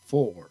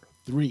4,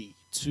 3,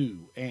 2,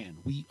 and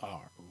we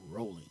are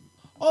rolling.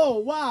 Oh,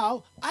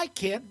 wow, I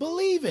can't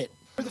believe it.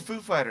 We're the Foo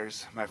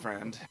Fighters, my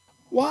friend.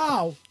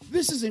 Wow,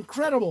 this is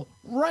incredible.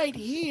 Right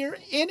here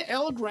in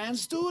El Gran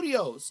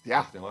Studios.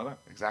 Yeah,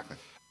 exactly.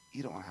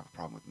 You don't want to have a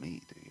problem with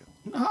me, do you?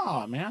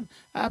 No, man,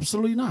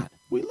 absolutely not.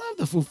 We love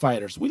the Foo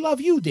Fighters. We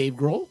love you, Dave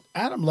Grohl.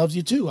 Adam loves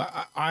you, too.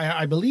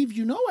 I believe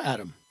you know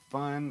Adam.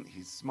 Fun,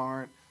 he's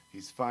smart,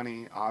 he's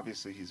funny.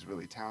 Obviously, he's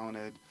really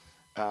talented.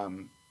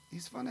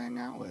 He's fun to hang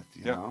out with,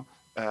 you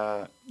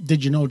know.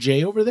 Did you know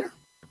Jay over there?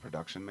 The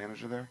production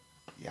manager there?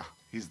 Yeah,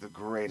 he's the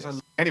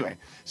greatest. Anyway,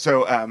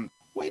 so...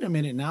 Wait a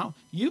minute now.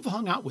 You've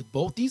hung out with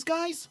both these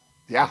guys?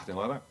 Yeah,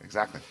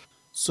 exactly.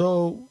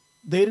 So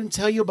they didn't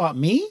tell you about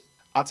me?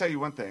 I'll tell you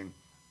one thing.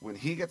 When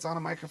he gets on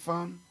a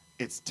microphone,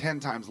 it's 10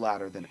 times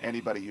louder than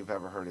anybody you've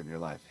ever heard in your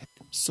life.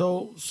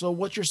 So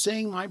what you're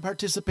saying, my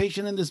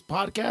participation in this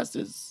podcast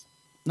is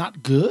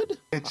not good?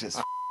 It just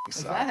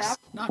sucks.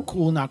 Not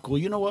cool, not cool.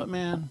 You know what,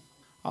 man?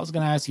 I was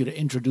going to ask you to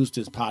introduce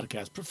this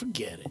podcast, but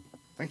forget it.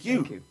 Thank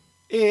you.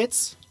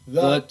 It's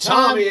The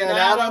Tommy and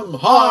Adam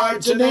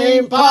Hard to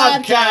Name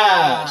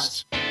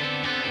Podcast.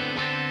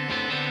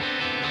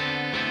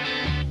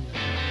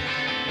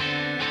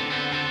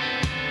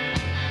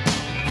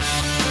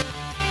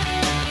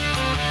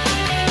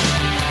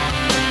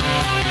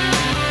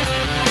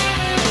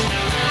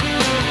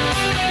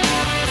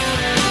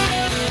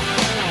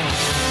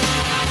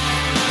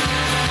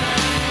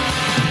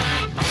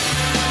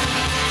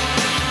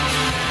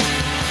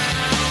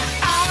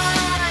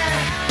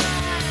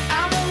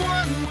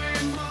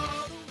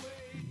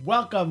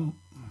 Welcome.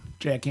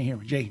 Jay, I can't hear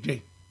me.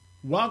 Jay.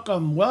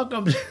 Welcome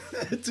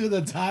to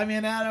the Tommy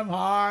and Adam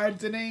Hard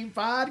to Name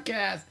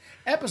Podcast,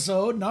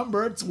 episode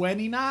number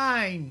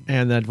 29.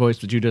 And that voice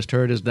that you just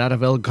heard is that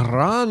of El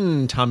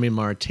Gran Tommy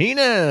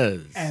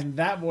Martinez. And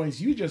that voice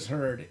you just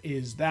heard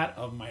is that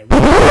of my...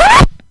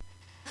 The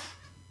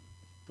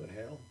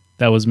hell?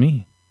 That was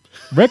me.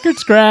 Record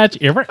scratch.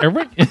 Hey,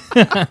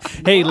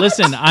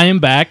 listen, I am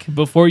back.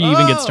 Before you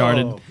even get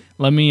started,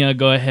 let me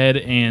go ahead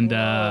and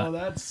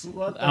that's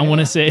what I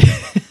want to say.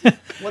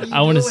 What are you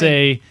I want to doing?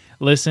 say,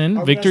 listen,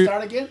 Are we Victor. gonna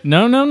start again?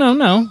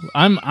 No.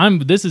 I'm.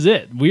 This is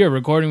it. We are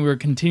recording. We're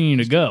continuing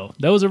to go.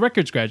 That was a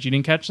record scratch. You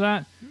didn't catch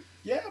that?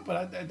 Yeah,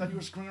 but I thought you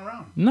were screwing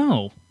around.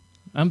 No.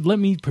 Let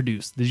me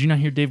produce. Did you not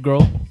hear Dave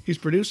Grohl? He's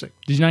producing.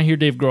 Did you not hear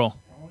Dave Grohl?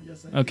 Oh,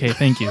 yes, I did. Okay,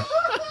 thank you.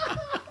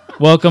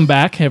 Welcome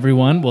back,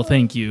 everyone. Well,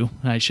 thank you.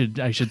 I should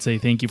say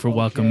thank you for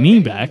welcoming me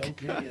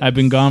back. Okay, I've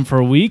been gone for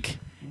a week,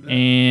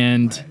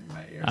 and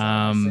My ears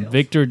on sales.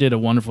 Victor did a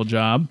wonderful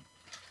job.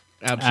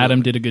 Absolutely.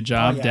 Adam did a good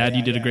job. yeah, Dad, you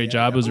yeah, did a yeah, great yeah,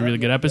 job. yeah. It was a really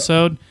good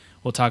episode.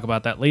 We'll talk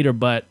about that later,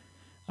 but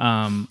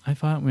I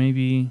thought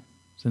maybe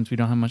since we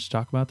don't have much to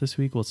talk about this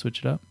week, we'll switch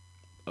it up.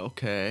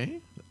 Okay.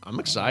 I'm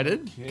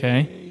excited.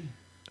 Okay?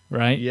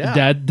 Right?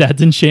 Yeah.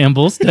 Dad's in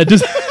shambles. Dad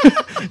just...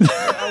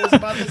 I was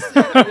about to say,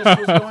 I just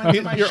was going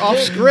to my You're off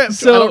shit. script.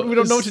 So- We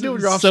don't know what to do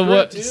when you're off so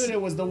script. what- Dude,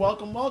 it was the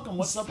welcome.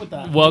 What's up with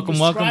that? Welcome.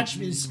 Scratch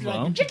me,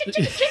 Well. like, chicka,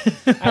 chicka,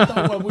 chicka. I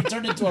thought we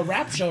turned into a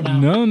rap show now.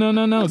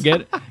 No.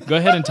 Go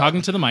ahead and talk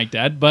into the mic,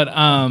 Dad. But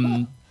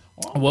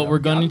what we're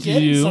going I'm to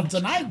getting do... some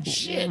tonight.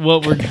 Shit.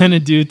 What we're going to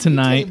do Came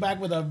tonight... back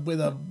with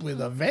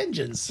a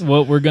vengeance.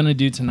 What we're going to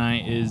do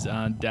tonight is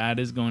Dad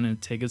is going to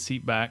take a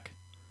seat back.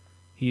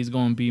 He's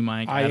going B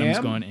mic. I Adam's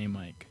am? going A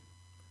mic.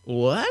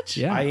 What?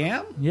 Yeah. I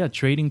am. Yeah,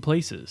 trading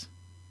places.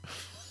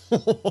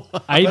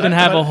 I even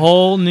have a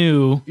whole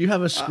new You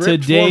have a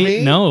script today. for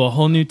me? No, a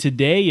whole new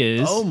today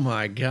is. Oh,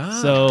 my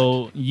God.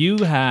 So you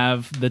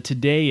have the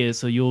today is,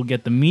 so you'll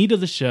get the meat of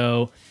the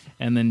show,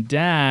 and then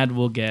Dad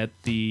will get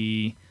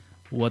the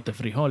what the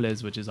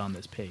frijoles, which is on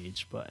this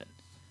page. But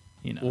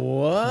you know,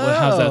 Whoa.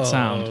 how's that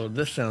sound?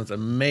 This sounds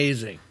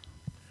amazing.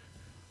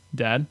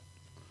 Dad.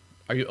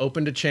 Are you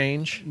open to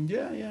change?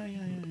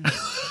 Yeah.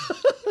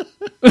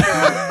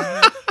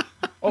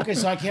 Okay,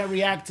 so I can't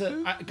react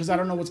to because I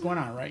don't know what's going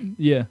on, right?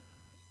 Yeah.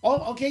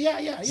 Oh, okay,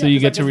 yeah. So you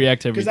get to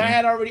react to because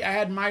everything. I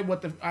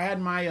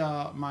had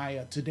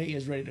my today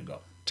is ready to go.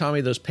 Tommy,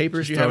 those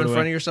papers Just you throw have it in front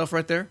away. of yourself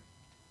right there,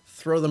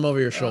 throw them over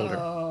your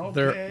shoulder.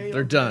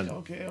 They're done.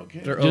 Okay.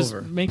 They're Just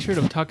over. make sure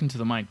to talk into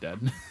the mic, Dad.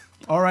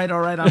 All right.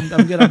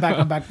 I'm good.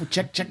 I'm back.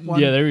 Check one.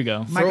 Yeah, there we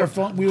go.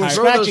 Microphone. We were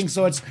Throw scratching, those-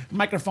 so it's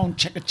microphone.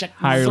 Check.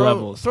 Higher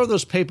levels. Throw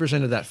those papers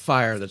into that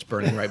fire that's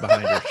burning right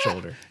behind your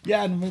shoulder.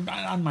 Yeah, and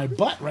on my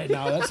butt right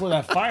now. That's where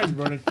that fire's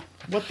burning.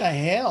 What the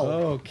hell?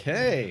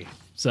 Okay.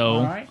 So,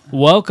 All right.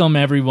 welcome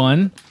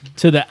everyone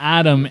to the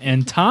Adam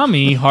and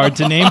Tommy Hard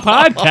to Name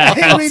podcast.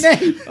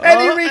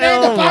 And he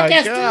renamed the my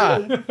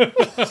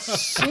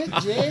podcast too. Shit,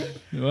 Jay.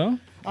 Well,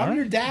 I'm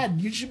your dad.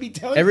 You should be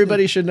telling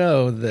Everybody should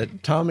know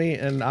that Tommy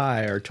and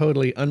I are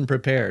totally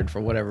unprepared for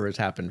whatever has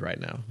happened right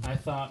now. I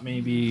thought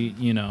maybe,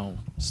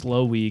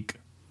 slow week,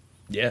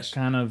 Yes.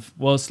 kind of,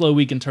 slow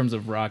week in terms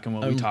of rock and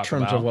what we talk about.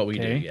 In terms of what we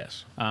do, okay?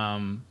 yes.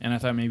 And I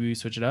thought maybe we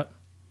switch it up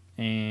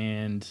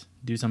and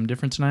do something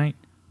different tonight.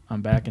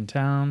 I'm back in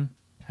town.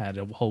 Had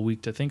a whole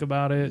week to think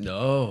about it.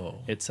 No.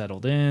 It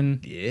settled in.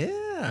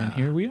 Yeah. And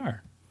here we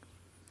are.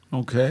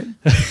 Okay.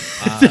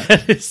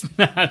 That is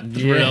not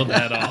thrilled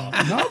at all.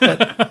 No,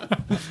 but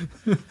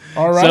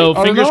all right. So,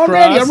 Oh, fingers no, I'm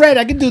ready. crossed. I'm ready.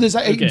 I can do this.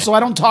 Okay. So I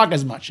don't talk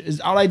as much.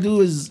 All I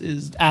do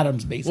is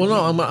Adams, basically.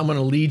 Well, no, I'm going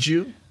to lead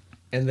you,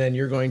 and then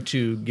you're going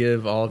to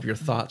give all of your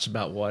thoughts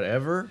about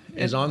whatever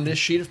is on this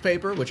sheet of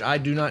paper, which I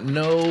do not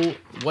know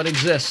what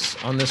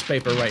exists on this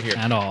paper right here.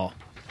 At all.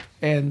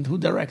 And who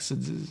directs it?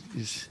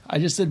 I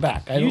just sit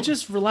back. You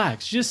just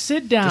relax. Just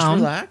sit down. Just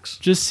relax.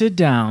 Just sit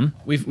down.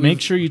 We've- Make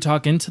sure you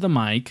talk into the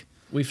mic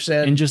We've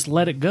said and just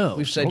let it go.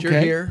 we've said you're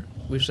Okay. here.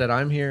 We've said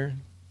I'm here.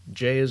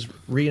 Jay has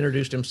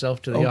reintroduced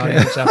himself to the Okay.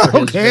 audience after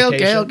his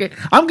vacation. Okay.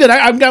 I'm good.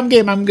 I'm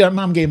game. I'm good.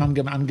 I'm game. I'm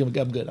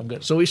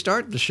good. So we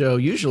start the show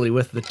usually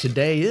with the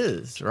today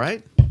is,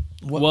 right?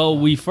 Well,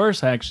 we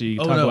first actually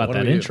talk no, about what do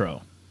that we do?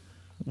 intro.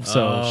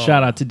 So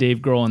shout out to Dave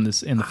Grohl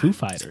and the Foo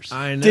Fighters.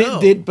 I know.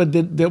 Wait a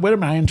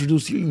minute. I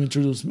introduced you. You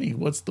introduced me.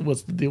 What's the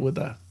deal with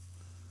that?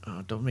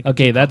 Oh, don't make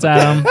Okay, that's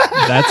Adam.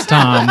 That's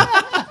Tom.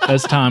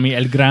 That's Tommy.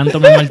 El Gran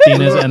Tommy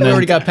Martinez. And we then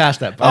already got past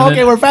that part. Oh,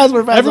 okay, we're fast.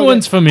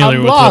 everyone's Okay. familiar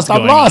I'm with lost. what's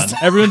I'm going lost. on.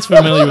 Everyone's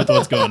familiar with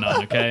what's going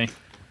on. Okay,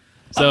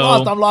 so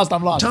I'm lost.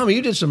 Tommy,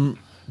 you did some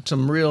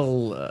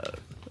real.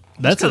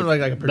 that's kind of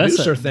like a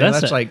producer thing.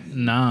 That's like-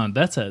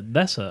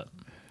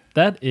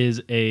 that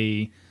is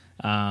a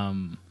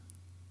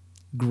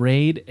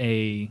grade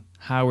A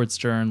Howard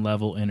Stern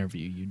level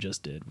interview you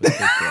just did with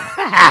Dave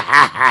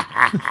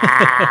Grohl.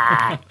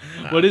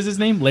 What is his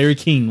name? Larry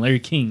King. Larry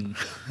King.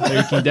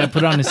 Dad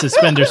put on his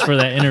suspenders for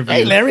that interview.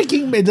 Hey, Larry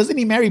King, doesn't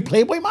he marry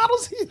Playboy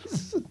models?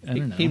 I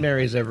don't know. He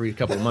marries every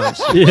couple of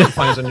months.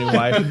 Finds a new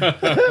wife.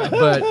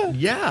 But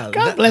yeah,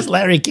 God bless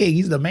Larry King.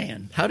 He's the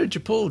man. how did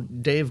you pull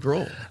Dave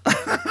Grohl?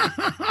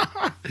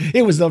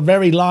 It was a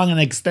very long and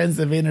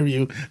extensive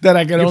interview that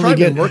I could You've only probably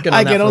get. been working on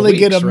I that could for only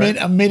get weeks, a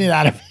right? minute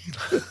out of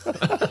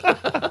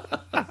it.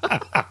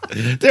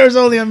 There was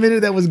only a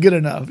minute that was good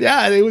enough.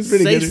 Yeah, it was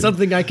pretty Say good.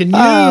 something I can use.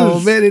 Oh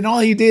man! And all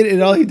he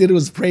did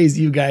was praise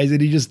you guys, and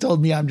he just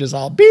told me I'm just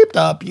all beeped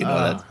up. You know.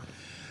 That's,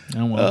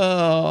 Oh, well.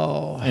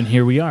 oh, And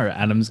here we are.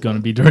 Adam's going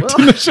to be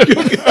directing the show.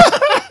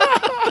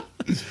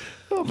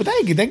 Oh, but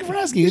thank you for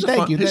asking. He's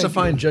Thank you. He's a thank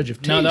fine you. judge of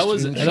taste. No, that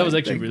was Thank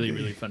actually you.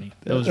 really funny.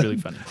 That was really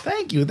funny.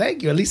 Thank you.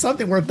 At least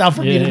something worked out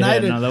for me Yeah,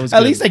 tonight. no, that was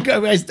At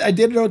good. least I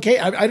did it okay.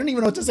 I don't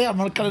even know what to say. I'm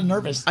kind of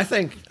nervous. I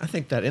think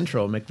that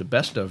intro will make the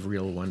best of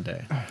Real one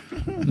day.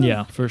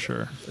 Yeah, for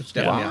sure. It's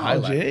definitely a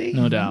highlight. Jay.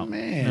 No doubt.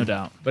 Man. No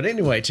doubt. But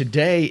anyway,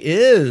 today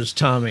is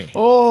Tommy.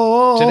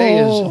 Oh, Today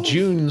is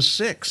June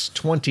 6,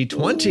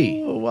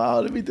 2020. Oh,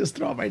 wow. Let me just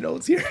throw out my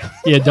notes here.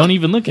 Yeah, don't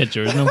even look at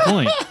yours. No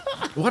point.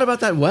 What about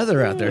that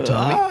weather out there,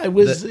 Tommy? It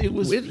was.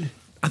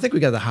 I think we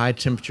got the high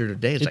temperature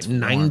today. It's like warm.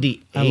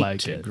 98 I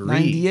like it. degrees.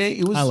 98.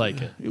 It was. I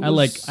like it. I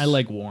was-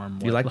 like warm.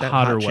 You like that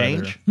hotter hot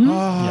weather. change?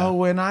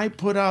 When I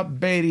put out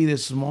Betty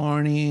this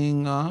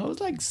morning, it was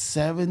like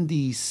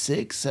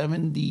 76,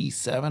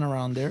 77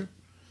 around there.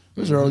 It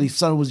was early.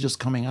 Sun was just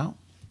coming out.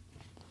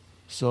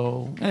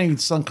 So, I think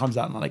the sun comes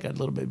out like a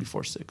little bit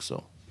before 6.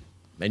 So,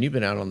 And you've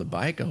been out on the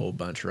bike a whole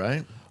bunch,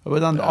 right? I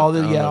was on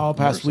all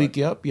past week.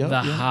 Yep. The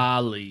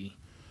Holly.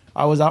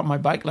 I was out on my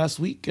bike last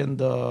week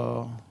and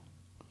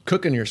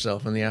Cooking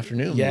yourself in the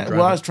afternoon. yeah. Driving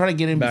Well, I was trying to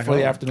get in back before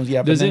the home. afternoons.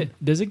 Yeah. Does but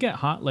it get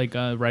hot like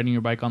riding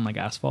your bike on like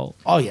asphalt?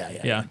 Oh yeah.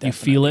 Yeah, you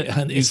feel it?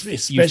 definitely. You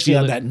Especially feel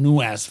on it? that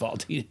new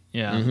asphalt.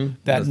 Yeah.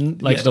 That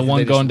Like yeah, the one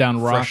They going just down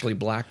Rock. freshly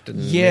blacked. And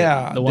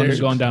yeah. The one there's-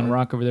 going down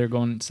Rock over there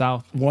going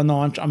south. Well, no,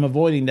 I'm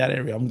avoiding that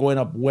area. I'm going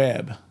up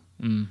Webb.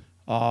 Mm.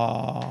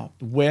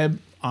 Webb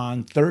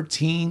on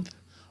 13th,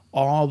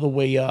 all the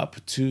way up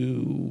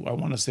to I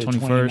want to say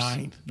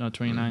 29th. No,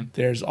 29th.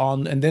 There's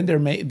on, and then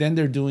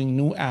they're doing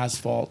new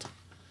asphalt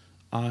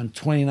on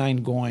 29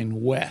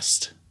 going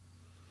west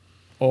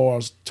or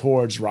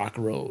towards Rock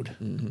Road.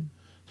 Mm-hmm.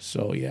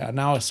 So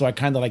yeah, so I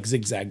kind of like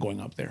zigzag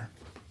going up there.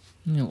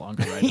 Yeah,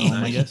 longer ride home,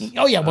 I guess.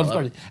 Oh yeah, well, of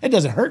course. It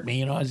doesn't hurt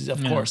me,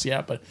 of course,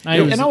 yeah. But I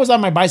and I was on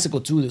my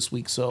bicycle too this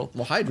week, so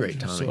Well,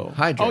 hydrate, Tommy. so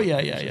Hydrate. oh yeah.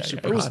 It's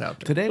super It was, hot out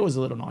there. Today was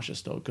a little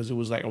nauseous though because it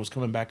was like I was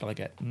coming back like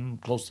at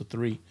close to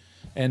 3,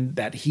 and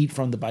that heat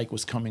from the bike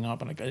was coming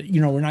up, and like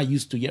we're not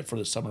used to yet for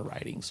the summer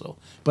riding. So,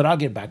 but I'll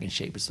get back in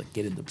shape. It's like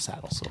get in the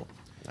saddle. So,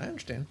 I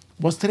understand.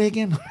 what's today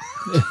again?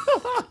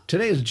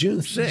 Today is June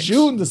 6th.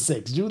 June the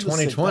 6th. June the 6th.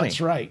 2020.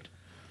 That's right.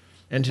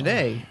 And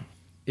today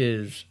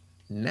is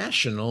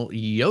National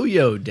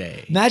Yo-Yo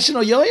Day.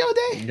 National Yo-Yo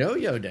Day,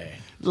 Yo-Yo Day.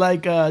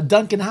 like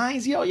Duncan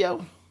Hines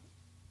Yo-Yo.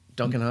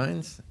 Duncan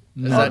Hines?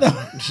 Is that,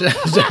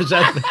 is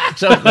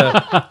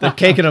that the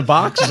cake in a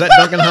box? Is that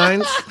Duncan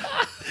Hines?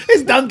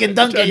 It's Duncan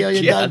Yo-Yo.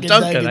 Yeah,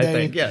 Duncan, I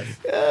think, yes.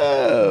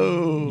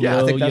 Oh.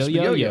 Yeah, I think that's the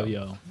yo yo-yo.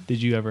 yo.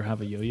 Did you ever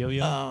have a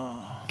yo-yo?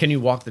 Can you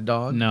walk the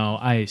dog? No,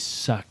 I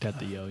sucked at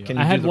the yo-yo. Can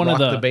you I had do the one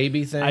rock of the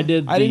baby thing? I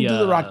did. I didn't do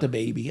the rock uh, the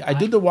baby. I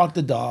did the walk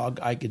the dog.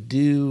 I could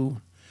do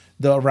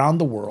the around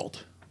the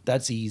world.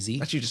 That's easy.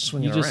 That's you just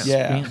swing You it just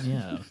around.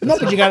 Yeah. yeah. No,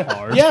 but you got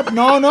hard. yeah,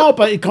 no,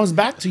 but it comes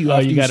back to you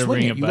after you you gotta swing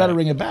ring it. it You got to back.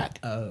 ring it back.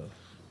 Oh.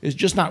 It's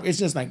just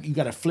like you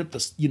got to flip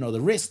the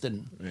wrist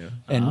and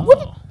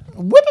Oh.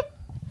 whip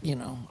it.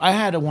 I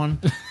had one.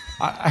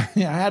 I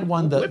had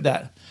one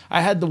that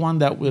I had the one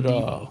that would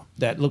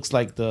that looks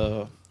like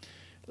the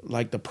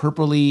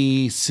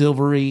purpley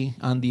silvery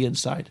on the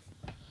inside.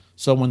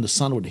 So when the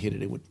sun would hit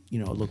it, it would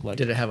look like.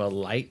 Did it have a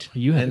light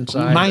You had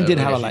inside? Mine did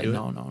that have a lets light. you do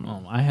No, it? no,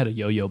 no. Oh, I had a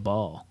yo-yo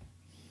ball.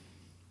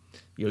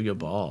 Yo-yo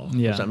ball. Yeah.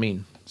 What does that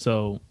mean?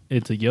 So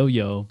it's a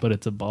yo-yo, but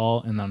it's a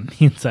ball, and on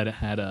the inside it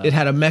had a. It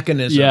had a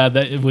mechanism. Yeah,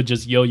 that it would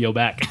just yo-yo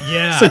back.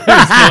 Yeah.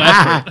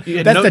 You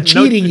had That's the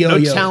cheating no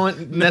yo-yo.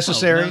 talent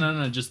necessary.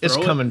 No. Just It's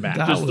throw coming it. back.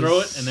 Just That throw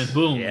was- it, and then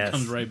boom, Yes. it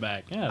comes right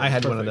back. Yeah, I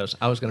had that's one of perfect.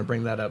 those. I was going to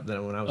bring that up.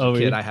 Then when I was Oh, a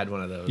kid, really? I had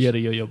one of those. You had a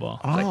yo-yo ball.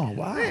 Oh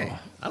wow!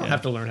 I don't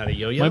have to learn how to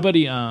yo-yo. My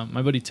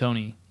buddy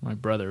Tony, my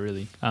brother,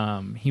 really,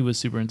 he was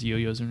super into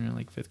yo-yos when we were in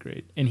like 5th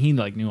grade, and he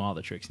like knew all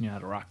the tricks. He knew how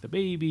to rock the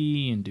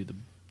baby and do the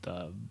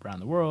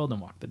around the world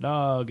and walk the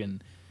dog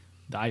and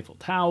the Eiffel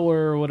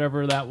Tower or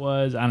whatever that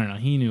was. I don't know.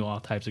 He knew all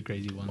types of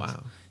crazy ones.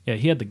 Wow. Yeah,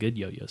 he had the good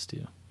yo-yos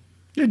too.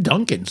 You're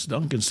Duncan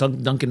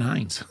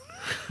Hines.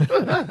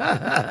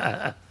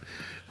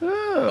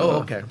 Oh,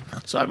 okay.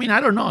 So I mean, I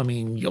don't know. I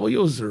mean,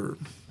 yo-yos are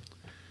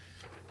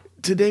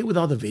today with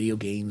all the video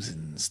games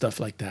and stuff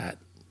like that.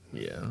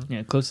 Yeah.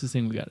 Yeah, closest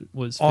thing we got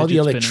was All the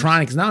fidget spinners.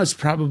 electronics now. It's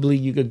probably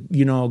you could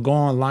go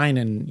online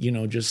and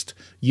just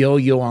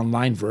yo-yo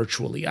online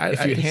virtually.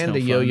 If you it's hand no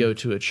a fun. yo-yo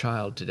to a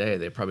child today,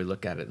 they probably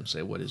look at it and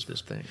say, "What is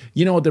this thing?"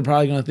 You know what they're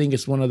probably going to think?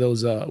 It's one of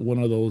those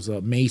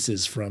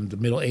maces from the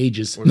Middle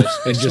Ages. Or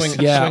they swing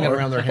it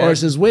around their head. Or it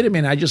says, wait a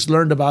minute, I just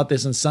learned about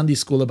this in Sunday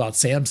school about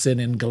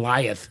Samson and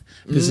Goliath.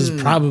 This is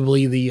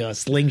probably the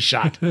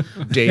slingshot.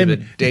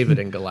 David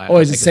and Goliath. Oh, I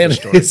is it think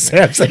Samson, the it's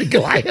Samson and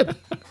Goliath?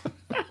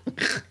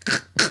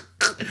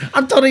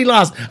 I'm totally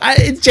lost.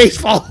 It's Jay's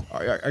fault.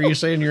 Are you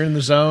saying you're in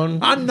the zone?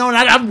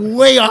 I'm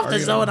way off the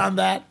zone on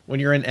that. When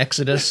you're in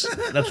Exodus,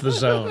 that's the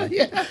zone.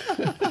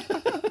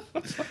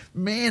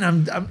 Man,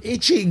 I'm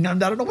itching. I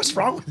don't know what's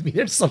wrong with me.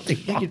 There's something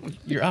wrong.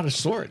 You're out of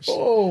sorts.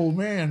 Oh,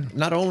 man.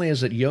 Not only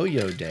is it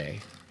Yo-Yo Day,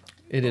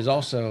 it is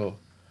also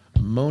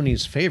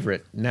Moni's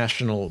favorite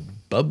National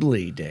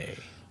Bubbly Day.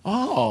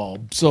 Oh,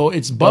 so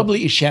it's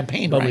bubbly is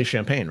champagne, Bubbly right?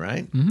 champagne,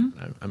 right?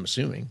 Mm-hmm. I'm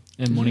assuming.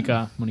 And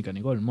Monica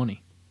Nicole,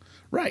 Moni.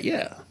 Right,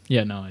 yeah.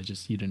 Yeah, no,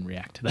 you didn't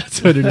react to that,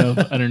 so I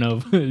don't know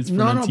if its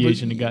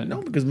pronunciation but, it got.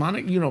 no, because it's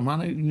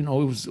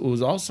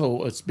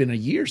been a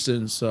year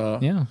since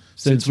Yeah,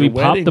 since we the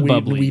popped wedding. the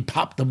bubbly. We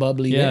popped the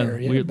bubbly Yeah, there.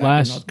 we- Back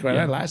last- in North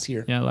Carolina yeah. last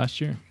year. Yeah,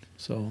 last year.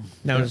 So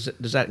Now,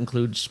 does that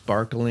include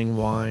sparkling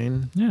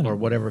wine Yeah, or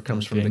whatever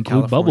comes from They the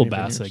include California bubble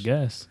baths, I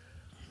vineyards?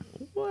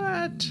 guess.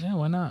 What? Yeah,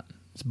 why not?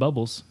 It's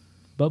bubbles,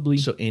 bubbly.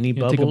 So any You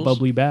take a bubbles?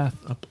 bubbly bath.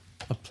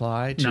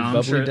 Apply to No,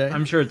 Bubbly Day?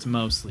 I'm sure it's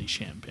mostly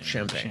champagne.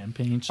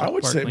 Champagne. I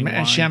would say, sparkling man,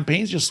 wine,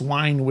 champagne's just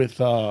wine with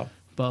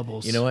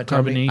bubbles. You know what,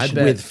 Tommy? I Carbonation.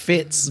 bet- with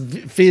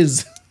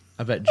fizz.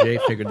 I bet Jay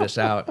figured this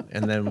out,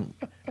 and then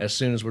as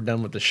soon as we're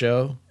done with the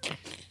show,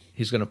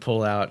 he's going to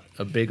pull out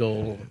a big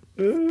old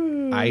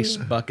ice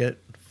bucket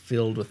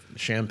filled with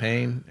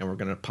champagne, and we're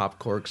going to pop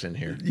corks in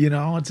here.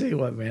 I'll tell you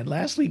what, man.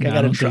 Last week No, I I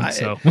got to don't try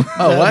think it. so.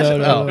 Oh, what?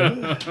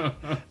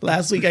 No.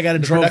 Last week I got a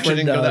trophy. production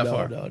didn't go that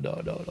far.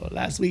 No.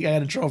 Last week I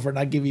got a trophy for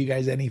not giving you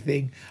guys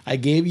anything. I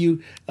gave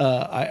you.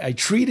 I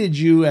treated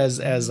you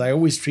as I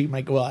always treat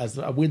as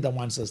Winda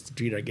wants us to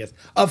treat our guests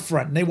up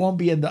front. And they won't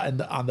be on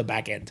the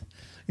back end.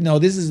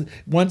 This is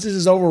once this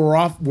is over,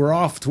 we're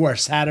off to our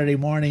Saturday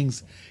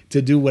mornings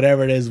to do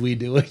whatever it is we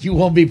do. You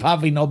won't be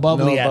popping no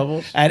bubbly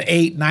bubbles? at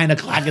 8, 9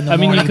 o'clock in the I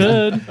mean, morning. you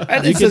could.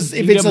 And You it's could-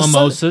 if you it's get a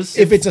mimosas.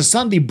 if it's a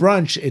Sunday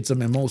brunch, it's a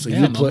mimosa.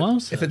 Yeah, You put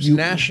mimosa. If it's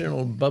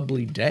National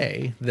Bubbly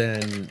Day,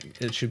 then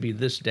it should be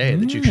this day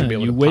that you should be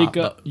able you to wake pop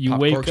up- you pop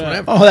wake corks up-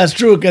 whenever. Oh, that's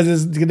true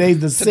because today's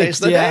the 6th.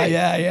 the Yeah,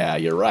 day. yeah.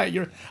 You're right.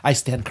 I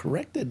stand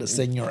corrected,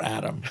 Senor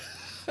Adam.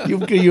 You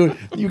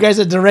guys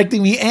are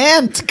directing me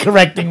and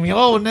correcting me.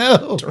 Oh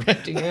no!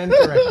 Directing and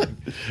correcting.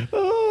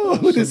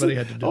 Somebody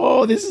had to do it.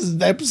 Oh, this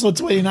is episode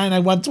 29. I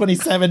want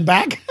 27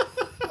 back.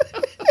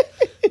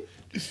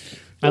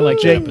 I like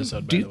the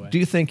episode, by the way. Do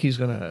you think he's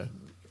going to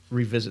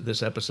revisit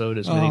this episode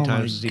as many Oh times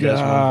my as he does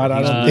God,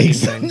 when I he's don't making think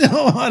so. things?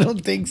 No, I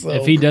don't think so.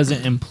 If he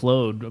doesn't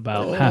implode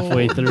about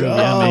halfway through,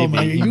 yeah,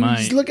 maybe he you might.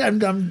 just look.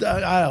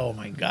 Oh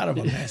my God, I'm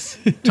a mess.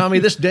 Tommy,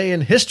 this day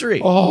in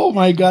history. Oh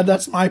my God,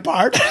 that's my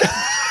part.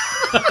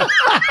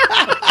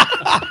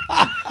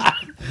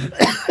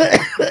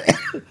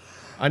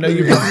 I know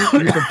you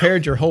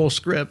prepared your whole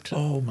script.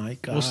 Oh my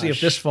God. We'll see if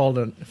this fell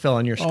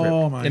on your script.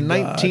 Oh, my In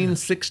God.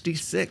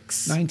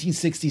 1966,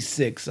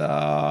 1966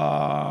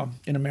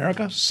 in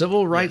America.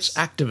 civil rights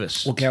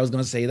activist, Okay, I was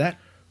going to say that.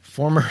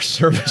 former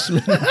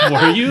serviceman,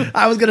 Were you?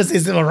 I was going to say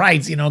civil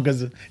rights,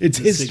 because it's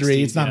history.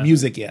 60s, It's not yeah.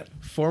 music yet.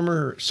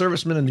 former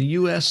serviceman in the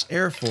U.S.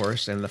 Air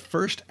Force, and the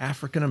first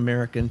African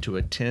American to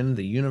attend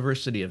the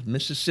University of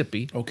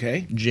Mississippi.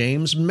 Okay.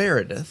 James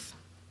Meredith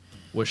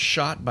was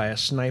shot by a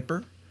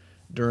sniper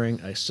during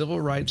a civil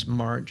rights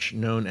march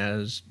known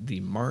as the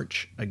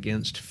March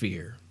Against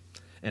Fear,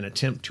 an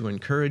attempt to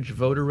encourage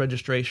voter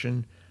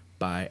registration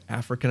by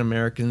African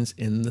Americans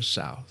in the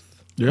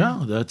South.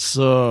 Yeah, that's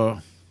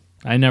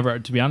I never,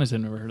 to be honest, I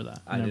never heard of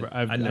that. I never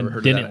heard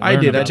of didn't that. I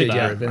learn did. about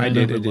that. I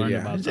never did. learned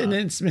Yeah, about and that.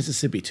 it's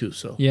Mississippi too.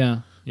 So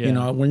Yeah. you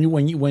know,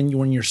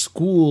 when your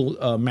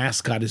school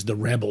mascot is the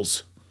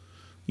Rebels,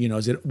 you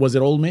know, was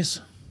it Ole Miss?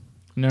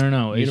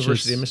 No. It's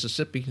University of just,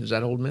 Mississippi, is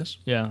that Ole Miss?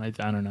 yeah, I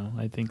don't know.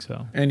 I think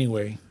so.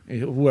 Anyway,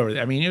 whoever.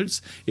 I mean,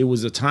 it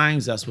was the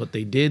times. That's what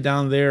they did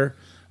down there.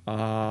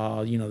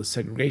 You know, the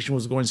segregation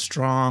was going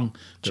strong.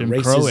 The Jim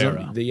racism, Crow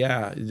era.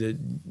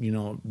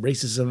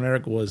 Racism in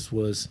America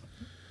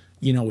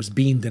was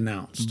being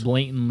denounced.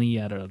 Blatantly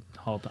at a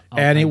halt.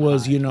 And it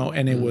was, high.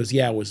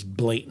 it was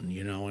blatant,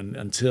 and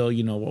until,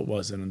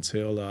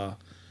 until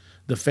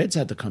the feds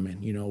had to come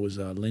in, it was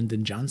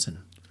Lyndon Johnson.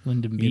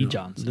 Lyndon B.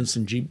 Johnson.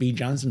 Lyndon B.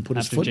 Johnson put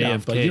After his foot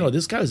down. But, JFK.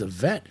 this guy was a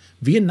vet,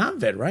 Vietnam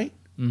vet, right?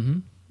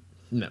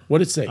 No. What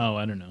did it say? Oh,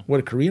 I don't know. What,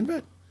 a Korean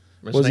vet?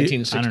 It's Was he-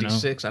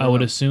 1966. I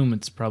would assume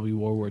it's probably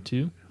World War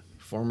II.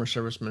 Former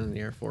serviceman in the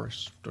Air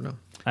Force. Don't know.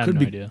 I have Could no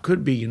be, idea.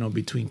 Could be,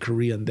 between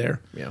Korea and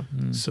there. Yeah.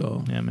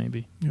 So, Yeah,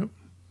 maybe. yep.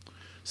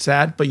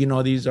 Sad, but,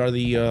 these are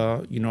the,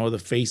 the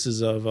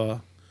faces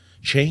of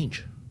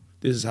change.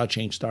 This is how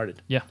change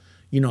started. Yeah.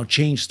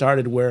 Change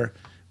started where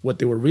what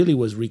they were really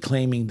was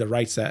reclaiming the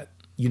rights that,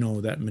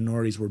 that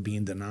minorities were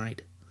being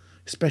denied,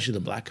 especially the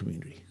black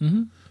community.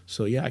 Mm-hmm.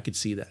 So, yeah, I could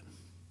see that.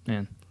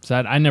 Man,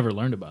 sad. I never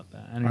learned about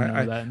that. I didn't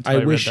know that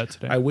until I wish read that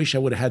today. I wish I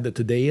would have had that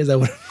today. I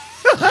would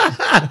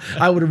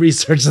I would have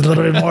researched a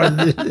little bit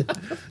more.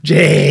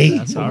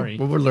 Jay. Sorry.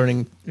 Well, we're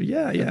learning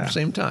Yeah, at yeah. the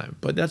same time.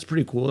 But that's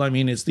pretty cool. I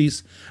mean, it's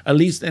these at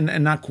least,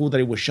 and not cool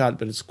that it was shot,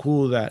 but it's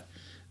cool that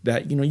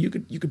you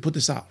could put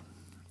this out,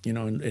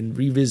 and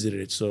revisit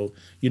it. So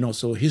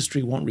so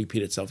history won't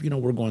repeat itself.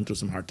 We're going through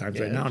some hard times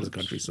right now in this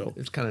country. So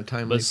It's kind of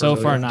timely. But so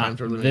for far, the not times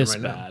we're living in this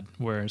right now. bad,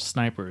 where a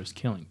sniper is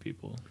killing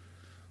people.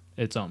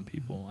 Its own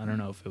people. I don't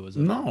know if it was.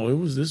 no,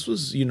 this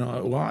was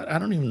well, I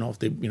don't even know if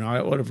they I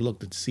would have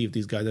looked to see if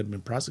these guys had been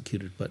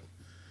prosecuted, but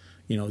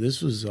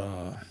this was it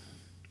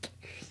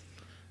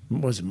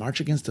March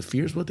Against the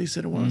Fear is what they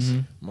said it was.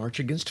 March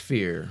Against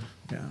Fear.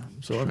 Yeah,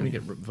 so Trying to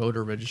get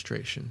voter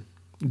registration.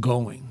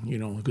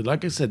 going, 'cause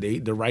like I said,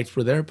 the rights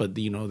were there, but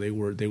they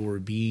were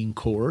being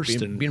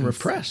coerced and Being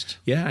repressed.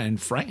 Yeah, and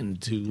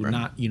frightened to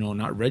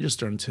not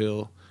register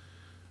until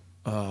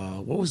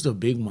what was the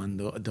big one?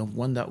 The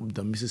one that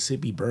the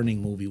Mississippi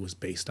Burning movie was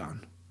based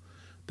on.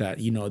 That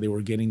they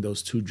were getting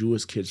those two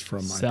Jewish kids from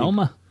I think-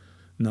 Selma.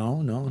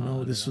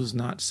 No. This was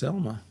not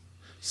Selma.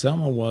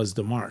 Selma was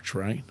the march,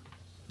 right?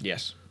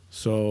 Yes.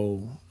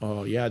 So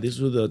this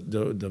was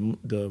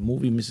the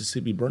movie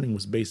Mississippi Burning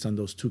was based on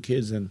those two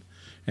kids and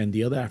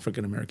the other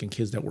African American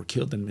kids that were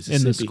killed in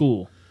Mississippi. In the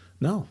school.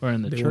 No, Or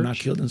in the they were not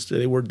church?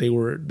 killed.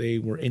 They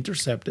were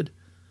intercepted,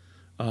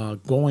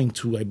 going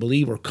to, I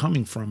believe, or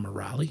coming from a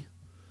rally,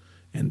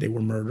 and they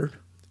were murdered.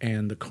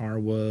 And the car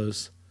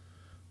was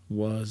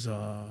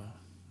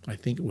I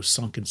think it was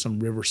sunk in some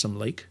river, some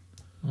lake.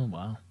 Oh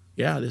wow.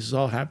 Yeah, this is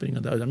all happening.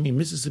 I mean,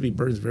 Mississippi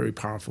Burning is a very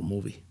powerful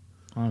movie.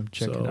 I'll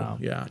check it out.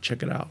 Yeah,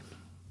 check it out.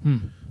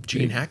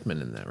 Gene Hackman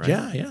in that, right?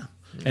 Yeah.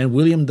 And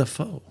William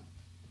Dafoe.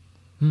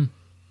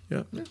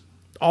 Yeah.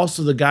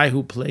 Also, the guy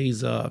who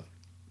plays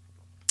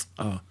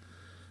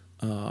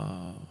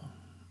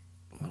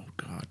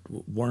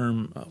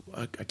Worm.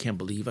 I can't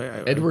believe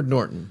Edward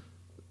Norton.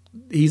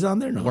 He's on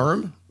there. No,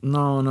 Worm?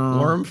 No.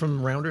 Worm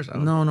from Rounders? I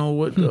don't know. No.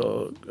 What?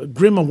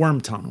 Grim of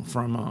Wormtongue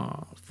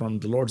from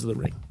The Lords of the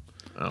Ring.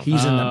 Oh.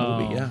 He's in that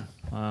movie. Yeah.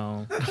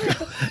 Wow.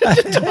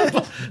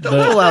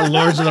 Don't pull out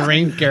Lords of the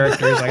Ring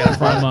characters. I got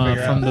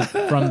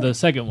From the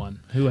second one,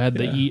 who had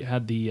the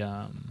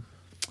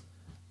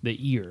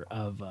ear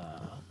of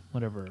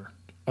whatever.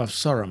 Of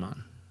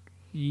Saruman.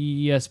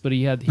 Yes, but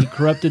he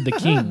corrupted the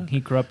king.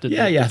 He corrupted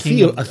Yeah, the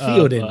king of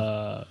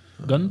Theoden.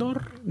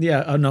 Gondor?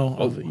 Yeah. No.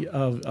 Of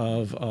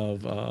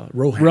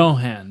Rohan.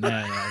 Rohan.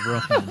 Yeah,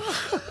 Rohan.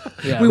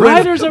 Yeah, We went-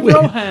 Riders of we-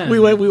 Rohan. We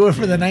went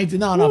for the 19.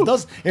 No.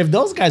 If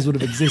those guys would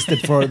have existed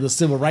for the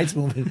civil rights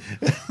movement,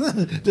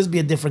 this would be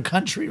a different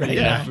country right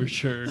Yeah, now. for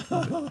sure.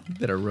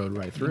 that are rode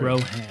right through.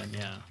 Rohan,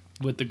 yeah.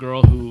 With the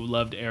girl who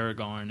loved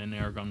Aragorn, and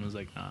Aragorn was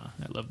like, nah,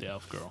 I love the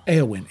elf girl.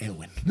 Eowyn.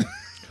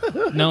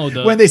 No,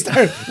 When they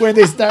start, when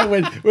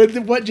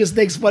what just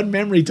takes one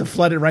memory to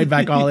flood it right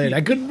back all in.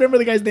 I couldn't remember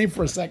the guy's name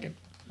for a second.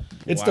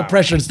 It's the Wow.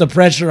 pressure. It's the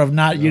pressure of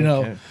not,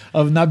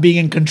 of not being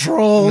in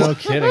control. No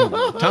kidding.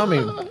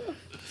 Tommy,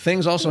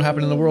 things also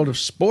happen in the world of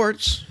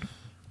sports.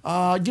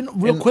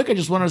 Real quick, I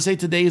just wanted to say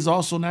today is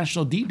also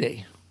National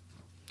D-Day.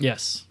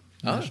 Yes.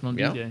 National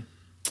yeah. D-Day.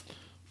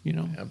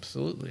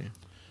 Absolutely.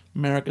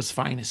 America's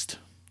finest.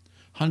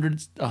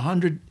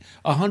 100,000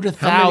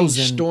 How many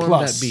stormed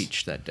plus. that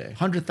beach that day?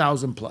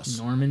 100,000 plus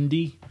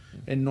Normandy?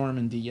 in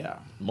Normandy. Yeah,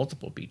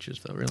 Multiple beaches,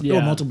 though, really. Yeah.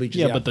 multiple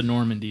beaches, yeah. but the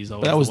Normandy's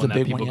always that was the one the that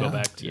big people one, go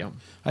yeah. back to. Yeah.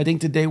 I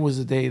think today was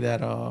the day that.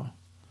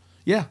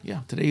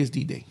 Today is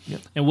D-Day.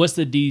 Yep. And what's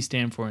the D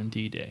stand for in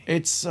D-Day?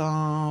 It's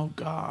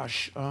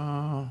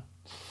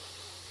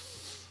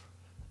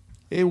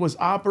it was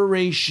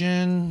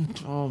Operation.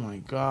 Oh my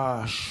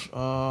gosh.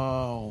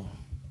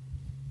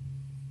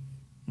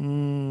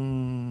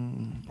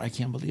 I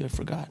can't believe I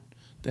forgot.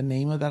 The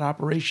name of that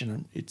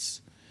operation.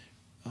 It's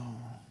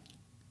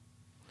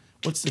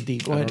what's the D?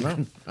 Go ahead.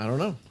 I don't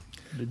know.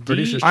 The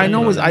Producers D- I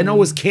know it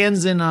was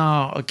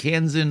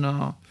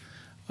Kansan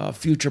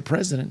future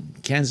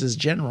president, Kansas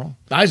general.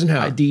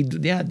 Eisenhower.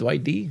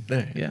 Dwight D.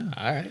 There. Yeah.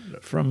 All right.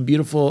 From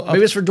beautiful.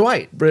 Maybe it's for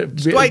Dwight.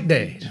 It's Dwight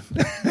Day.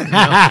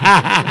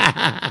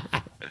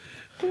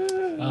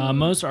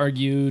 Most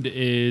argued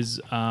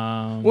is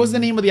What was the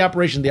name of the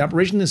operation? The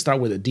operation didn't start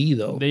with a D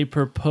though. they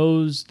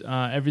proposed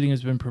everything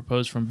has been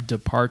proposed from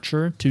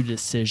departure to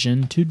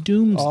decision to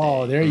doomsday.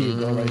 Oh, there you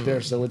go, right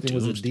there. So it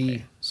was a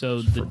D.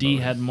 So the D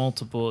had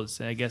multiple.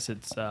 I guess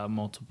it's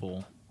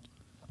multiple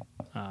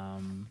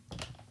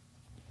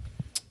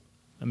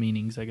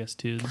meanings. I guess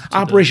too. to the-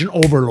 Operation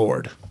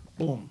Overlord.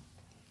 Boom.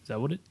 Is that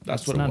what it?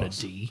 That's it's what it not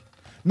was. a D.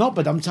 No,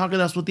 but I'm talking.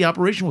 That's what the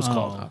operation was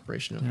called.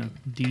 Operation. Yeah.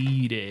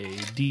 D-Day.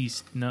 D.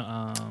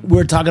 No.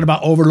 We're talking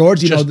about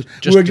overlords. Just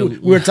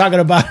We're talking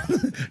about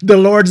the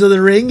Lords of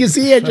the Ring. You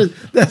see,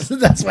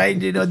 that's why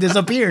it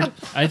disappeared.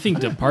 I think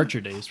Departure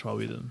Day is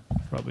probably the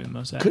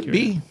most accurate. Could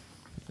be.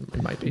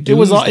 It might be. It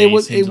was. Doomsday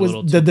seems a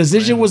little The too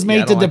decision was random. Yeah, I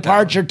made to don't like that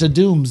departure to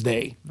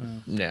doomsday.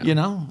 Yeah. You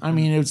know, I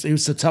mean, it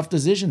was a tough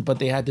decision, but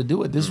they had to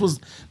do it. This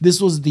was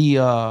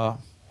the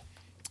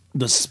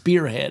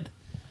spearhead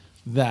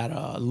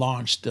that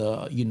launched,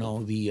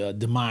 the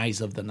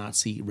demise of the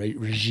Nazi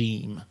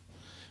regime.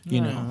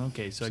 You know,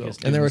 Okay, so I guess.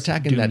 And they were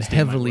attacking that Doomsday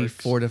heavily might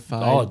work.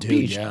 fortified oh, dude,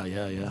 beach.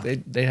 yeah.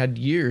 They had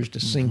years to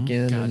sink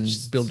in and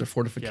just- build their Yeah,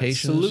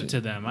 fortifications. salute to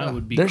them. I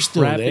would be They're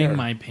still there. crapping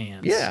my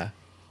pants. Yeah.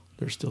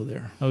 They're still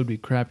there. I would be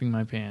crapping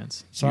my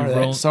pants. Sorry, You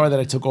roll- sorry that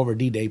I took over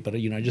D-Day, but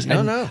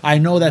No. I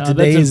know that No,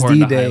 today that's is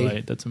important to D-Day.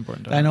 highlight. That's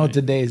important. To I know highlight.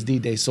 today is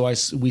D-Day, so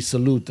we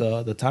salute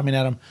the Tommy and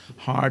Adam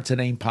Hard to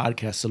Name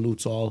podcast.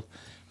 Salutes all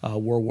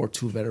World War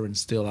II veterans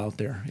still out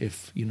there.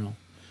 If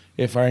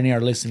any are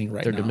listening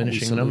right They're now, we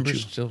diminishing salute numbers you.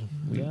 still.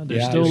 Yeah, they're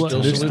Yeah, still. we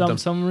still There's salute them.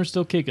 some of them are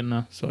still kicking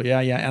though. So yeah,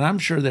 and I'm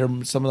sure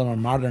some of them are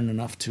modern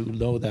enough to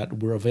know that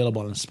we're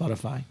available on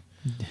Spotify,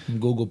 and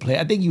Google Play.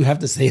 I think you have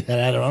to say that,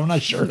 Adam. I'm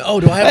not sure. Oh,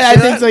 do I have to I say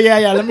think that? so.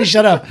 Yeah. Let me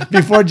shut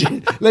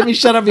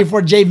up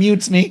before Jay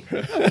mutes me.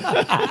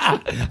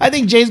 I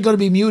think Jay's going to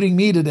be muting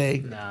me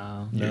today.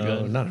 No, you're No,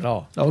 good. not at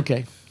all.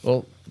 Okay.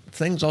 Well,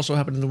 things also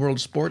happened in the world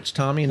of sports,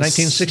 Tommy. In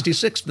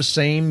 1966, the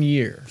same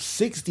year.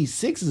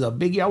 66 is a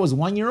big year. I was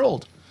 1 year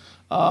old.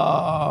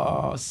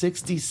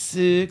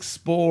 66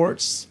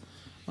 sports.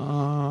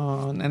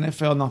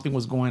 NFL, nothing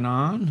was going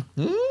on.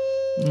 I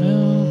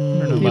don't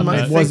know You about might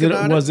that. think Was it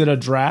about was it a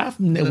draft?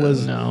 It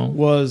was No.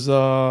 was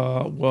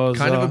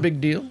Kind of a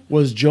big deal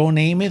Was Joe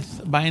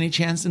Namath by any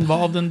chance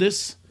involved in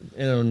this?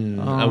 in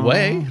a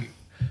way.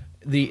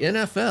 The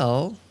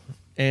NFL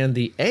and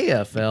the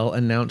AFL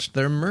announced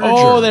their merger.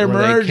 Oh, their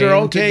where they merger.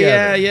 came Okay,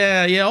 together.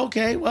 yeah.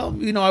 Okay, well,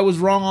 I was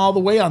wrong all the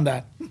way on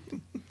that.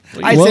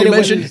 I Well, said you it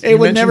mentioned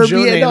would never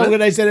Joe be. No, Namath.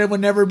 when I said it would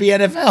never be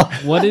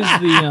NFL What is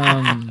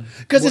the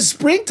because it's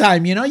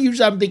springtime.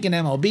 Usually I'm thinking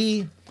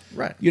MLB.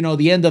 Right.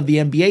 The end of the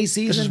NBA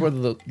season. This is where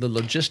the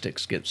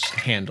logistics gets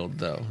handled,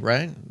 though,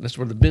 right? That's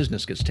where the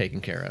business gets taken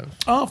care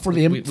of. for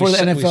the We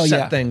NFL, we set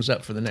yeah. things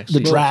up for the next The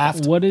season.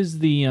 draft. what is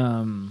the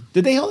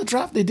Did they hold the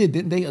draft? They did,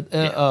 didn't they?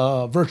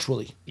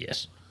 Virtually.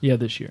 Yes.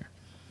 this year?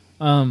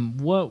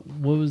 What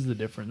was the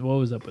difference? What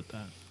was up with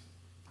that?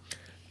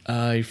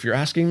 If you're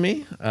asking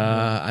me,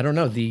 I don't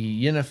know.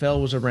 The NFL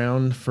was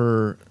around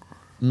for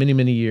many,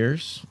 many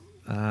years.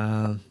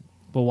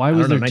 But why I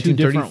was don't know, there two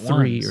different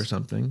 1933 ones? or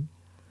something.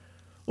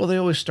 Well, they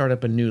always start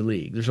up a new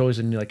league. There's always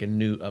a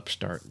new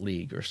upstart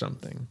league or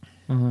something.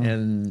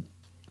 And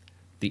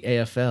the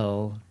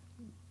AFL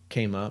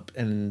came up,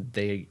 and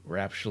they were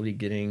actually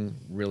getting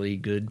really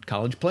good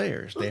college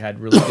players. They had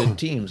really good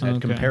teams, had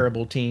Okay.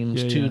 comparable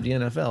teams Yeah, to yeah. the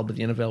NFL, but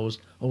the NFL was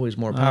always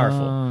more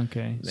powerful.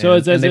 Okay, so And-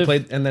 it's as and they if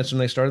played, and that's when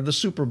they started the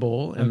Super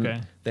Bowl, and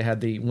Okay. they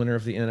had the winner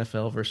of the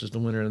NFL versus the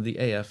winner of the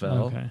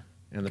AFL. Okay.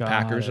 And the Got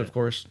Packers, it. of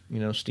course,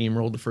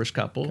 steamrolled the first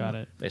couple. Got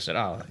it. They said,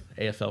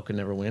 AFL could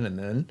never win. And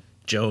then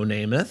Joe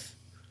Namath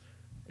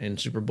in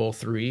Super Bowl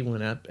III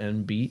went up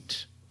and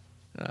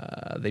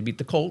they beat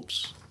the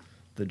Colts.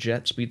 The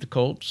Jets beat the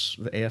Colts.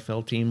 The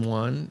AFL team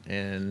won,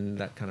 and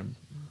that kind of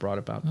brought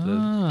about the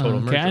total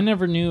merger. Okay, I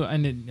never knew. I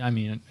mean, I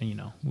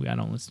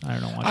don't listen. I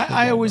don't watch. I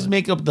football, always but-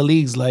 make up the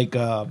leagues like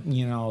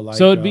like.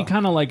 So it'd be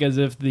kind of like as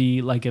if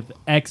if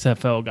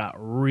XFL got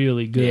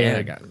really good,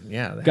 they got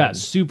had-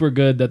 super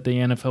good, that the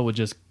NFL would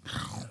just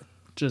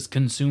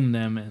consume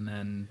them, and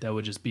then there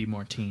would just be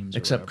more teams. or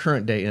Except whatever.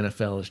 current day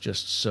NFL is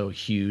just so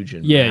huge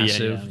and yeah,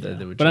 massive that yeah.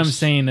 they would But I'm just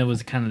saying it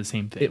was kind of the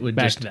same thing. it would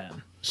back just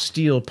then.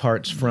 steal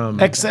parts from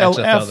XLF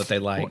XFL that they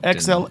liked.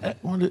 XL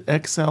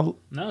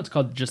No, it's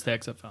called just the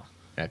XFL.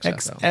 and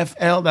XFL.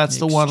 XFL. That's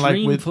the one like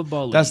Extreme with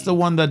Football That's League. the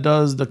one that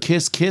does the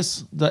Kiss,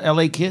 the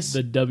LA Kiss.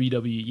 The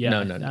WWE. Yeah,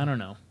 No. I don't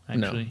know.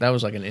 Actually, No, that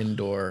was like an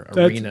indoor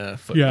That's- arena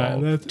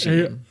football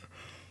team.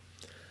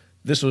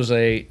 This was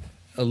a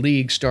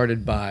league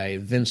started by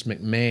Vince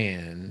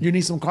McMahon. You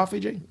need some coffee,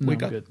 Jay? No,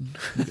 Wake I'm up. good.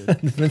 I'm good.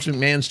 Vince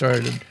McMahon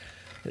started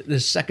the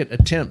second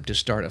attempt to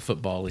start a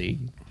football league,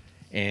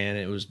 and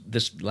it was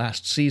this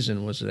last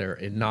season was their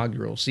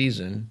inaugural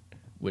season,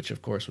 which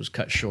of course was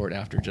cut short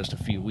after just a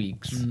few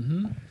weeks.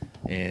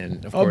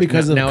 And of Oh, course,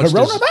 because now of it's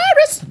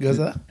coronavirus. Because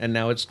of that. and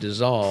now it's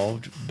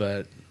dissolved,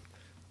 but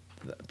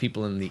the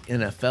people in the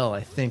NFL,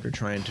 I think, are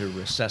trying to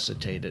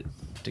resuscitate it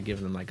to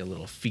give them like a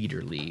little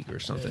feeder league or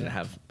something to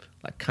have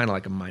like kind of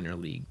like a minor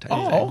league type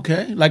thing. Oh,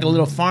 okay. Like a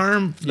little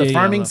farm, the Yeah,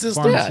 farming the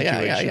system. farm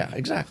Yeah,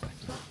 exactly.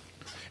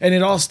 And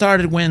it all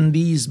started when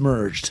these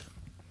merged.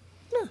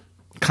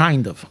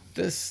 Kind of.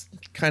 This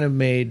kind of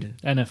made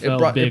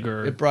NFL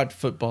bigger. It brought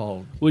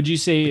football. Would you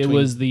say it Between-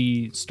 was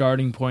the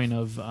starting point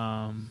of?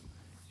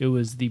 It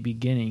was the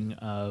beginning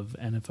of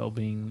NFL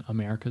being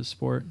America's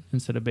sport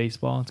instead of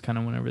baseball. It's kind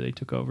of whenever they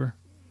took over.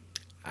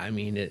 I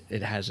mean,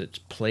 it has its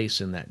place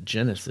in that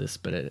genesis,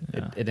 but it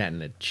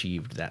hadn't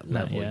achieved that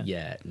Not level yet.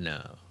 yet.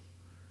 No.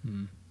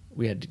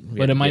 We had,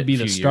 But it might be a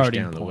the few years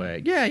starting down the point.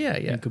 way. Yeah.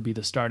 It could be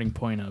the starting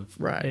point of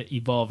Right. it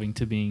evolving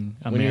to being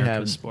When you America's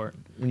have sport.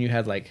 when you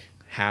had like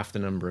half the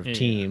number of Yeah.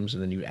 teams,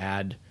 and then you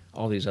add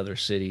all these other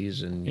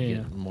cities, and you Yeah.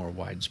 get more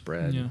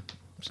widespread. Yeah.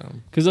 So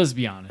Because let's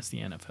be honest, the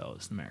NFL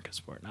is America's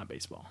sport, not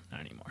baseball, not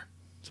anymore.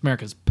 It's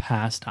America's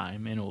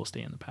pastime, and it will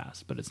stay in the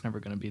past. But it's never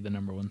going to be the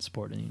number one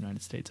sport in the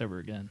United States ever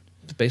again.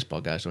 the baseball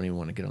guys don't even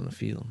want to get on the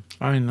field.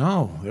 I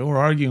know. They were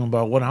arguing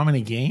about how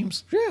many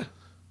games? Yeah.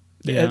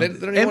 Yeah. They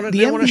don't And even want the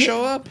to NBA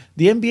show up.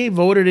 The NBA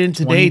voted in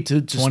today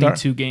to 22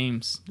 start.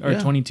 games or Yeah.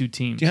 22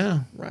 teams.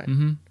 Yeah. Right.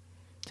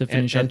 To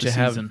finish up the to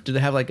have, season. do they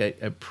have like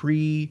a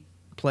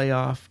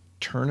pre-playoff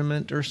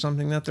tournament or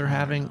something that they're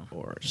having,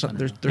 or something?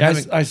 They're Yeah,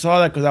 having. I saw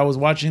that because I was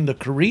watching the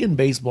Korean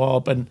baseball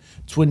up in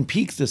Twin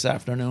Peaks this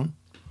afternoon.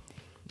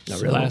 No,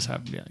 So really?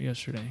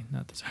 yesterday,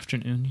 not this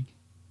afternoon.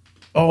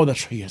 Oh,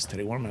 that's right.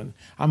 Yesterday. What am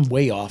I? I'm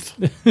way off.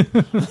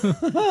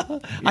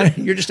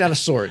 You're just out of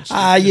sorts.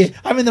 Yeah,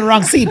 I'm in the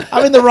wrong seat.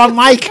 I'm in the wrong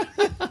mic.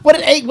 What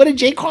did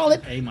Jay call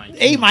it? A mic.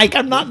 A mic.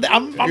 I'm not.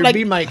 I'm You're like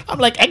B mic. I'm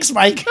like X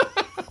mic.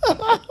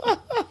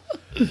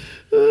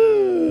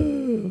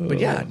 But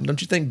yeah,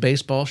 don't you think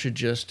baseball should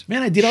just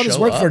Man, I did all this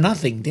show work for up?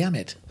 nothing. Damn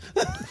it.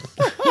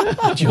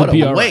 What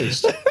be a all right.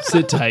 waste.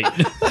 Sit tight.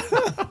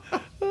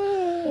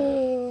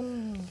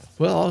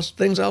 Well,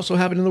 things also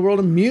happen in the world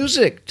of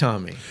music,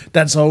 Tommy.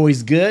 That's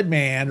always good,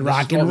 man.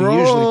 Rock is and what we roll.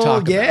 usually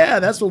talk about. Yeah,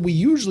 that's what we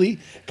usually,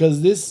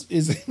 because this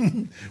is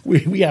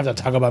we have to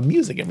talk about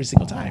music every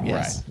single time.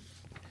 Yes.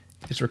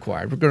 It's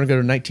required. We're going to go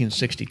to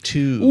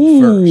 1962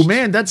 Ooh, first.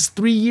 man, that's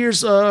 3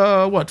 years.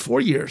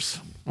 4 years?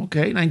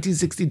 Okay,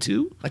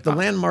 1962. Like the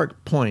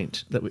landmark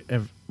point that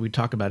we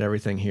talk about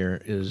everything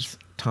here is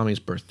Tommy's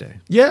birthday.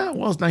 Yeah,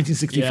 well, it's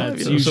 1965. Yeah,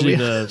 it's you know, so usually we-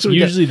 the so we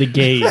got- usually the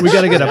gauge. We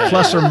got to get a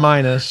plus or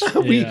minus.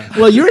 Yeah.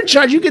 Well, you're in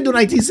charge. You can do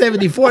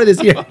 1974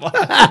 this year.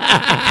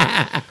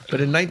 But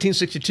in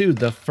 1962,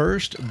 the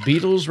first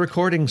Beatles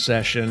recording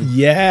session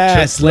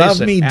Yes, took place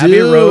Love at Me Abbey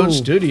Do. Road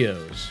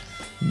Studios.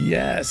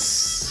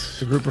 Yes.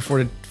 The group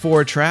recorded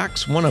 4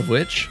 tracks, one of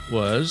which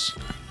was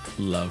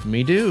Love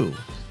Me Do.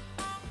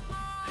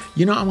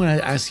 You know, I'm going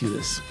to ask you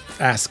this.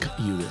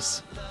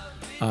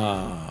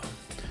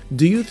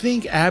 Do you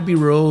think Abbey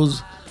Road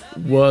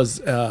was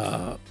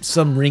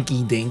some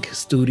rinky-dink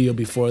studio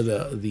before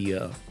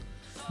the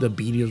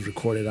Beatles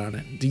recorded on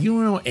it? Do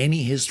you know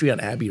any history on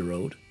Abbey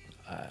Road?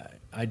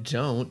 I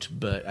don't,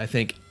 but I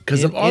think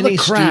 'Cause of all the any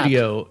crap.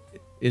 studio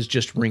is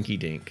just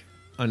rinky-dink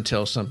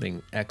until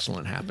something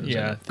excellent happens. in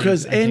Yeah. it.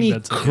 Because I think any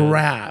that's a good-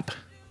 crap,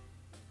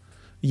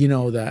 you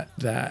know, that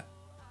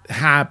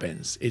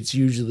happens, it's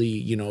usually,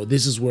 you know,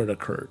 this is where it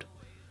occurred.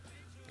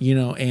 You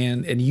know,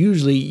 and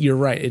usually you're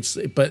right.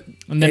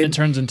 And then it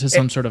turns into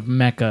some sort of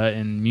mecca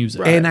in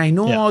music. And I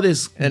know Yeah. all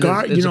this, And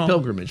it's a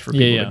pilgrimage for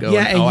people Yeah, to go.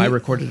 yeah. and, Yeah, I and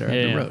recorded it at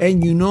Yeah, the yeah. road.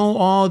 and you know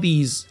all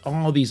these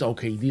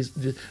okay, these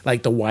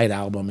like the White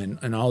Album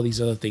and all these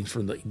other things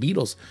from the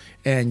Beatles,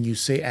 and you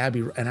say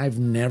Abbey, and I've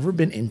never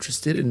been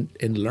interested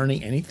in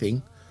learning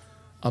anything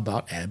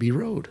about Abbey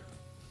Road.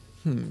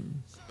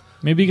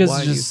 Maybe because Why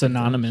it's do you just think that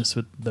synonymous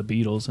with the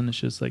Beatles, and it's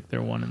just like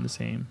they're one and the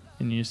same.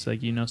 And you just like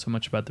so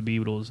much about the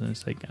Beatles, and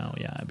it's like, oh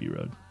yeah, Abbey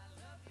Road.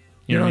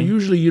 You know, what I mean?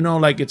 usually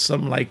like it's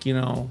some like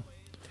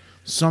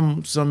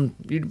some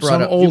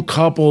brought up- old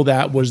couple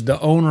that was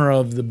the owner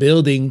of the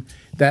building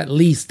that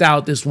leased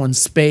out this one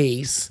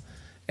space,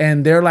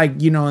 and they're like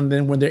and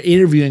then when they're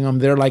interviewing them,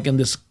 they're like in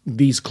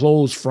these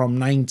clothes from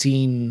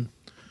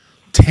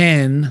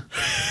 1910.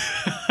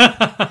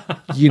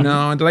 And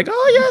they're like,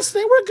 oh yes,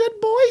 they were good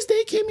boys.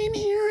 They came in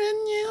here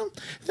and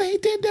they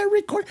did their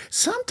record.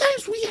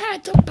 Sometimes we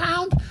had to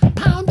pound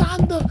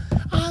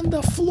on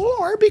the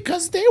floor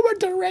because they were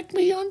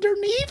directly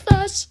underneath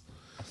us.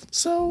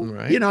 So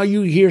Right.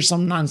 you hear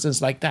some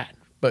nonsense like that.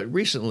 But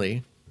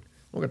recently,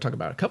 we're going to talk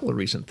about a couple of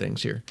recent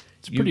things here.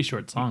 It's a pretty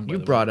short song. by You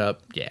the way. brought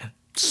up,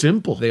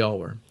 Simple. they all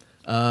were.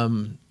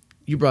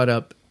 You brought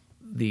up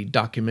the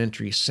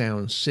documentary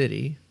Sound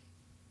City,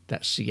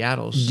 that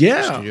Seattle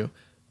Yeah. studio,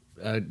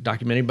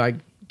 documentary by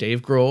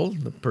Dave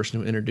Grohl, the person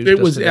who introduced It us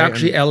was today.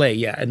 actually And L.A.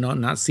 Yeah, and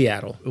not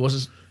Seattle. it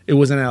was It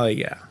was in L.A.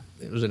 Yeah,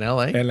 it was in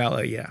L.A. in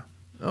L.A. Yeah.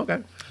 Okay,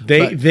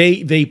 They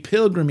But- they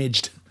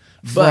pilgrimaged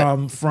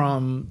But-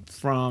 from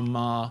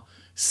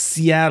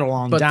Seattle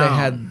on but down. they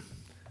had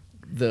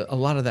a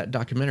lot of that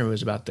documentary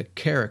was about the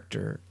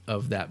character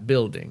of that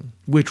building,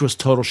 Which was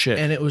total shit.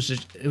 and it was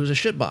a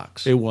shit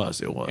box. it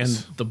was.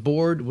 And the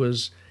board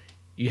was,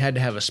 you had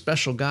to have a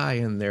special guy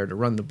in there to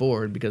run the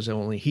board because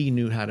only he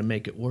knew how to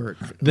make it work.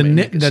 the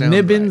make it sound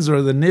Nibbins right.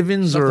 or the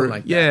Nivens Something or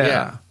like that.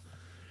 yeah.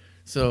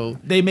 So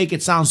They make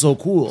it sound so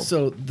cool.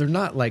 so they're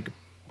not like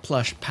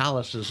plush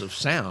palaces of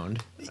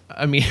sound.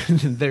 I mean,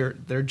 they're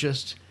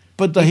just.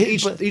 But the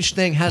each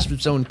thing has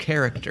its own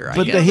character. I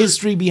But guess. the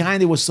history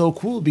behind it was so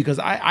cool because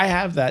I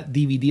have that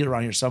DVD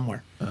around here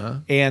somewhere,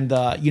 and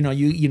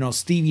you know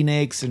Stevie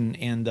Nicks and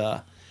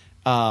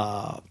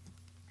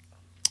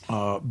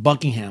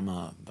Buckingham.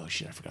 Oh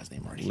shit, I forgot his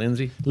name already.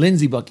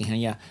 Lindsey Buckingham.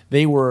 Yeah,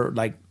 they were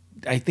like,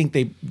 I think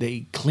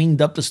they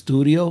cleaned up the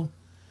studio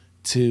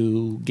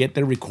to get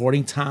their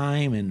recording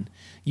time, and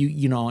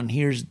you know, and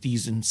here's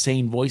these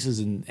insane voices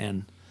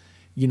and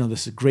you know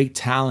this great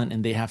talent,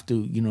 and they have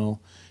to you know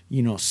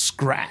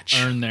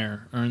scratch earn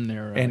their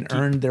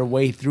earn their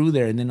way through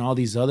there, and then all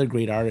these other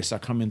great artists are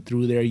coming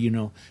through there. You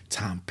know,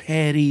 Tom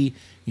Petty,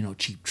 you know,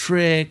 Cheap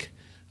Trick,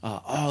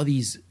 all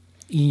these,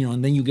 you know,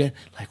 and then you get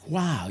like,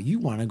 wow, you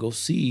want to go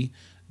see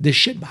this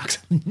shitbox,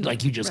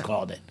 like you just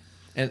called it.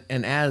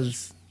 And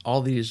as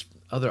all these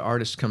other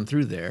artists come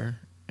through there,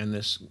 and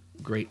this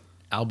great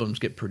albums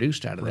get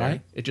produced out of there,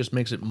 Right. it just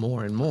makes it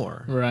more and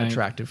more Right.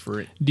 attractive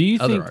for Do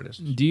other you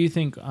artists.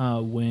 think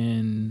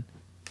when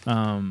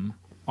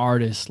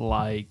artists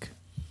like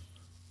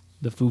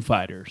the Foo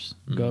Fighters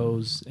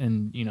goes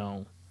and you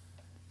know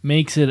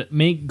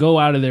go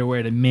out of their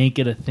way to make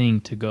it a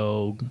thing to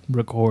go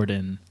record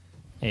in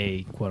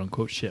a quote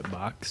unquote shit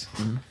box?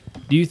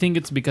 Do you think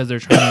it's because they're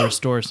trying to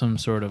restore some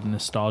sort of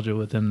nostalgia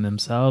within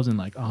themselves and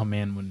like, oh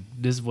man, when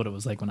this is what it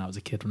was like when I was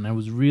a kid, when I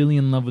was really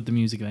in love with the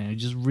music and I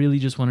just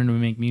wanted to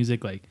make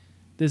music, like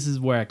this is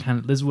where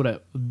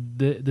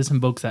this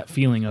invokes that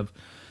feeling of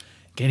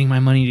getting my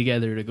money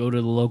together to go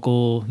to the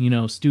local, you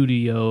know,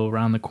 studio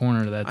around the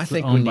corner that's I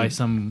think owned by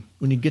some.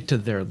 when you get to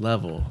their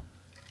level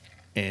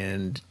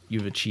and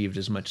you've achieved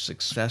as much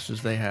success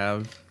as they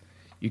have,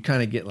 you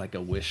kind of get like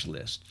a wish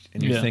list,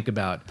 and you Yeah. think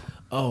about,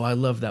 oh, I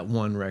love that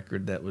one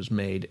record that was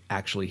made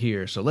actually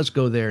here, so let's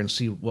go there and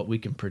see what we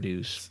can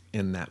produce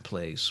in that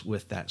place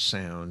with that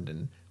sound,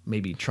 and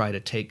maybe try to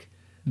take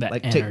That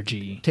like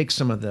energy. take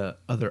some of the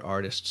other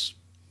artists,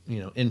 you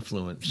know,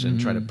 influence and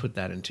try to put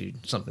that into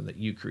something that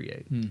you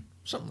create,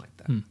 something like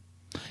that.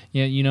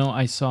 Yeah, you know,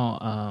 I saw.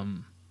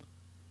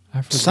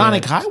 I forget.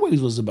 Sonic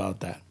Highways was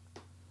about that.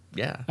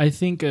 Yeah, I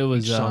think it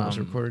was. each song was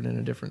recorded in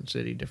a different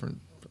city, different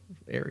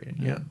area.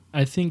 Yeah,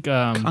 I think.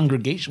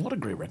 Congregation, what a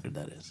great record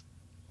that is.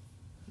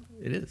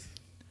 it is.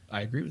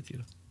 I agree with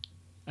you.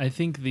 I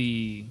think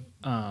the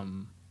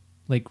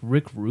like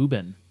Rick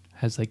Rubin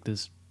has like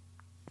this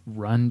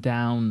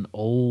rundown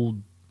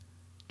old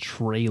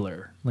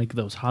trailer, like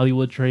those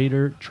Hollywood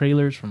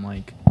trailers from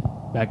like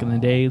back in the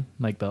day,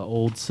 like the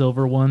old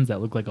silver ones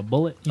that look like a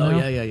bullet. You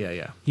know?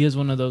 Yeah. He has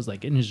one of those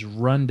like and just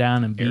run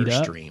down and beat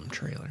up. Airstream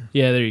trailer.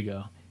 Yeah, there you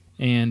go.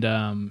 And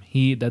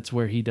that's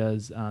where he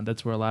does.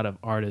 That's where a lot of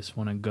artists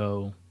want to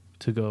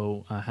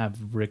go have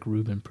Rick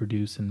Rubin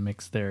produce and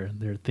mix their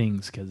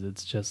things because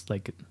it's just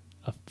like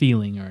a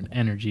feeling or an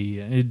energy.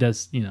 It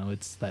does, you know,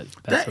 it's that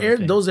sort of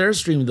thing. Those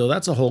Airstream though,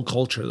 that's a whole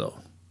culture though.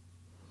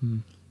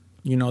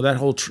 You know that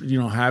whole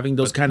having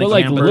those kind of but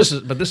like, campers.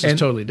 But this is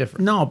totally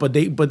different. No, but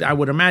I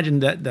would imagine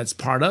that's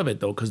part of it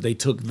though, because they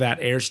took that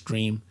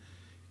Airstream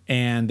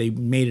and they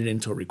made it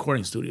into a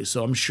recording studio.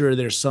 So I'm sure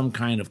there's some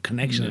kind of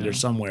connection in there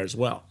somewhere as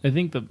well. I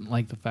think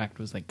the fact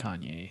was like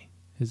Kanye,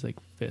 his like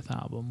 5th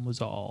album was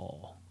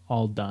all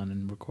done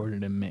and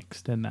recorded and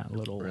mixed in that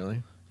little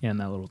in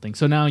that little thing.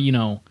 So now, you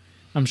know,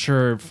 I'm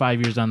sure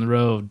 5 years down the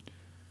road,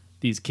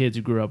 these kids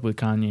who grew up with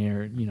Kanye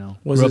or, you know,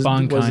 grew up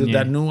on was Kanye. it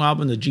that new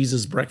album, the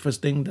Jesus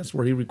Breakfast thing? That's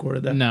where he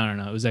recorded that? No.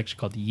 It was actually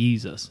called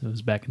Yeezus. It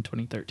was back in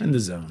 2013. In the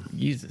Zone.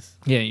 Jesus.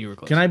 Yeah, you were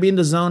close. Can I be in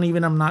the Zone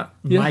even I'm not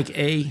Mike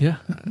A? Yeah.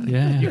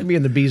 You can be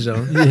in the B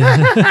zone.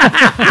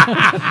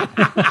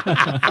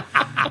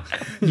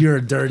 You're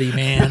a dirty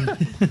man.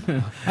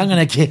 I'm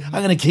gonna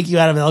kick you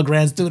out of El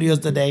Gran Studios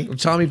today.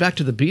 Tommy, back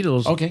to the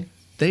Beatles. Okay.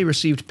 They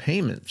received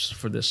payments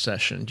for this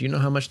session. Do you know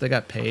how much they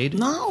got paid?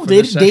 No, for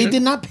they this session?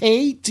 did not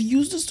pay to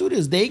use the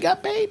studios. They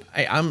got paid.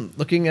 I'm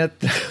looking at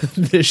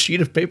this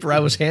sheet of paper I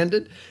was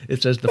handed.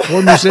 It says the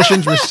 4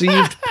 musicians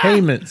received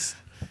payments.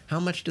 How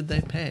much did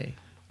they pay?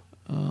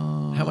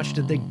 How much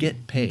did they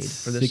get paid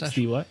for this 60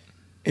 session? what?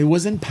 It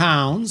was in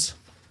pounds.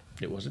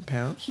 It wasn't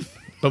pounds,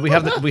 but we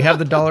have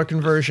the dollar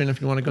conversion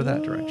if you want to go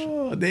that direction.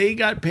 Oh, they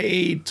got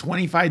paid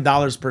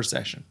 $25 per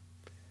session.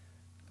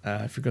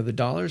 If you go to the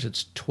dollars,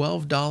 it's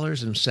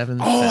 $12.07.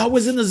 Oh, I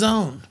was in the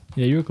zone.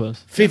 Yeah, you were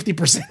close.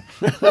 50%.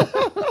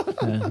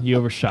 Yeah, you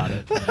overshot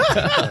it.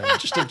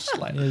 just a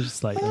slightly. Yeah, just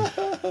slightly.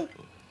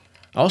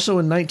 Also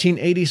in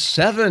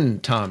 1987,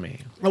 Tommy.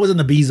 I was in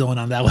the B zone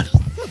on that one.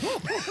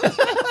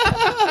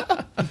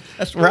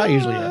 That's where I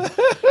usually am.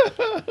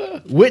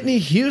 Whitney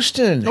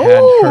Houston had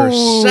her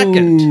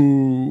second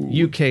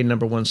UK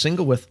 #1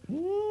 single with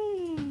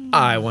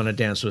I want to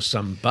dance with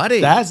somebody.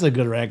 That's a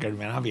good record,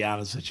 man. I'll be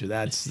honest with you.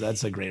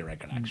 That's a great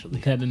record, actually.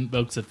 That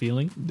invokes a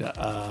feeling.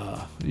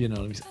 You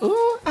know, let me say,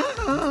 ooh,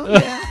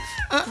 yeah,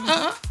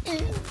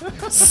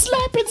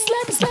 slap it,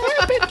 slap it,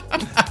 slap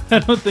it. I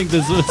don't think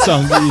this is a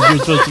song that you're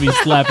supposed to be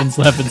slapping.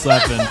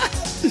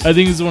 I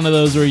think it's one of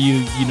those where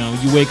you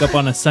wake up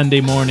on a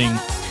Sunday morning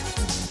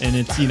and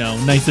it's,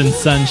 nice and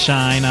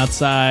sunshine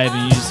outside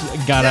and you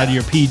just got out of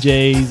your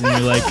PJs and you're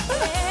like,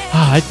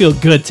 I feel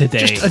good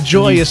today. Just a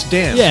joyous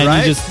dance, yeah,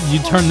 right? and you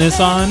turn this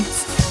on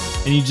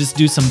and you just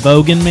do some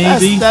voguing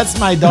maybe. That's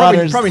my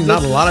daughter's. Probably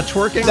not a lot of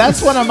twerking.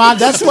 That's one of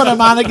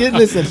Monica.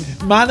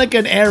 Listen, Monica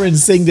and Aaron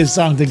sing this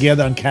song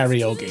together on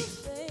karaoke.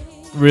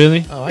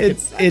 Really? Oh,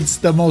 It's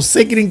the most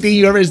sickening thing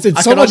you ever. It's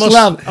so much almost-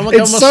 love. I can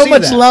It's almost so see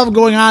much that. love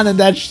going on in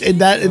their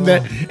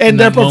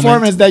that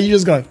performance that you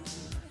just go.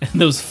 In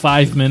those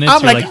 5 minutes,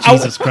 I'm you're like, like,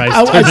 Jesus Christ,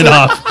 I turn said, it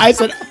off. I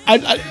said,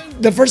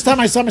 the first time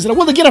I saw him, I said,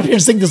 "Well, get up here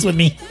and sing this with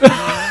me."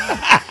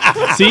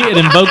 See, it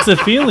invokes a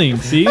feeling.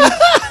 See?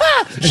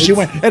 And she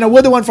went, and a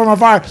wood one from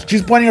afar.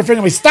 She's pointing her finger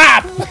at me.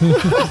 Stop!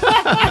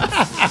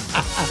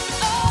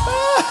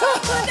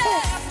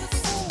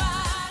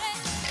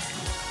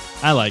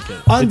 I like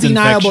it.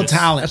 Undeniable It's infectious.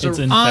 talent. It's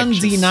infectious.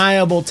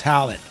 Undeniable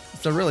talent.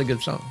 It's a really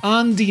good song.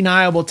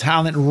 Undeniable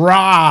talent.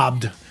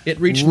 Robbed. It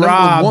reached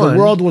Robbed. number one. The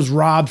world was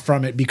robbed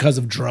from it because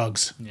of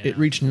drugs. It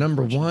reached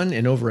number one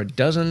in over a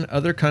dozen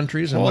other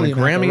countries and Holy won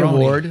a Grammy macaroni.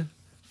 Award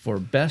for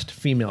Best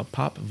Female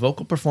Pop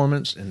Vocal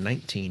Performance in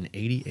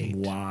 1988.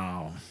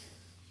 Wow.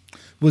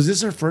 Was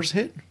this her first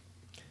hit?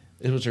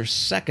 It was her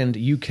second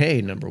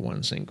UK number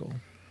one single.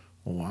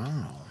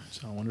 Wow.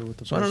 So I wonder what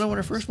the So I don't know what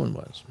her first one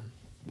was.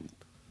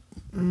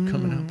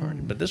 Coming out party,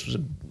 but this was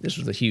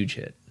a huge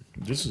hit.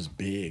 This is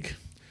big.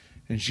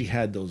 And she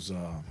had those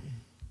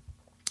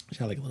she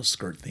had like a little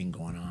skirt thing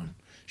going on.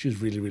 She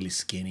was really, really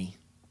skinny.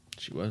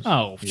 She was.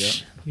 Oh, yeah.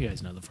 you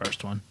guys know the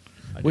first one.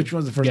 Which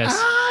was the first? Yes.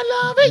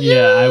 I love it. Yeah,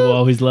 I will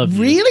always love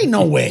you. Really?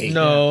 No way.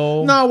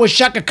 No. No, it was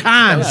Shaka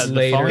Khan. That was the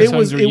later. following It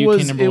was. songs It were UK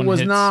was. number It one was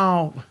hits.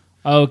 now.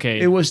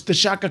 Okay. It was the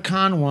Shaka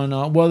Khan one.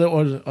 Well, it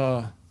was.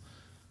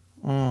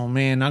 Oh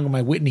man, now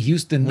my Whitney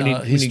Houston We need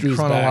history is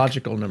back.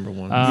 chronological number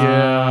one.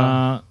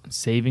 Yeah.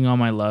 Saving All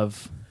My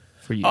Love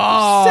for You.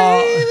 Oh,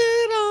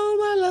 saving all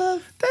my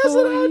love. That's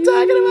what I'm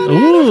talking about.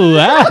 Ooh,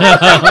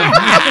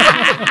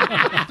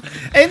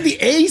 And the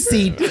A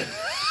seat.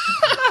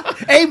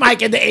 A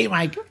mic and the A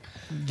mic.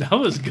 that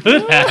was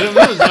good, Adam.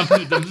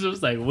 I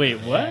was like, wait,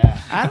 what?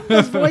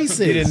 Adam's voices.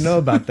 you didn't know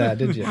about that,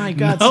 did you? My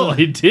God. No,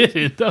 I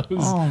didn't. That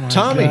was Oh my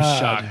Tommy. God.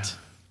 shocked.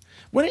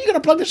 When are you gonna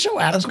plug the show,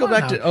 Adam? Let's go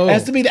back to- It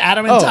has to be the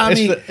Adam and Oh,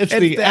 Tommy. it's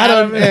the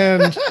Adam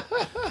and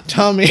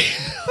Tommy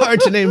Hard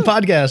to Name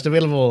podcast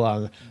available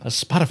on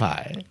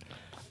Spotify,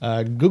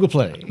 Google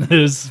Play, It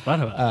was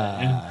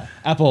Spotify.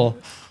 Apple,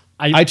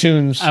 I-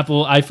 iTunes,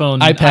 Apple, iPhone,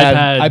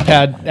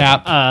 iPad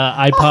app,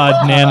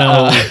 iPod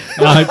Nano,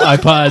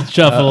 iPod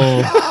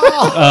Shuffle,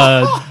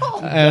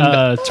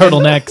 and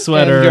turtleneck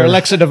sweater. and your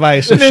Alexa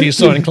device if she's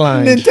so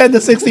inclined. Nintendo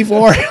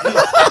 64.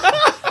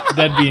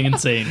 That'd be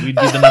insane. We'd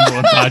be the number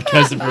one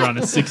podcast if we were on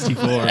a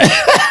 64.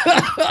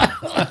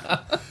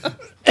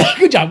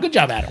 Good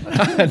job,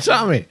 Adam.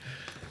 Tommy,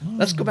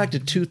 let's go back to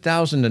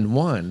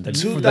 2001. The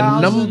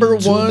 2000, number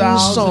one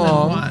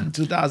song.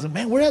 2000.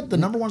 Man, we're at the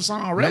number one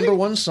song already. Number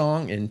one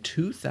song in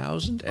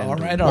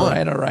 2001. All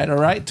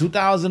right.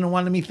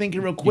 2001. Let me think it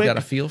real quick. You got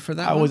a feel for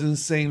that I one? was in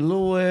St.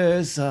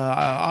 Louis.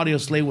 Audio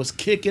Slave was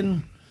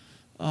kicking.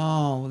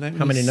 Oh, let me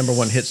How many number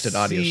one hits did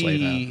Audio Slave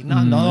see. have?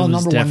 No, it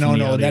was number one. definitely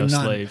No, Audio none.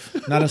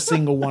 Slave. Not a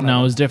single one. No, it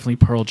of was definitely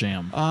Pearl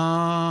Jam.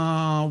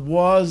 them.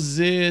 Was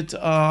it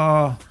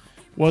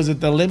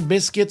the Limp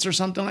Biscuits or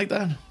something like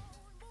that?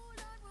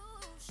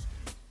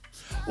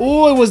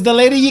 Oh, it was the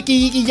Lady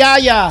Yiki Yiki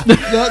Yaya,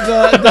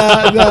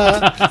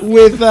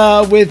 with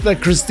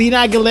Christina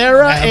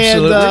Aguilera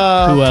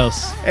Absolutely. Who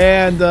else?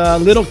 and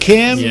Little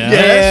Kim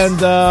Yes.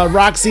 and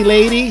Roxy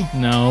Lady.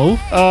 No.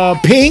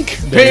 Pink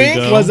There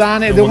you go. was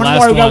on it. The One last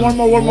more. We got one.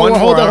 one more. One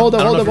Hold more. up.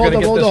 I don't know if you're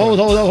gonna get this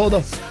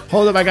one.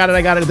 Hold up. I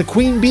got it. The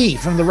Queen Bee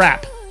from the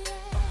rap.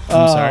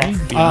 I'm sorry.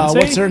 Beyonce?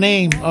 What's her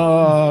name?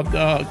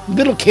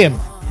 Little Kim.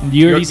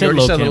 You already said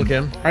Lil' Little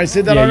Kim. Kim. I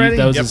said that Yeah, already.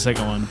 that was Yep. the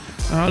second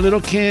one. Little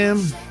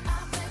Kim,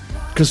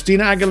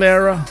 Christina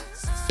Aguilera,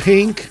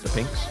 Pink. The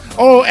Pinks.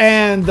 Oh,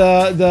 and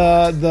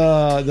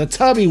the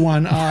tubby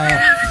one.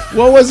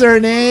 What was her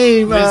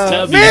name?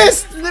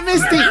 Miss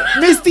Tubby.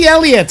 Misty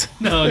Elliott.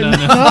 No.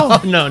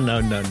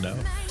 No.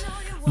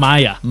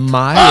 Maya.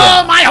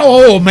 Maya.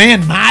 Oh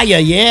man, Maya.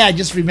 Yeah, I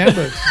just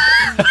remembered.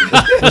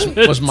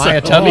 Was Maya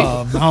Tubby?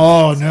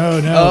 Oh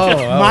no.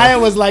 Oh. Maya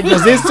was like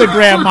those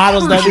Instagram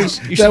models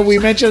that we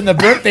mentioned in the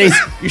birthdays.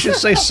 You should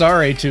say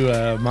sorry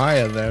to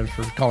Maya then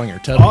for calling her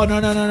Tubby. Oh no.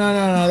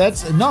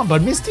 That's no,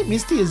 but Misty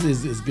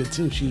is good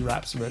too. She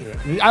raps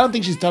very. I don't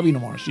think she's tubby no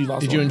more. She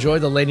lost. Did you enjoy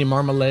the Lady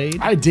Marmalade?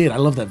 I did. I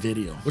love that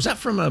video. Was that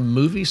from a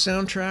movie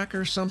soundtrack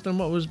or something?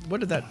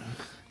 What did that?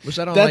 Was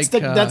that on That's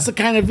like, that's the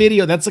kind of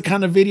video. That's the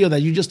kind of video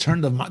that you just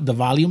turn the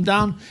volume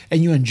down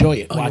and you enjoy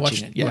it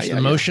watching it. watch the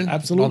motion?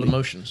 absolutely. All the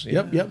motions.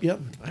 Yeah. Yep.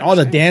 All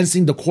the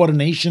dancing, the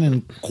coordination,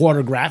 and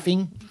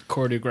choreographing.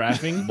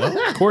 Quartergraphing?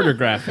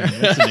 Quartergraphing.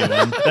 That's a new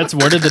one. That's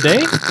word of the day?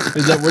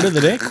 Is that word of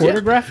the day?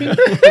 Quartergraphing?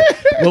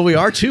 Well, we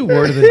are two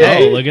word of the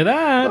day. Oh, look at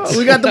that.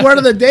 We got the word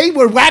of the day.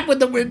 We're whack with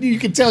the. You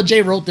can tell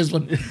Jay wrote this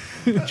one.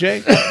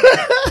 Jay,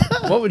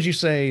 what would you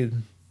say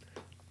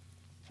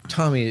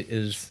Tommy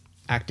is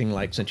acting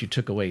like since you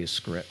took away his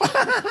script?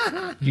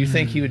 Do you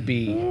think he would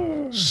be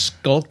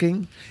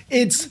skulking?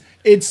 It's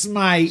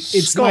my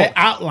Skulk.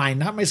 outline,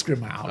 not my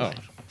script. My outline.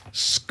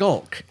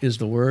 Skulk is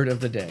the word of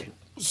the day.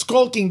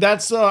 Skulking.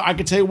 That's I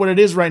can tell you what it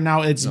is right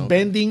now. It's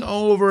bending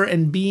over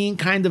and being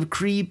kind of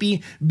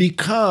creepy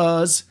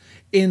because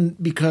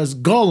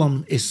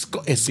Gollum is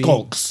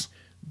skulks.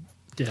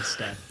 Yes,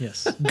 Dad.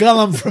 Yes.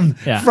 Gollum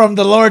Yeah. from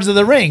the Lords of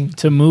the Ring.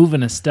 To move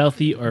in a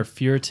stealthy or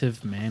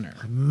furtive manner.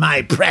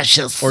 My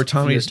precious. Or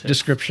Tommy's Furtive.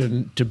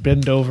 description to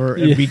bend over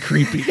and be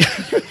creepy.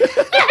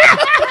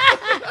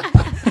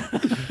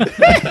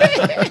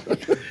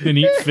 And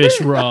eat fish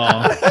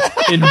raw.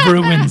 And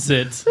ruins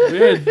it. We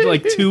had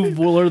like 2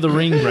 Lord of the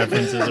Ring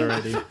references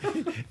already.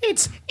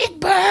 it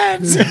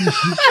burns.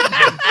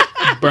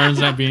 Burns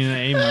not being an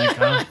A mic,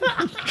 huh?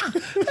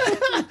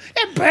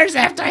 It burns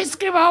after I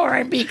scream over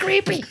and be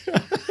creepy.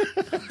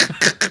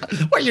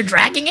 Were you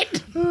dragging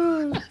it?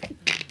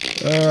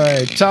 All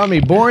right, Tommy,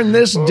 born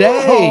this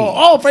day.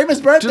 Oh, famous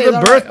birthday. To the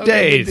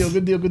birthdays.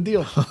 Okay, good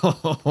deal.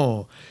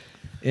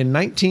 In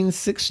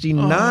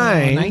 1969.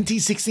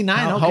 1969.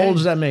 How okay. old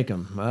does that make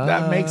him?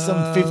 That makes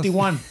him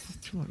 51.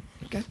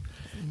 Okay.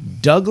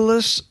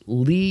 Douglas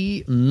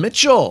Lee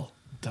Mitchell.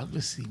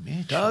 Douglas Lee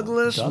Mitchell.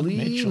 Douglas Doug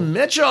Lee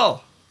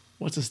Mitchell.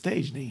 What's the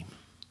stage name?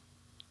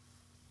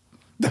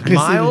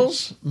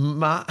 Miles,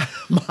 my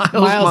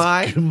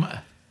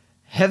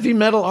heavy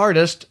metal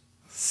artist,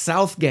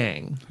 South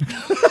Gang.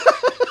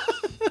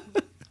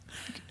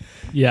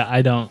 Yeah,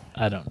 I don't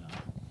know.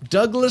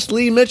 Douglas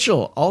Lee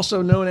Mitchell,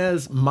 also known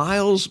as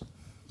Miles,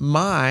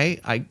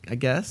 I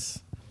guess.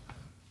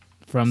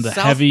 From the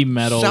South- heavy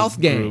metal South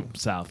Gang. group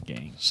South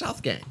Gang.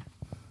 South Gang.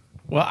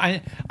 Well,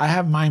 I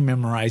have mine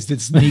memorized.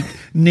 It's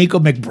Nico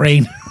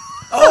McBrain.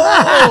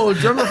 Oh,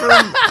 drummer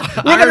from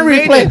We're going to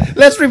replay.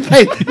 Let's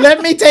replay.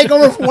 Let me take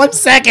over for 1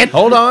 second.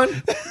 Hold on.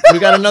 We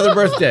got another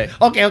birthday.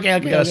 Okay. We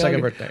got a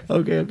second birthday.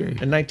 Okay. In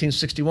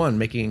 1961,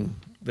 making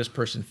this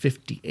person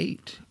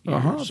 58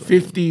 years old.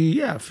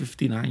 50,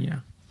 59, yeah.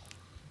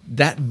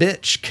 That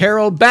bitch,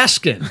 Carol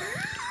Baskin.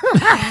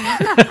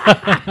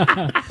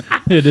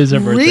 It is her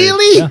birthday.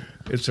 Really? Yeah.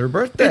 It's her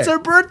birthday. It's her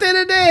birthday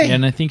today.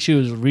 And I think she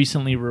was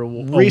recently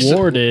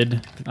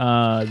awarded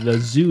the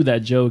zoo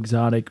that Joe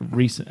Exotic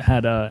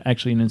had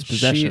actually in his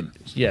possession.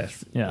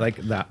 Yes. Yeah. Like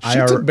that. She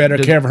took better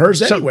care of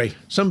hers anyway.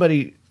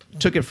 Somebody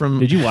took it from.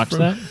 Did you watch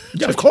that?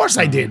 Yeah, of course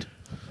I did.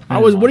 I I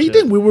was. What do you watch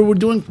it.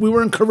 think? We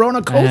were in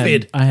Corona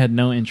COVID. I had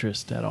no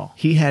interest at all.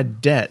 He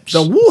had debts. The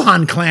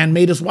Wuhan clan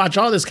made us watch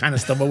all this kind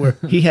of stuff, but we're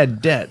He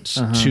had debts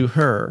to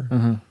her,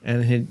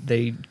 and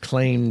they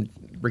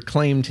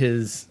reclaimed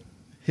his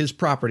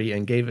property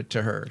and gave it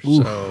to her.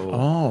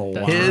 So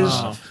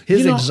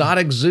his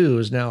exotic zoo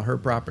is now her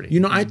property.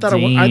 I thought I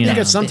think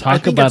at some Talk I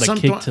think about at a some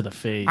kick point, to the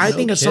face. I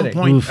think No at some kidding.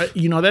 point, Oof. that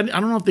I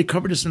don't know if they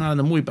covered this or not in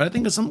the movie, but I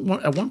think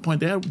at one point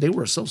they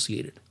were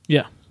associated,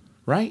 Yeah.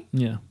 right?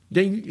 Yeah.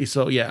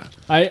 So yeah.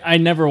 I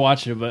never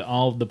watched it, but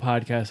all of the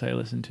podcasts I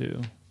listened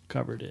to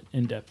covered it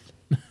in depth,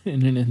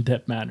 in an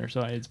in-depth manner.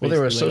 So Well, they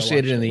were basically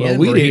associated in the Well, end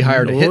we where he didn't.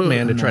 hired a Oh,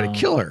 hitman to try to no.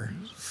 kill her.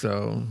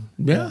 So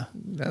Yeah.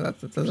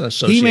 that's an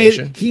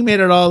association. He made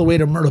it all the way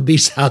to Myrtle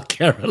Beach, South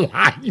Carolina.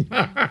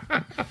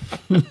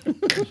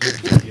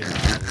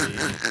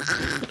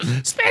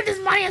 Spend his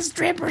money on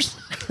strippers,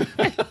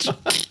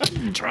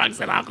 drugs,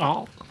 and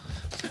alcohol.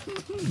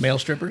 Male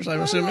strippers, I'm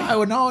assuming.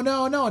 Oh,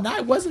 no,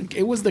 it wasn't.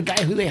 It was the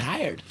guy who they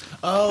hired.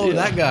 Oh,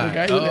 that guy. The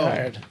guy who they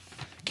hired.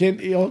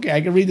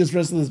 I can read this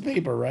rest of this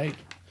paper, right?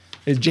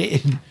 It's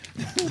Jay.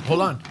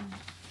 Hold on.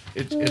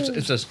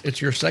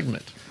 It's your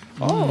segment.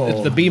 Oh.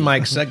 It's the B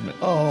Mike segment.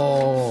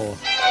 Oh.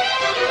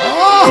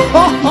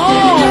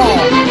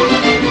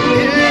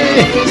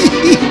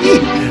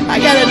 I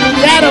gotta do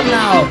the Adam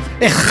now.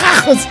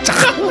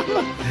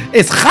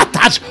 It's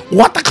Khatach.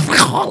 What the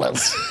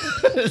frijoles?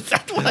 Is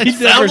that what I He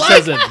sound never like?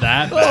 says it that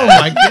bad. Oh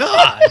my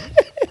god!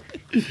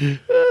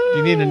 Do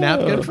you need a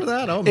napkin for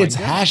that? Oh my It's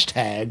god!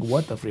 hashtag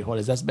what the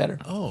frijoles. That's better.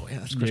 Oh yeah,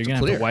 that's You're crystal gonna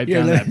have clear. to wipe Yeah,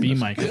 down that- that B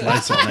mic with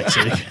Lysol next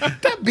week.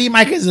 That B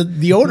mic is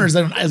the owner's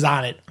is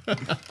on it.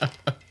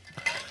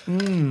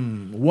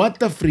 What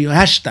the frijoles?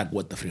 Hashtag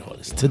what the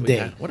frijoles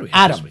today. What do we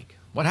have Adam. this week?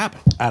 What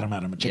happened? Adam,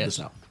 check Yes. this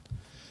out.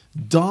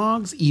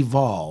 Dogs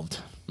evolved.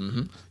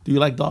 Do you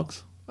like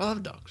dogs? I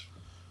love dogs.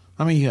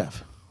 How many you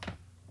have?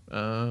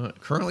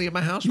 Currently at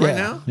my house right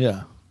now,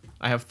 Yeah.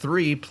 I have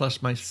 3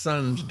 plus my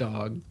son's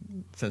dog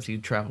since he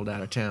traveled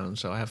out of town.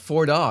 So I have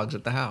 4 dogs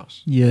at the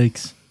house.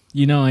 Yikes.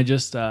 I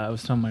just I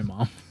was telling my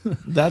mom.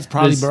 That's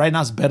probably, This- but right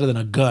now it's better than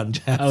a gun.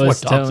 To have I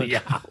was four dogs telling in your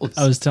house.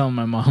 I was telling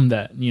my mom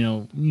that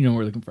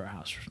we're looking for a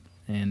house,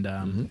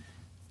 And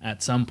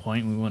at some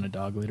point, we went a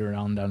dog later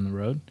on down the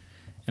road,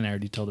 and I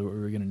already told her what we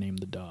were going to name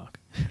the dog.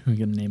 We were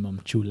going to name him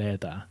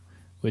Chuleta,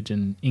 which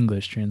in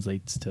English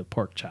translates to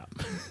pork chop.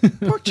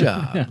 Pork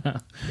chop. Yeah,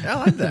 I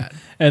like that.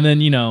 And then,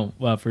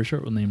 for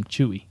short, we'll name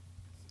Chewy.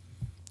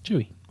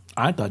 Chewy.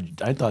 I thought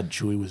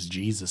Chewy was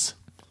Jesus.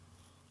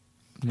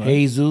 What?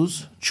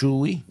 Jesus,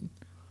 Chewy.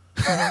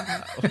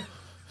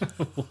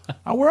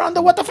 We're on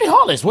the What the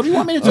Frijoles. What do you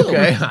want me to do?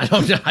 Okay,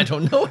 I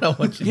don't know what I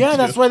want you to Yeah, do.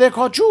 that's why they're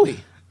called Chewy.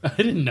 I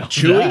didn't know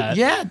Chewy? that.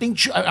 Yeah, I think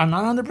I'm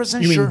not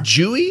 100% You sure. mean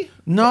Jewy?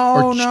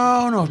 No,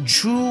 no,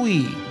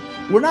 Chewy.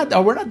 We're not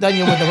done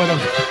yet with the.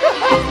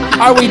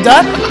 Are we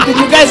done? Did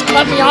you guys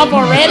cut me off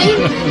already?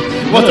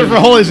 What the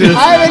frijoles is?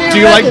 I haven't even Do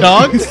you read like it.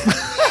 dogs?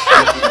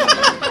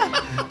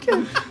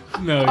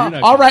 No, you're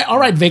not. All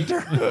right,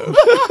 Victor.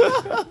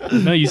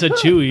 No, you said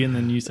Chewy, and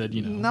then you said,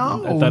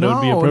 No, I thought it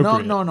would be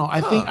appropriate. No.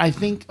 I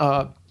think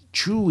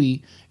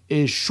Chewy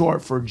is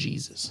short for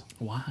Jesus.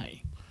 Why?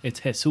 It's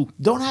Jesus.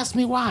 Don't ask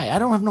me why. I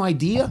don't have no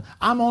idea.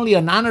 I'm only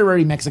an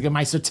honorary Mexican.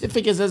 My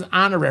certificate says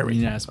honorary.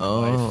 You didn't ask my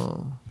wife.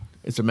 Oh,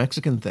 it's a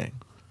Mexican thing.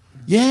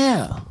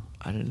 Yeah.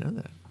 I didn't know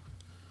that.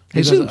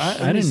 Because Jesus. I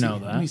let me didn't see. know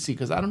that. Let me see,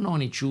 because I don't know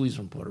any Chewies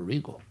from Puerto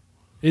Rico.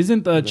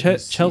 Isn't me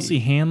Chelsea see.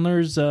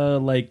 Handler's how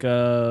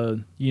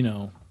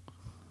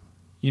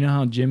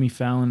Jimmy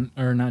Fallon,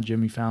 or not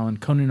Jimmy Fallon,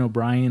 Conan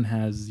O'Brien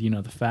has,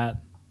 the fat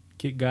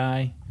kid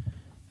guy,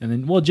 and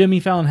then Jimmy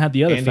Fallon had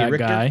the other Andy fat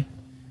Richter? guy.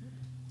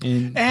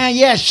 And And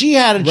yeah, she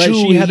had a Right,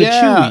 Chewy. she had a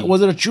yeah. Chewy.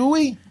 Was it a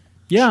Chewy?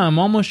 yeah, I'm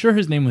almost sure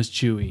his name was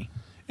Chewy.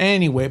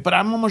 Anyway, but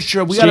I'm almost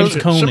sure we James got to.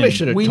 Conan. Somebody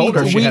should have We told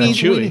need, her she we had need, a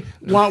Chewy.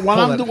 while Hold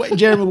I'm on. doing,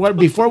 Jeremy,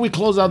 before we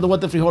close out the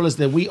What the Frijoles,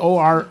 that we owe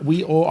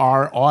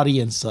our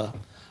audience a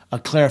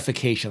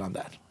clarification on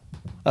that.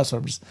 That's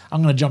what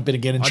I'm going to jump in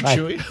again and On try.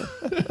 Chewy?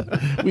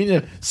 We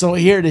need, so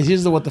here it is.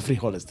 Here's the What the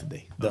Frijoles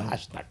today. The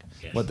hashtag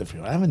What the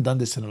Frijoles. I haven't done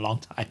this in a long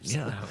time. So,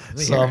 Yeah, let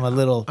me so hear I'm it. a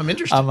little. I'm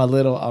interested. I'm a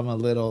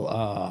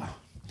little.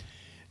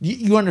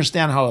 You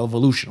understand how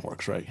evolution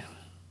works, right?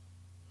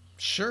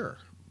 Sure.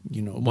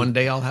 One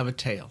day I'll have a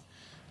tail.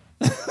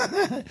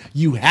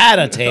 you had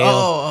a tail.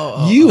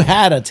 Oh, you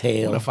had a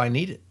tail. What if I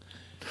need it?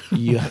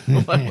 You,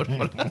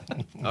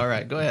 All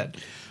right, go ahead.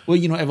 well,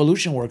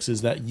 evolution works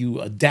is that you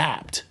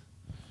adapt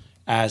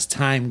as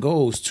time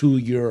goes to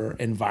your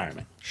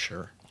environment.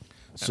 Sure.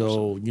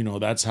 So,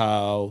 that's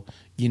how,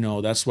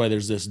 that's why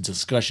there's this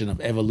discussion of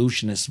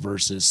evolutionists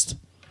versus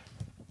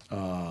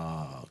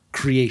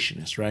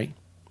creationists, right?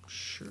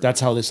 Sure.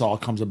 That's how this all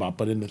comes about.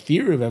 But in the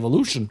theory of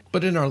evolution,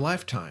 But in our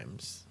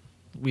lifetimes,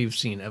 we've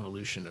seen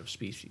evolution of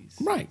species.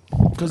 right?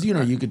 Because,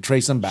 you could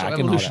trace them back So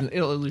and all evolution, that.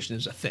 evolution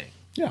is a thing.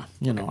 Yeah,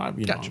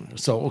 Gotcha.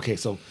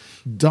 So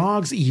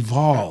dogs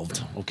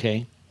evolved,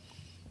 okay?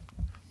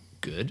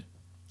 Good.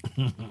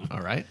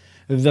 All right.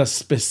 The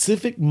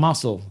specific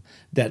muscle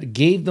that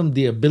gave them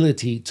the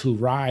ability to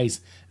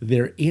rise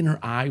their inner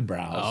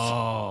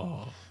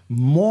eyebrows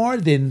more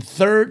than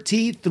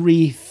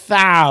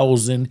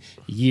 33,000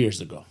 years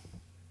ago.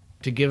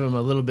 To give them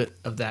a little bit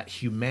of that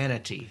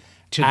humanity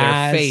to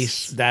their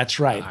face. That's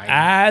right.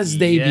 As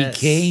they yes.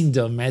 became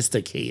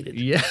domesticated.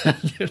 Yeah.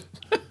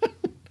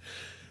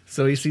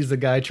 So he sees the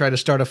guy try to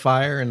start a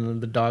fire, and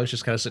the dog's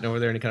just kind of sitting over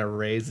there, and he kind of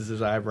raises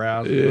his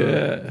eyebrows.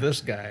 Yeah.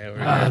 This guy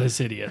over here. This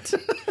idiot.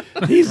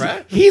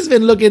 Right? He's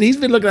been looking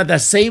at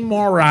that same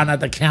moron at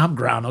the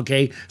campground,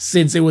 okay,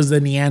 since it was the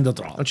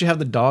Neanderthal. Don't you have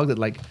the dog that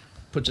like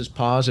puts his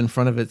paws in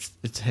front of its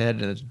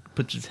head and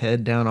puts its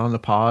head down on the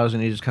paws,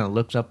 and he just kind of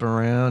looks up and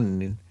around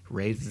and he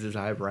raises his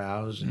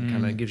eyebrows and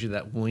kind of gives you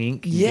that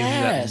wink, and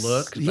Yes. gives you that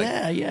look. It's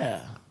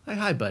Yeah. like,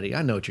 hi, buddy.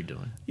 I know what you're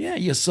doing.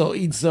 Yeah. So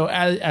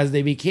as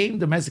they became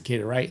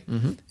domesticated, right?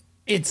 Mm-hmm.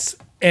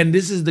 And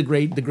this is the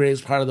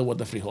greatest part of the What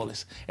the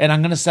Frijoles. And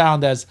I'm gonna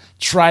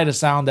try to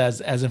sound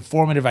as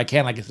informative I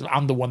can, like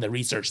I'm the one that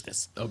researched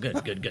this. Oh, good.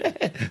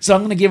 So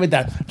I'm gonna give it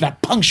that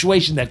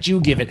punctuation that you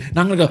give it. And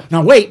I'm gonna go,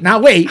 now wait. Now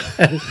wait.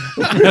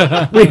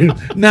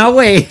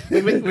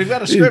 We've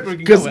got a script we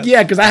can go with.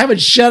 Because I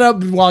haven't shut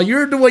up while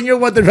you're doing your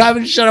what the I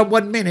haven't shut up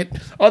 1 minute.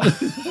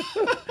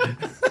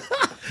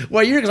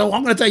 Well,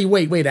 I'm gonna tell you,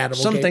 wait, Adam.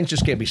 Some okay? things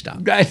just can't be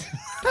stopped. Right.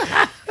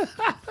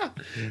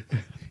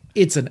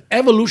 It's an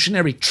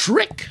evolutionary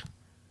trick,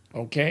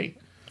 okay,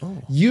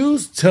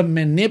 used to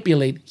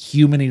manipulate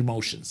human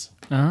emotions.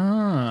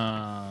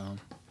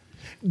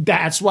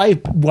 That's why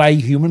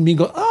human beings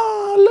go,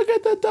 oh, look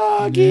at the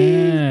doggy.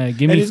 Yeah,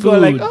 give me and he's food.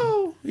 going like,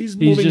 oh, he's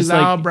moving his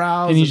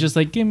eyebrows. And he's just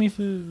like, give me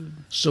food.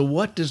 So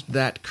what does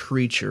that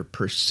creature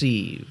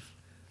perceive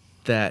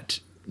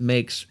that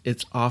makes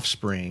its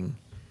offspring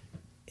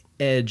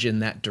edge in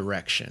that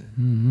direction?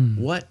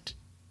 Mm-hmm. What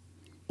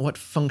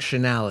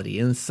functionality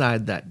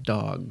inside that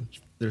dog?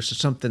 There's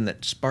something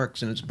that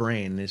sparks in its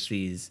brain. It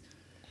sees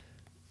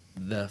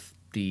the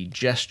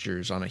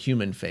gestures on a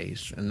human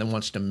face and then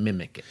wants to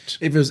mimic it.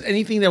 if it was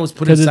anything that was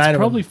put Because inside it's of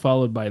probably him,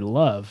 followed by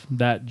love,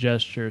 that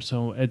gesture.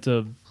 So it's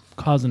a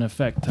cause and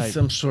effect type.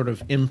 Some sort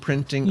of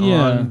imprinting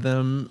Yeah. on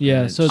them.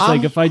 Yeah, and so it's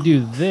like if I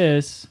do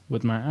this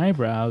with my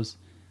eyebrows,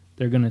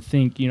 they're going to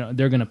think,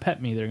 they're going to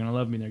pet me, they're going to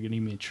love me, they're going to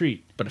give me a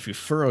treat. But if you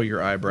furrow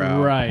your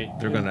eyebrow, Right.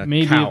 they're going to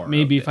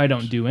maybe if I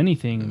don't do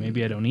anything,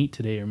 maybe I don't eat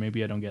today, or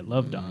maybe I don't get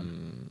loved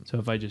on. So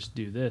if I just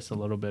do this a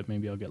little bit,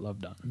 maybe I'll get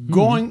loved on.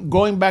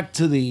 Going back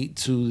to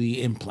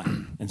the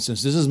implant, and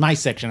since this is my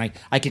section,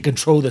 I can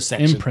control the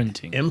section.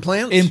 Imprinting.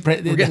 Implants?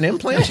 Imprint. We're getting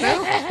implants now?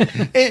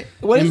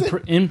 What is it?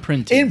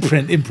 Imprinting.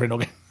 Imprint.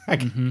 Okay. I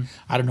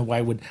don't know why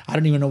I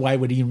don't even know why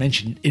would you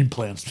mention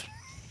implants.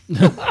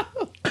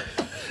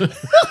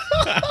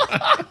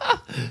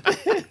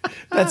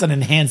 That's an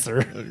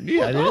enhancer.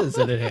 Yeah, it is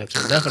an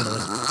enhancer, definitely.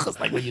 It's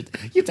like when you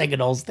take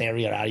an old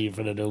stereo out of you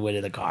for the new way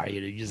of the car,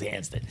 you just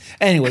enhanced it.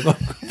 Anyway, go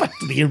back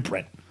to the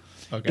imprint.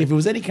 Okay. If it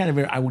was any kind of,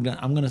 I'm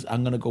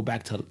gonna go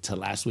back to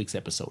last week's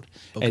episode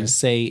and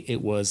say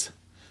it was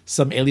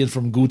some alien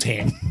from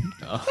Gutang.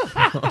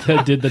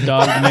 Did the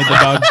dog made the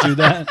dogs do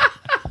that?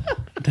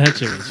 That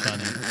shit was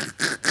funny.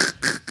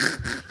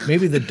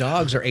 Maybe the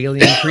dogs are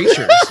alien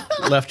creatures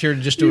left here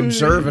just to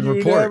observe and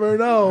report. You never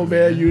know,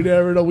 man. You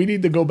never know. We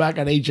need to go back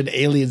on ancient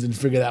aliens and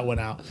figure that one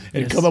out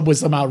and come up with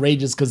some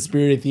outrageous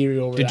conspiracy theory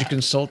over Did that. you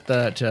consult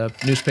that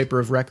newspaper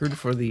of record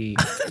for the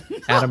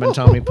Adam and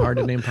Tommy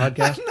Pardon Name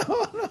podcast?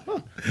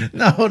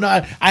 No.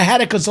 I had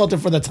a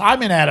consultant for the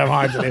Tommy and Adam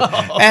Hard today.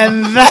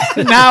 And that,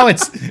 now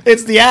it's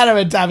the Adam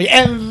and Tommy.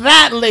 And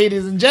that,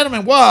 ladies and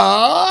gentlemen,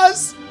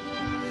 was...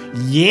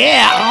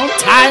 Yeah, on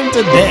time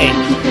today.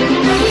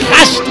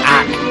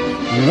 Hashtag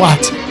what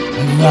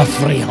the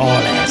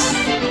frijoles.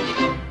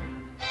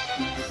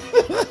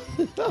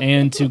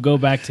 And to go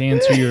back to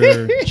answer your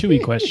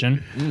Chewy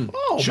question,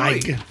 Oh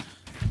Chewy.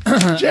 my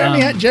God.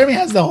 Jeremy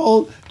has the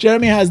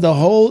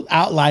whole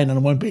outline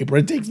on one paper.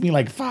 It takes me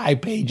like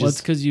 5 pages. well,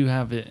 it's because you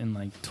have it in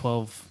like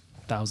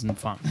 12,000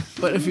 font.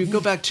 But if you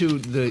go back to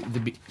the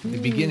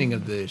beginning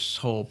of this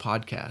whole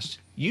podcast,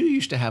 you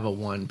used to have a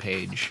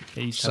one-page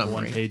They used to have a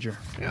summary. one-pager.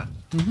 Yeah.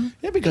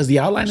 Yeah, because the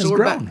outline So is we're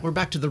grown. back, we're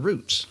back to the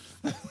roots.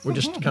 We're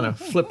just kind of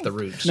flip the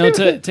roots. No,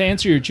 to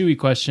answer your Chewy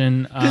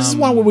question, This is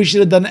one where we should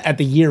have done it at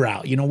the year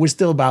out. We're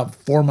still about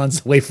 4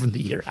 months away from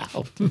the year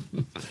out.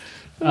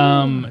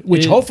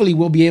 Which hopefully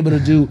we'll be able to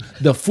do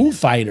the Foo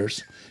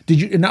Fighters. Did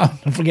you? No,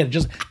 forget it.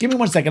 Just give me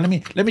 1 second.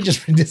 Let me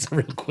just read this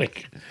real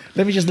quick.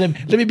 Let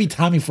me be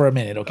Tommy for a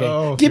minute, okay?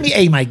 Oh, give me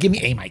a mic. Give me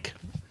a mic.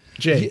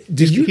 Jay,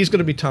 he's going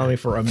to be Tommy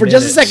for a minute. For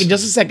just a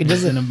second.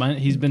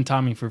 he's been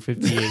Tommy for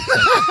 58 seconds,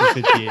 for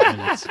 58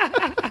 minutes.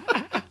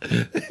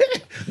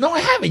 No, I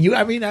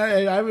haven't.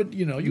 I would.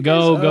 You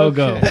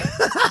Go.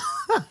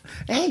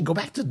 Hey, go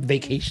back to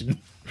vacation.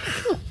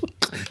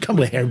 Come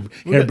with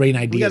harebrained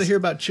ideas. We got to hear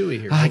about Chewy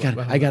here. I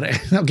got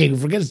it. Okay,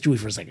 forget it's Chewy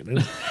for a second.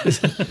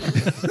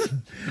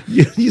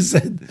 You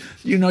said,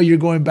 you're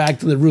going back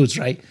to the roots,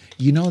 right?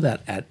 You know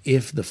that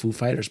if the Foo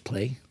Fighters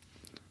play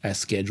as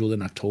scheduled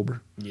in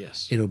October,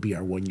 Yes. it'll be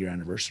our 1 year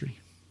anniversary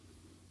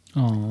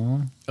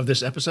Aww. Of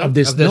this episode? of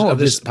this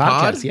podcast?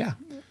 podcast. Yeah.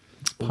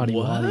 Potty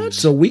Wally.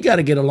 So we got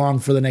to get along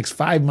for the next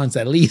 5 months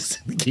at least.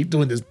 Keep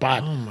doing this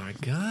pod. Oh my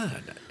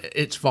God.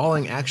 It's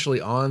falling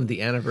actually on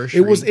the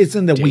anniversary. It's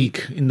in the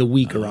date.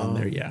 week around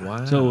there. Yeah.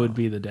 Wow. So it would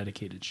be the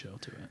dedicated show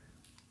to it.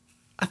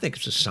 I think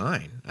it's a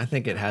sign. I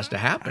think it has to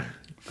happen.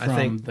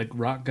 From the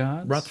rock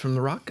gods? From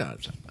the rock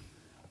gods.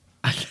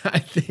 I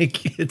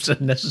think it's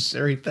a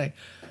necessary thing.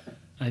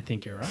 I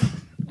think you're right.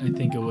 I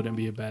think it wouldn't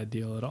be a bad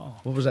deal at all.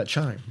 What was that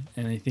chime?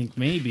 And I think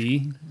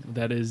maybe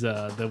that is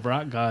the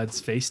rock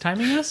gods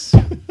FaceTiming us,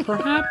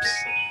 perhaps?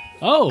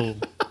 Oh.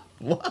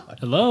 What?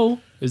 Hello?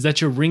 Is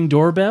that your Ring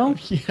doorbell?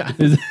 Yeah.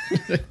 Is-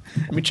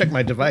 Let me check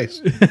my device.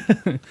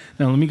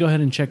 Now, let me go ahead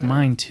and check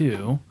mine,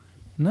 too.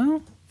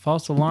 No?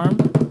 False alarm?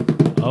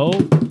 Oh.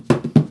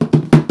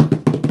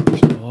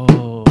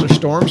 Oh. Are there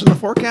storms in the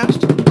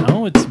forecast?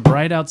 No, it's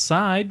bright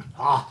outside.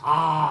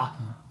 Oh.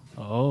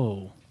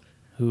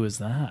 Who is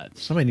that?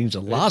 Somebody needs a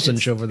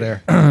lozenge over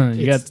there.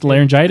 You got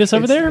laryngitis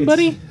over there,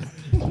 buddy?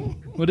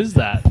 What is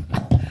that?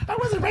 I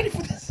wasn't ready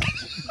for this.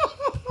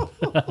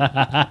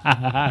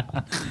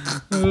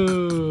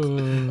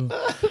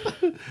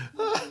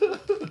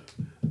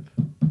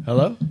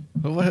 Hello?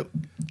 What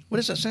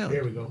does that sound?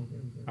 Here we go.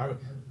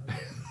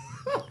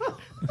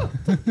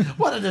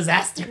 What a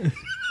disaster.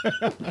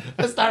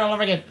 Let's start all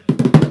over again.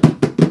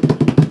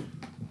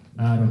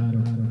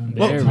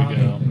 There we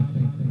go.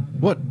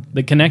 What?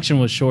 The connection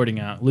was shorting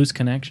out. Loose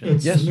connection.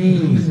 Yes.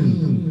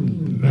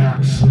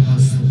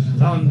 Maximus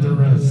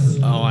Thunderous.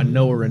 Oh, I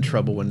know we're in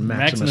trouble when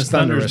Maximus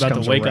Thunder is about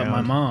comes to wake around. up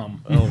my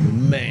mom. Oh,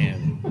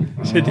 man.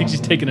 She thinks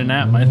she's taking a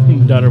nap. My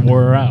daughter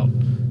wore her out.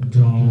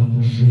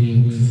 Don't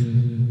jinx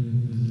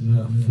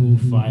the Foo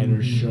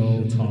Fighters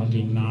show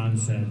talking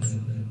nonsense.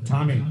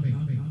 Tommy.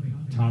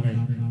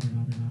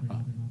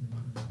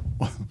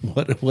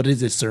 What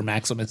is it, Sir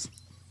Maximus?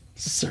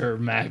 Sir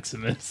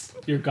Maximus.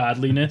 Your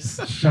godliness.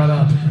 Shut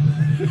up.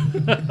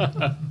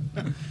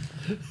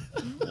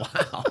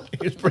 Wow.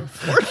 It's pretty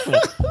forceful.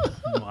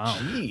 Wow.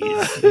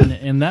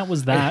 And that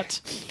was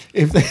that.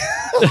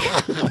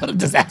 What a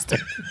disaster.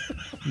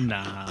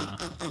 Nah.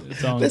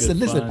 It's all Listen.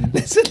 good fun.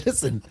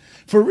 Listen.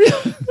 For real.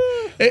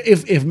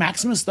 If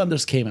Maximus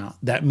Thunders came out,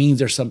 that means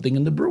there's something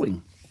in the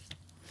brewing.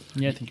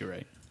 Yeah, I think you're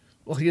right.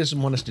 Well, he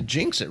doesn't want us to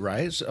jinx it,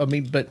 right? So, I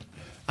mean, but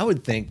I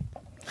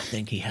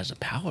think he has a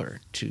power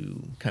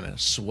to kind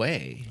of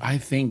sway I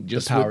think the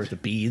just powers with, to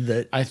be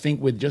that. I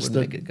think with just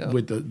would make it go.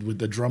 with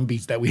the drum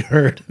beats that we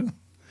heard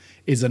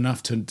is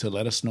enough to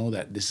let us know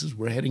that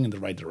we're heading in the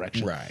right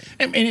direction. Right.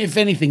 And if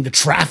anything, the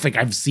traffic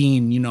I've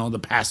seen, the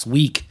past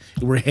week,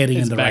 we're heading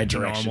It's in the back right to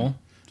direction. normal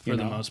for you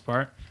the know? most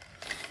part.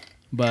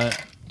 But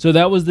so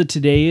that was the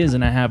today is,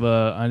 and I have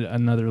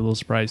another little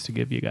surprise to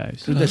give you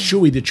guys. The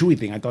chewy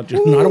thing. I thought I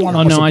don't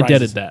want to. Oh no, I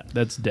deaded that.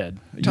 That's dead.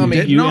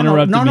 Tommy, you no,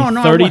 interrupted no, me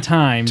no, 30 what?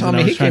 times, and Tommy,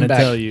 I he was trying came to back.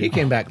 tell you. He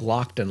came back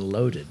locked and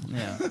loaded.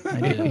 Yeah, I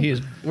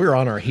did. We're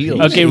on our heels.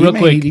 Okay, real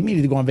quick. He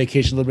needed to go on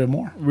vacation a little bit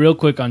more. Real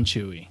quick on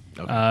Chewy.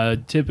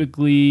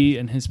 Typically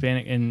in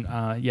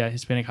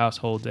Hispanic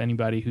households,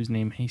 anybody whose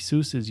name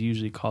Jesus is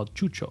usually called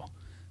Chucho.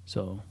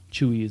 So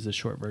Chewy is a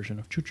short version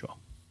of Chucho.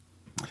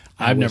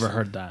 I've never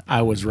heard that.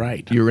 I was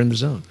right. You were in the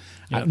zone.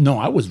 No,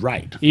 I was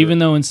right. Even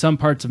though in some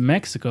parts of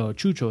Mexico,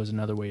 Chucho is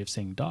another way of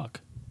saying dog.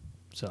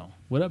 So,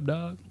 what up,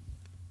 dog?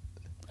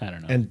 I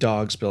don't know. And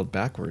dog spelled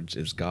backwards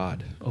is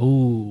God.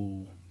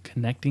 Oh,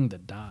 connecting the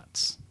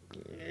dots.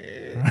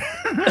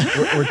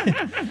 We're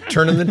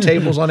turning the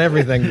tables on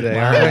everything today,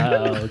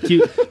 aren't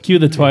we? Cue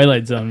the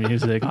Twilight Zone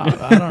music.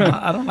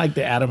 I don't like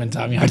the Adam and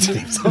Tommy Hutch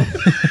theme song.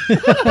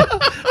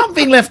 I'm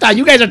being left out.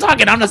 You guys are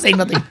talking. I'm not saying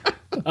nothing.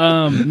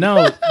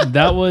 No,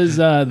 that was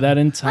that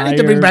entire. I need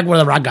to bring back one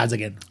of the rock gods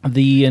again.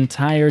 The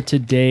entire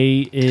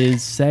Today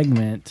Is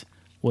segment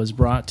was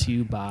brought to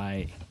you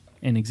by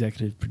an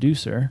executive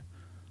producer,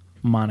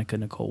 Monica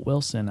Nicole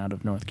Wilson, out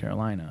of North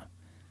Carolina.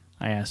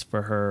 I asked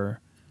for her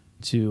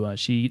to,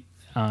 she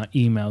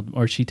emailed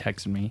or she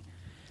texted me,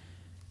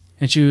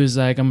 and she was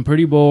like, "I'm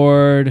pretty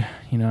bored.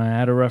 I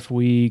had a rough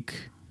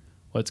week.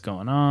 What's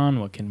going on?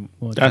 What can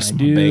That's I my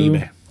do?"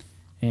 baby.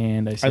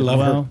 And I said, love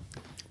her. "Well."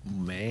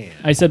 Man.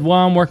 I said, "Well,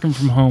 I'm working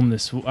from home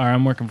this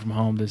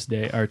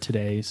day or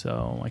today,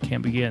 so I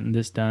can't be getting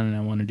this done, and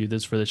I want to do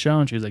this for the show."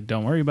 And she was like,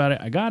 "Don't worry about it,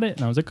 I got it."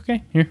 And I was like,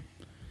 "Okay, here."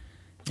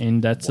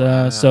 And that's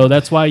so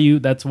that's why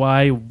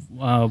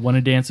Want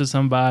to Dance with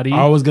Somebody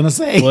I was gonna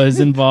say was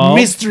involved.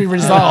 mystery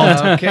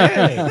resolved.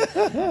 Okay.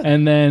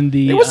 And then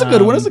It was a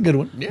good one. It was a good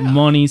one. Yeah.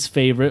 Moni's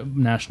favorite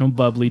National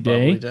Bubbly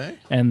Day. Bubbly Day.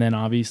 And then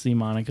obviously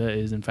Monica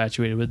is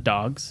infatuated with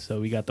dogs, so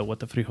we got the What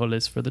the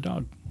Frijoles for the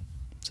dog.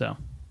 So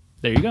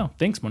there you go.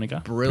 Thanks,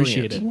 Monica. Brilliant.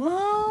 Appreciate it.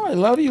 Wow, I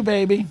love you,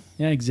 baby.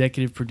 Yeah,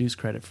 executive produce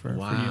credit for you.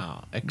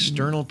 Wow.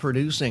 External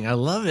producing. I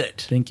love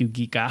it. Thank you,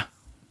 Geeka,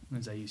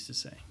 as I used to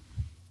say.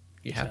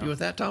 You happy with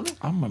that, Tommy?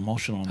 I'm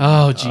emotional.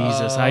 Oh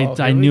Jesus! I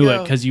here we knew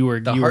go. it because you were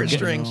The you were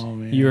heartstrings. Oh,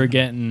 man. you were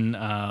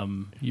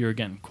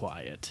getting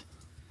quiet.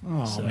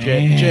 Oh, So- man.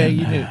 Jay,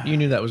 you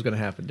knew that was going to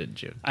happen,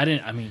 didn't you? I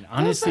didn't. I mean,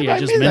 honestly, I I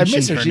just miss- I mentioned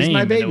miss her. her She's name. my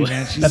and baby, it was-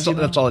 man. She's,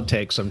 That's all it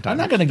takes I'm sometimes.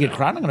 not gonna get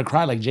cry. I'm not gonna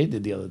cry like Jay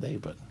did the other day,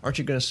 but Aren't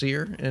you going to see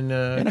her in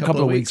in a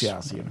couple of weeks, yeah,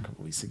 I'll see you in a couple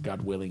of weeks,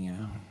 God willing, yeah.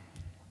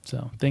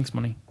 So thanks,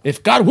 Money.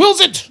 If God wills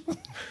it,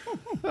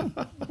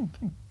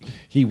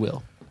 He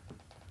will.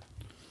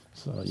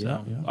 So yeah,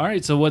 So, all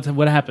right. So what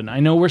happened? I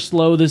know we're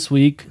slow this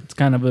week. It's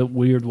kind of a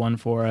weird one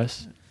for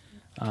us.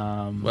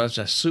 Well, it's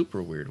a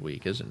super weird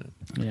week, isn't it?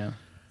 Yeah.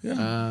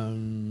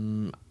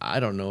 I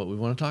don't know what we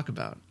want to talk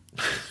about.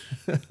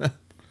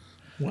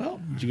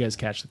 Well, Did you guys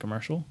catch the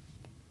commercial?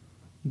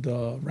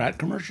 the rat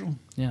commercial.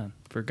 Yeah,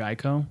 for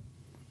Geico.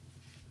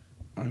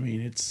 I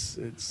mean, it's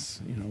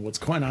what's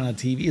going on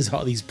TV is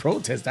all these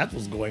protests. That's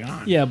what's going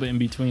on. Yeah, but in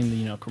between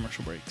the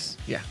commercial breaks.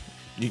 Yeah.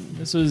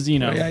 This was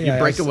Yeah, You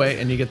break I- away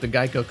and you get the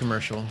Geico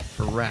commercial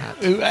for Rat.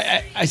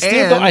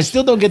 I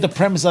still don't get the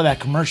premise of that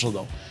commercial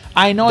though.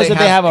 I know it's that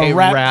they have a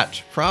rat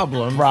rat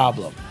problem.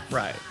 problem,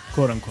 Right.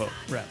 quote unquote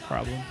rat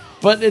problem.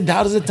 but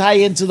how does it tie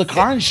into the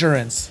car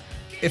insurance?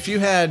 If you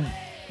had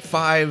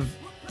 5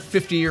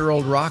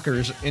 50-year-old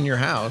rockers in your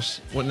house,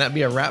 wouldn't that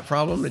be a rat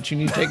problem that you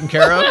need taken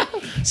care of?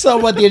 So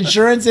what the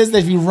insurance is that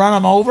if you run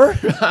them over,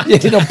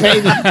 it'll pay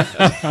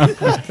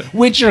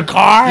with your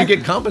car. You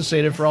get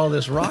compensated for all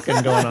this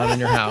rocking going on in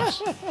your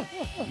house.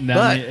 No,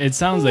 But- it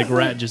sounds like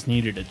Rat just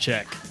needed a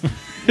check.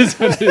 Is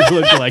what it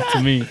looked like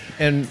to me.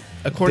 And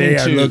according They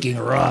are to looking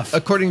rough.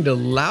 according to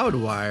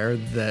Loudwire,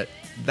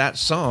 that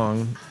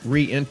song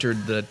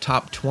re-entered the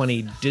top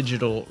 20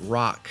 digital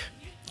rock.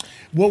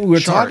 What we were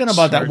Charts. talking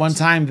about that one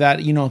time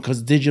that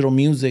because digital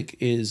music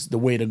is the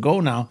way to go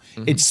now.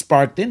 It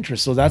sparked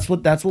interest, so that's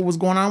what was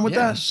going on with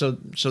Yeah, that. so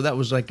that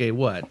was like a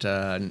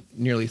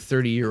nearly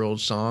 30-year-old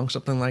song,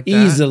 something like that.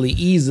 Easily,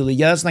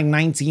 yeah, that's like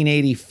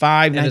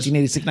 1985, And it's-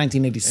 1986, and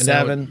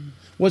 1987.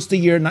 What's the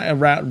year?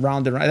 Round and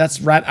round. That's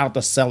Rat Out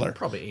the Cellar.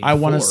 Probably I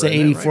want to 84, say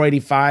isn't it, 84, right?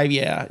 85.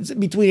 Yeah, it's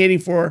between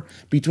 84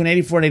 and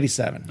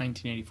 87.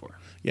 1984.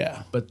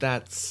 Yeah. But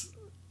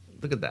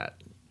look at that.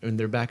 And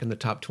they're back in the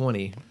top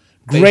 20.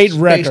 Great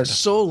record. Based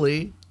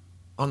solely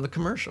on the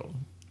commercial.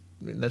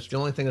 I mean, that's the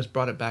only thing that's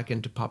brought it back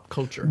into pop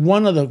culture.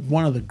 One of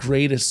the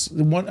greatest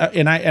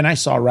and I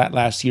saw Rat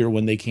last year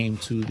when they came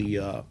to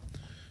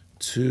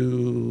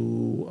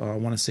to I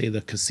want to say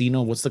the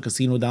casino. What's the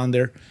casino down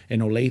there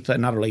in Olathe?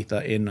 Not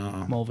Olathe, in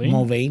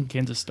Mulvane.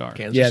 Kansas Star.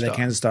 Yeah, the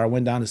Kansas Star. I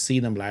went down to see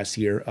them last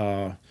year.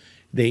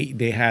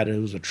 They had, it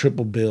was a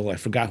triple bill. I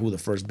forgot who the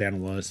first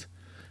band was.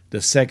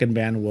 The second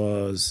band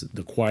was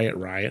the Quiet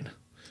Riot,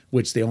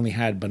 which they only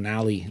had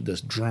Benally, the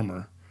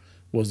drummer,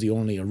 was the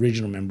only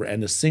original member,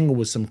 and the singer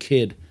was some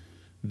kid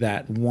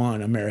that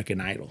won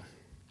American Idol.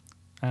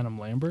 Adam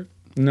Lambert.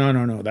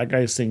 No. That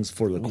guy sings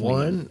for the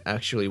Queen.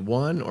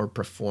 Won or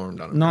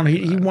performed on it? No,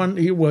 he won.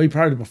 He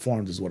probably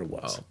performed is what it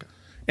was. Oh, okay.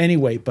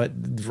 Anyway, but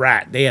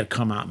Rat, they had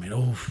come out, man.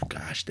 Oh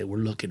gosh, they were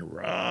looking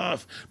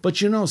rough. But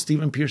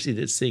Stephen Pearcy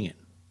did sing it.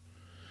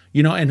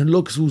 And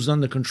look who's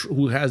on the control,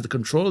 who has the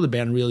control of the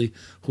band really,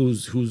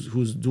 who's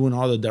doing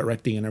all the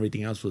directing and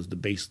everything else was the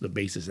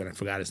bassist, and I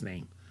forgot his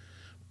name.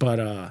 But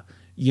I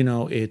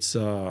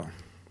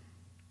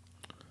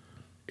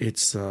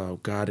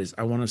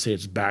want to say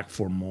it's Back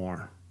for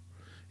More.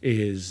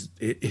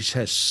 It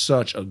has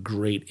such a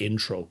great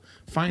intro.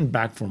 Find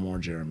Back for More,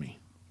 Jeremy.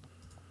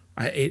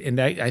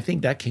 I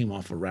think that came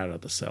off of Rat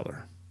Out the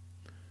Cellar.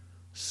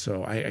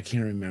 So I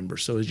can't remember.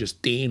 So it's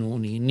just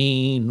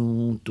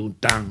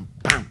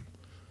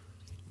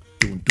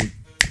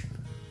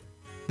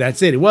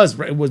that's it. It was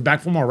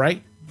Back for More,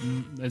 right?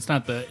 It's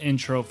not the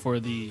intro for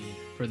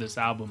this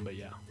album, but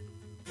yeah.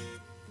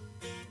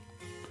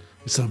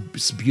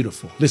 It's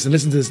beautiful. Listen to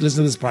this.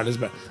 Listen to this part. This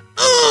part.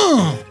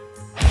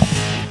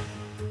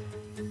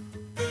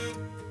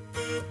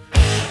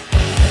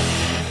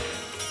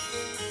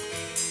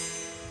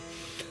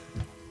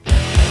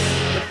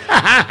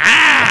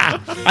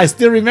 I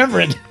still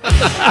remember it.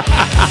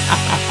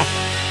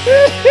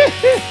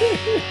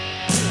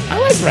 I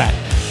like Rat.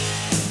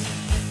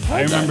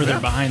 I remember they're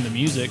behind the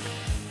music.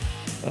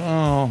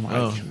 Oh my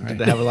God. Did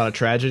they have a lot of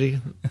tragedy?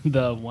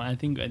 I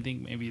think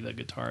maybe the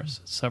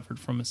guitarist suffered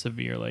from a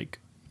severe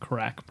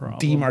crack problem.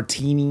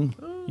 DeMartini.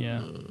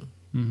 Yeah.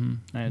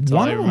 Mm-hmm.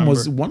 One of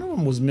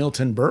them was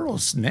Milton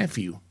Berle's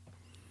nephew.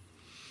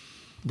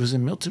 Was it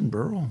Milton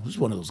Berle? Who's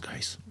one of those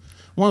guys?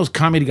 One of those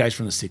comedy guys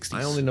from the 60s.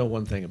 I only know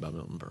one thing about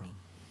Milton Berle.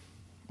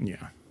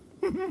 Yeah.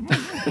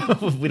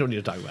 We don't need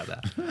to talk about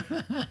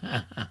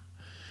that.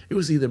 It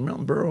was either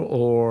Milton Berle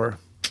or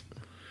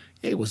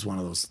it was one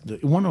of those.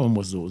 One of them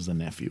was the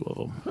nephew of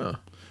him. Huh.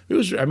 It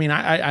was. I mean,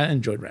 I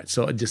enjoyed Rat.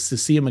 So just to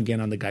see him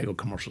again on the Geico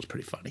commercials,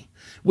 pretty funny.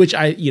 Which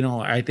I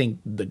think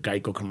the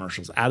Geico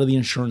commercials out of the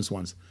insurance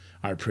ones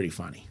are pretty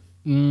funny.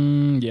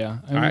 Yeah,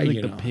 I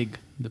really like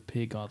the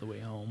pig all the way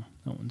home.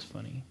 That one's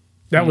funny.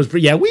 That was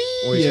pretty. Yeah,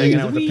 hanging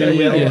out with the pig.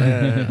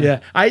 Yeah.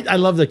 I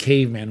love the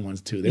caveman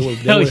ones too. They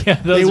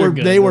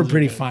were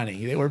pretty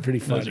funny. They were pretty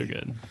funny. Those are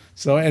good.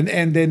 So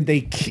and then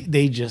they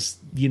just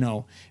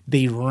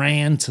they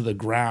ran to the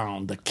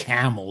ground, the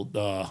camel,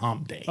 the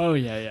hump day. Oh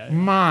yeah.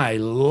 My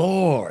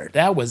Lord,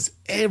 that was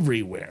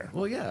everywhere.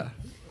 Well, yeah.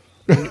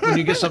 When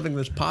you get something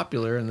that's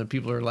popular and the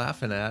people are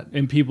laughing at,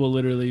 and people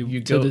literally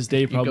this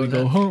day probably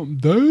go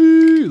hump day,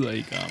 oh my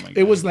God.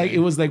 It was like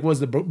was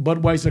the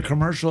Budweiser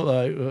commercial?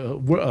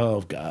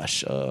 Oh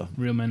gosh,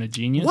 Real Men of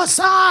Genius. What's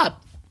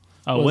up?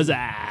 Oh, what's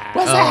that?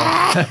 What's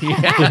that?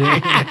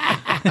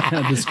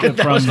 The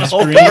script from the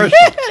screen.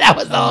 That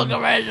was the whole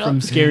commercial. From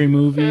Scary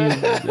Movie.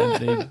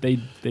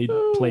 They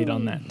played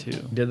on that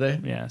too. Did they?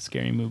 Yeah,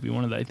 Scary Movie.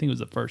 I think it was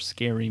the first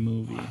Scary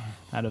Movie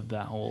out of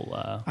that whole.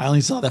 I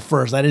only saw the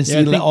first. I didn't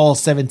see all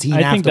 17 I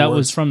think afterwards. that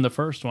was from the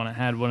first one. It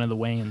had one of the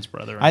Wayans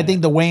brothers. I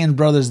think the Wayans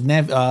brothers'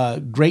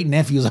 great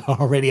nephews are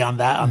already on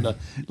the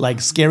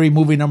Scary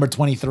Movie number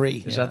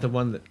 23. Is that the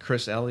one that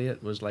Chris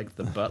Elliott was like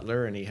the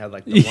butler and he had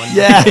like the one?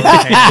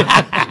 Yeah.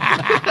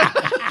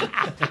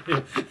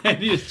 And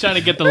he was trying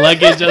to get the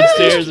luggage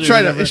upstairs. He's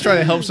trying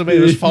to help somebody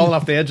who's falling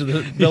off the edge of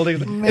the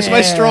building. It's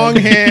my strong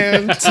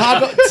hand.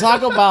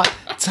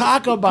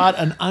 Talk about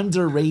an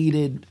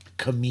underrated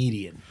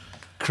comedian,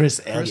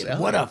 Chris Elliott.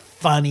 What a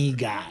funny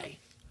guy.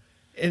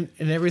 And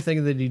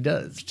everything that he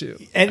does too.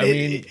 And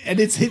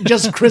it's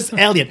just Chris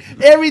Elliott.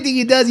 Everything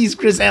he does, he's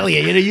Chris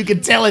Elliott. You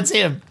can tell it's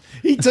him.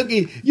 He took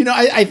it.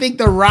 I think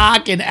The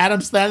Rock and Adam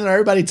Sandler,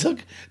 everybody took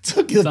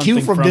the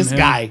cue from this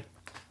guy.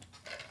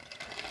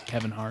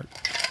 Kevin Hart.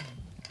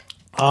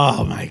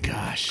 Oh my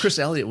gosh. Chris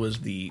Elliott was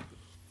the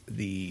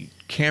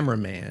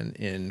cameraman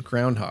in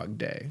Groundhog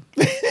Day.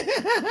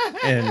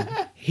 And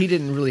he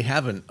didn't really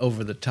have an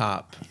over the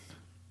top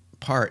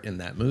part in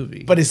that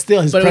movie. But his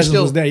presence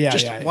was there. Yeah.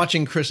 Just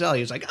watching Chris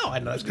Elliott, it's like, oh, I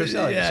know that's Chris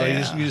Elliott. So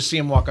you just see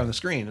him walk on the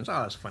screen. It's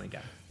that's a funny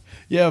guy.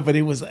 Yeah, but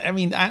it was. I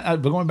mean,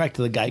 but going back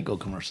to the Geico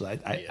commercial,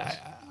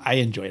 I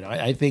enjoyed it.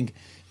 I think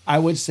I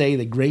would say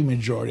the great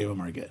majority of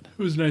them are good.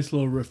 It was a nice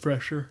little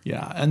refresher.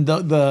 Yeah, and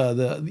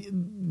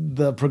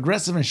the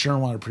Progressive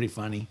Insurance one are pretty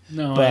funny.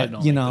 No, but I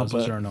don't like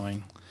those are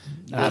annoying.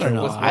 I don't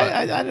know.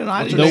 I don't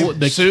know.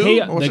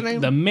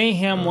 The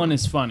Mayhem one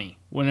is funny.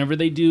 Whenever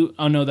they do,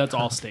 oh no, that's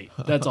Allstate.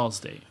 That's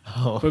Allstate.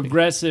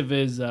 Progressive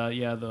is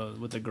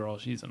with the girl.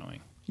 She's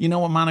annoying. You know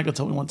what Monica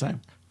told me one time?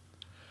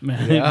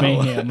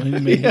 Mayhem.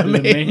 The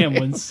Mayhem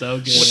one's so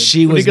good.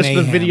 She When he was gets the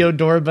mayhem. video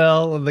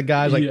doorbell and the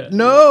guy's like, Yeah.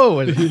 no.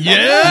 And,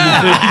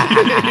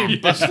 yeah. He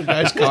busts the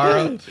guy's car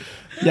up.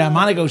 Yeah,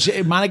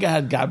 Monica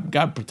had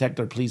God protect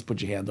her. Please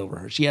put your hand over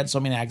her. She had so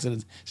many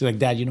accidents. She's like,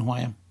 Dad, you know who I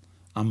am?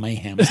 I'm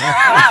Mayhem.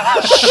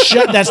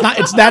 Shut. That's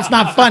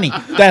not funny.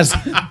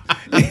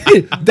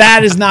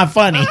 That is not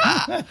funny.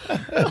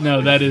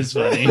 No, that is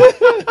funny.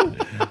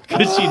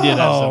 Because she did have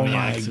so Oh many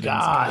my accidents.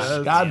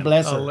 gosh. God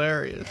bless her.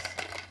 Hilarious.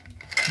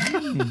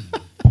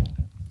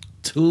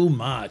 Too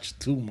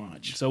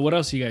much. So what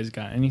else you guys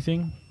got?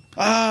 Anything?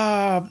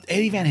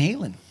 Eddie Van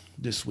Halen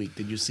this week.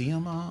 Did you see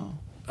him?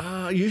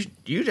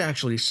 You'd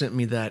actually sent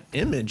me that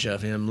image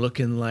of him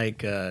looking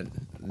like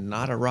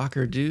not a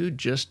rocker dude,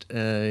 just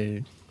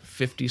a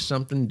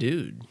 50-something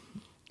dude.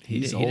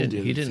 He's he old, didn't,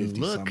 dude, he didn't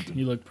look. 50-something.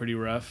 You look pretty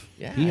rough.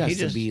 Yeah, He has to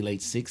just, be late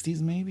 60s,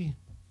 maybe.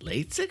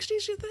 late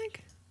 60s. You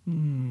think?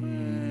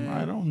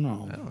 I don't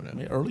know. I don't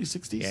know. Early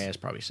 60s. Yeah, it's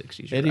probably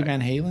 60s. you're Eddie right.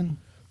 Van Halen.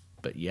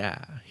 But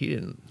yeah, he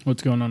didn't.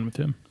 What's going on with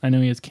him? I know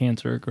he has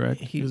cancer,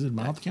 correct? Is it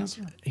mouth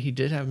cancer? He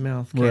did have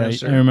mouth Right.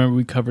 cancer. I remember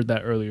we covered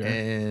that earlier.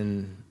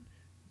 And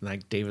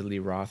like David Lee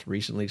Roth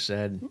recently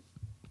said,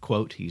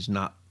 quote, he's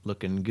not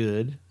looking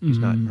good. He's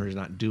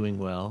not doing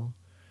well.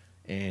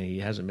 And he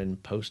hasn't been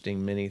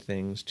posting many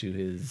things to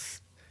his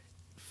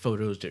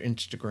photos to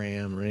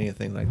Instagram or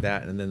anything like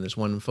that. And then this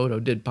one photo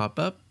did pop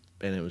up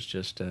and it was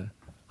just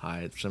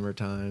hi, it's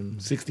summertime.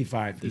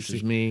 65. This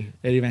is me.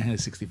 Eddie Van Halen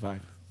is 65.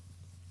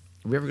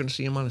 Are we ever going to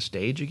see him on a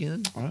stage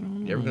again? I don't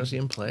know. You ever going to see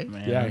him play?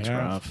 Man, Yeah, I that's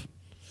have. rough.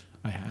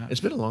 I have. It's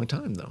been a long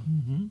time though.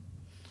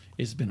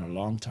 It's been a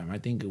long time. I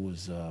think it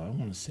was, I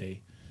want to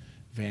say,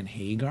 Van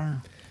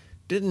Hagar.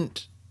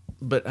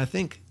 But I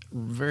think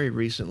very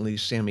recently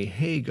Sammy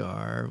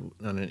Hagar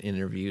on an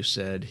interview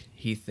said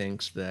he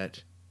thinks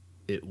that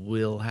it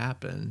will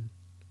happen,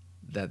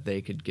 that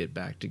they could get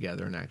back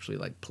together and actually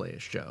like play a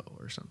show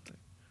or something.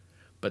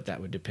 But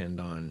that would depend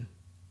on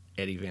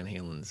Eddie Van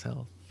Halen's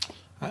health.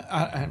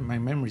 My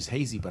memory's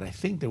hazy, but I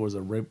think there was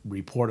a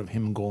report of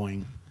him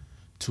going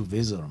to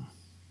visit him.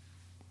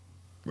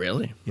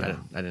 Really? Yeah.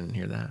 I didn't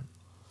hear that.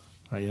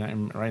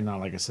 Right now,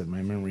 like I said,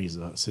 my memory is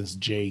since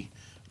Jay.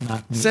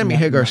 Sammy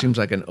Hagar seems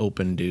like an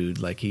open dude,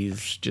 like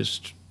he's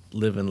just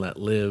live and let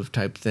live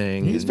type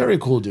thing. He's a very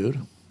cool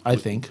dude, I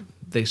think.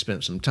 They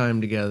spent some time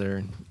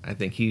together. I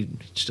think he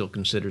still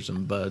considers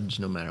them buds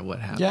no matter what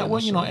happens. Yeah, well,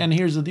 so. and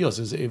here's the deal: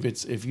 is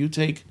if you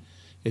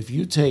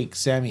take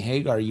Sammy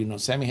Hagar,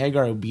 Sammy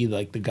Hagar would be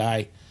like the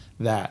guy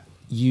that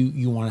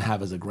you want to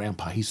have as a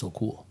grandpa. He's so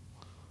cool.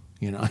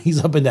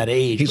 He's up in that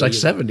age. He's where like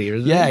 70,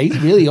 isn't he? Yeah, he's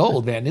really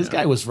old, man. This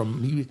guy was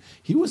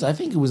he was, I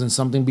think he was in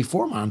something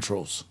before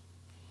Montrose.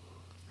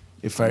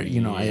 If I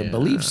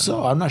believe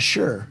so. I'm not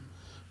sure.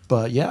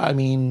 But yeah, I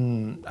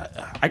mean,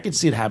 I could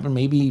see it happen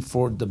maybe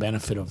for the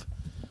benefit of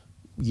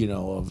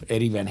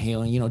Eddie Van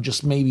Halen.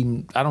 Just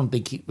maybe, I don't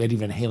think Eddie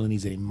Van Halen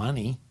needs any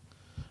money.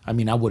 I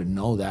mean, I wouldn't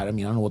know that. I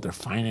mean, I don't know what their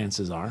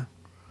finances are.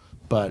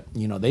 But,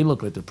 they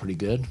look like they're pretty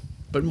good.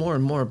 But more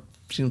and more,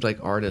 seems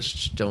like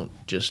artists don't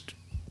just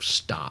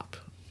stop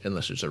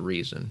unless there's a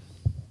reason,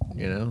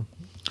 No,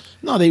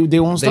 they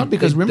won't stop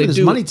because remember, there's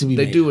money to be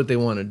made. They do what they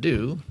want to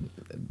do.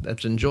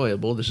 That's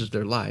enjoyable. This is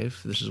their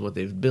life. This is what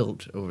they've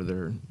built over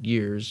their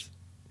years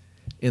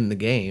in the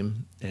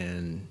game.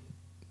 And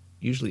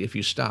usually if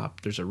you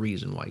stop, there's a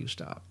reason why you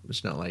stop.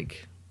 It's not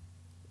like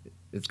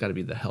it's got to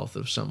be the health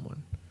of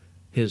someone,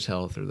 his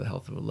health or the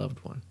health of a loved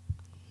one.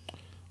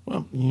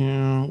 Well,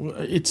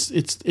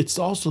 it's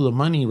also the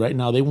money right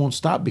now. They won't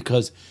stop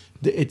because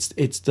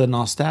it's the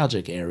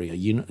nostalgic area,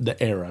 the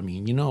era. I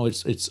mean,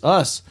 it's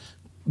us,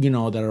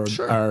 that are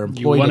Sure. are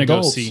You employed want to go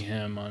adults. see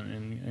him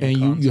in And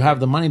you concert. have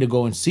the money to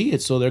go and see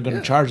it, so they're going to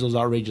Yeah. charge those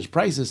outrageous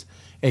prices,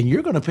 and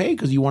you're going to pay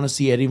because you want to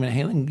see Eddie Van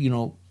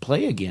Halen,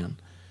 play again.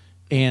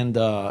 And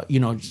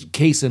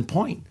case in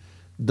point,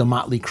 the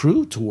Motley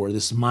Crue tour,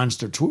 this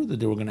monster tour that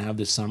they were going to have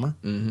this summer.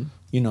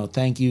 Mm-hmm.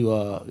 Thank you,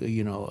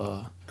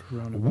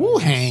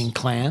 Wu-Hang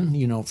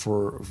Clan,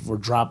 for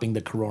dropping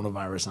the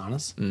coronavirus on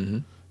us. Mm-hmm.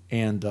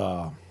 And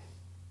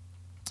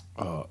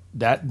but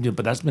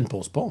that's been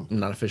postponed.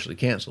 Not officially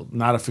canceled.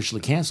 Not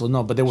officially canceled,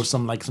 no, but there was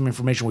some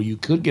information where you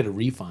could get a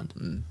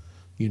refund.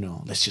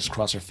 Let's just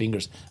cross our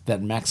fingers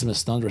that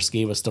Maximus Thunderous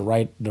gave us the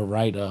right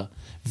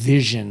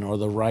vision or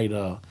the right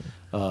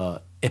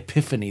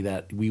epiphany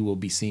that we will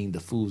be seeing the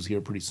Foos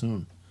here pretty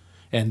soon,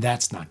 and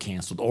that's not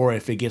canceled. Or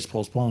if it gets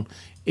postponed,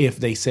 if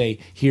they say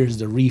here's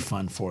the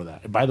refund for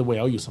that. By the way,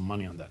 I owe you some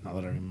money on that. Now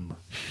that I remember,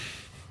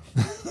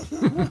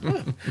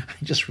 I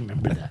just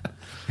remember that.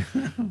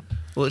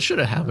 Well, it should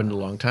have happened a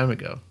long time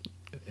ago.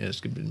 It's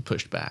been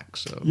pushed back.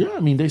 So Yeah, I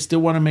mean, they still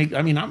want to make.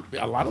 I mean,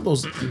 a lot of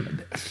those.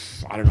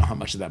 I don't know how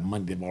much of that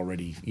money they've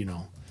already,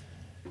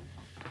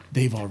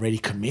 they've already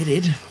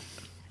committed.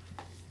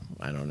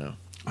 I don't know.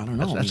 I don't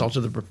know. That's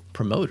also the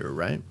promoter,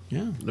 right?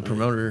 Yeah. The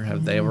promoter,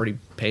 have they already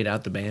paid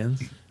out the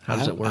bands? How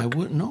does it work? I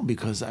wouldn't know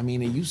because I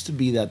mean, it used to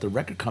be that the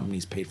record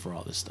companies paid for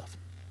all this stuff.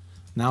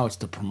 Now it's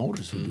the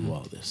promoters who do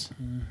all this.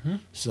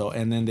 So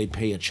and then they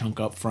pay a chunk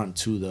up front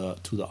to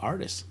the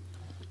artists.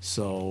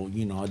 So,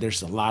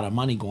 there's a lot of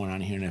money going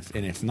on here.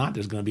 And if not,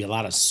 there's going to be a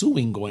lot of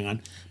suing going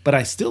on. But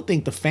I still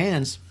think the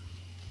fans,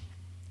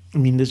 I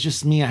mean, it's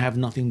just me. I have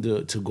nothing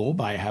to go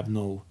by. I have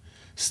no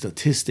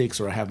statistics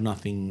or I have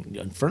nothing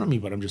in front of me,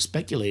 but I'm just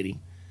speculating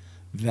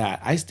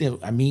that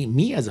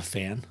me as a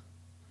fan,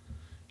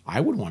 I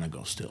would want to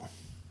go still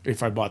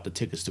if I bought the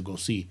tickets to go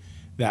see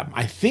that.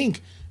 I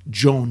think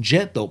Joan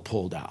Jett, though,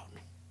 pulled out.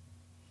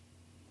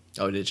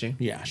 Oh, did she?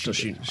 Yeah, So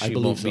she I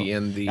believe won't so. be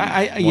in the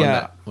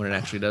yeah. when it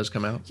actually does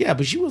come out. Yeah,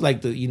 but she was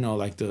like the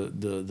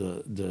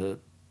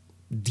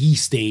D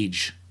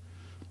stage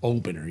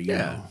opener, you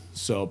know.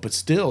 So, but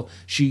still,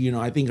 she,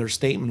 I think her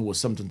statement was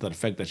something to the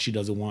effect that she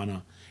doesn't want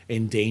to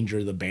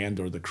endanger the band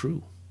or the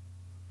crew.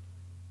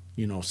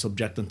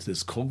 Subject them to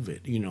this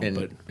COVID,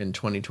 but In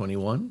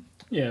 2021,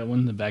 Yeah,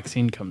 when the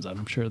vaccine comes out,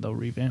 I'm sure they'll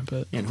revamp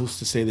it. and who's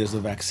to say there's a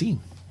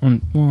vaccine?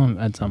 Well,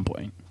 at some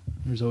point.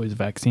 There's always a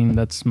vaccine.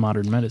 That's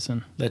modern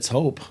medicine. Let's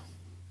hope.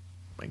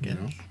 I guess.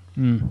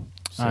 I'm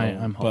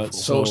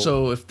hopeful.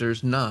 So if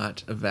there's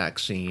not a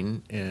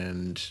vaccine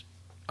and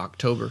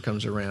October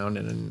comes around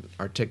and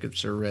our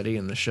tickets are ready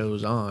and the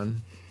show's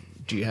on,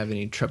 do you have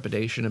any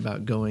trepidation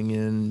about going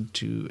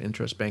into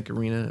Intrust Bank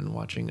Arena and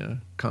watching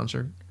a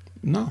concert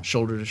No,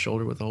 shoulder to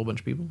shoulder with a whole bunch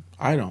of people?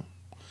 I don't.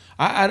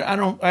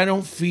 I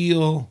don't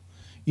feel.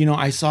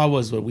 I saw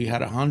we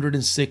had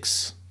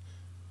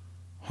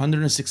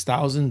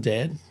 106,000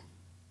 dead.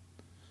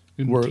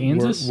 In Were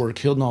Kansas?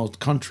 killed in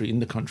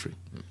the country.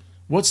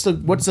 What's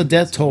the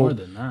death toll? more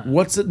than that.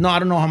 No, I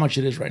don't know how much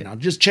it is right now.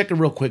 Just check it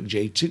real quick,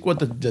 Jay. Check what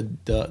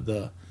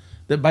the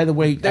by the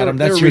way, Adam,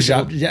 they that's were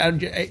your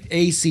recent- job.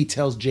 AC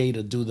tells Jay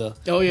to do the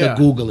Oh, yeah.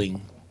 the Googling.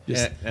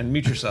 And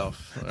mute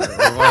yourself.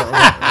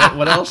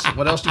 What else?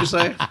 What else do you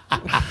say?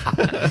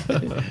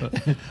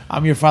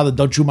 I'm your father.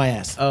 Don't chew my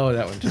ass. Oh,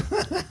 that one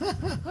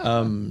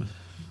too.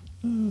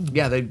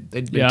 Yeah, they'd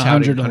been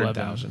touting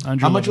 100,000.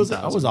 How much was it?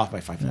 I was off by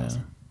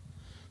 5,000.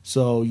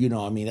 So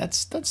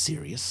that's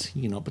serious.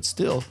 But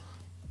still,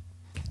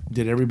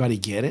 did everybody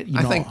get it?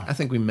 I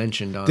think we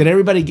mentioned on. Did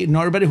everybody get? No,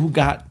 everybody who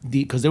got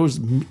because there was,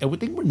 I would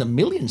think we're in the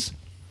millions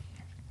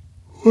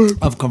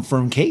of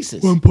confirmed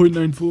cases.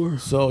 1.94.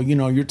 So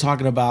you're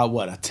talking about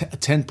what a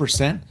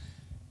 10%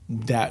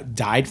 that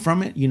died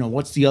from it.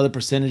 What's the other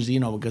percentage?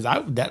 Because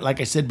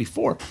like I said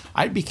before,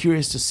 I'd be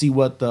curious to see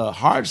what the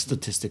hard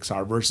statistics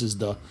are versus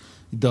the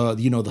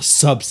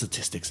sub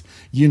statistics.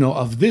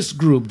 Of this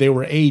group, they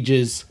were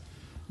ages.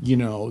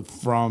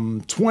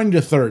 From 20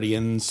 to 30,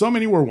 and so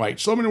many were white,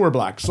 so many were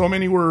black, so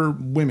many were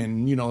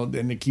women,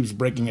 and it keeps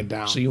breaking it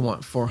down. So you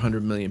want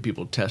 400 million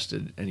people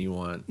tested, and you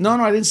want No,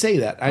 I didn't say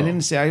that. I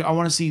didn't say. I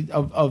want to see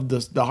of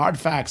the hard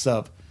facts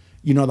of,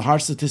 the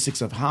hard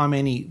statistics of how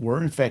many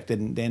were infected,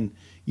 and then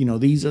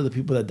these are the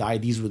people that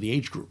died. These were the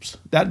age groups.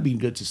 That'd be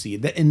good to see.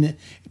 And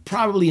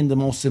probably in the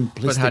most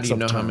simplistic. But how do you of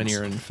know how terms. many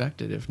are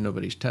infected if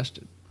nobody's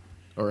tested,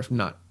 or if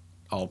not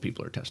all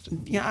people are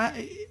tested? Yeah.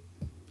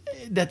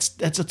 That's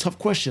a tough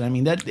question. I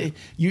mean, that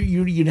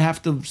you'd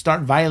have to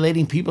start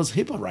violating people's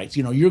HIPAA rights.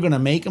 You're going to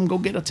make them go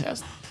get a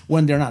test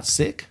when they're not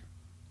sick.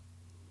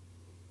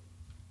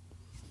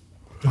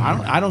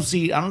 I don't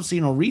see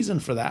no reason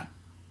for that.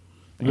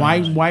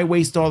 Why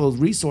waste all those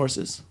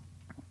resources?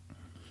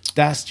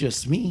 That's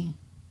just me.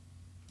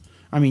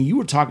 I mean, you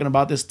were talking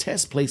about this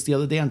test place the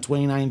other day on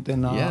 29th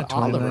and Yeah, 29th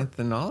Oliver.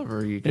 and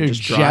Oliver. You They're can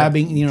just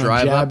jabbing,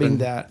 drive up jabbing and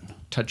that.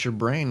 touch your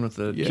brain with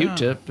a Yeah.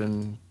 Q-tip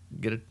and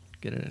get it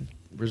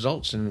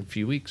results in a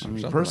few weeks. Or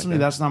something Personally, like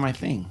that. that's not my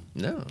thing.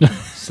 No,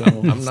 So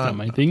I'm That's not. not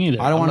my thing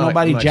either. I don't I'm want not-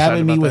 nobody I'm not jabbing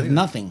excited me about with that either.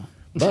 nothing.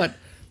 But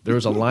there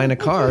was a line of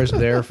cars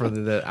there for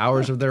the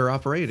hours of their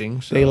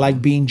operating. So They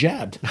like being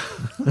jabbed,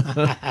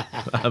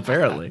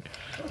 apparently,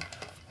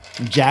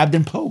 jabbed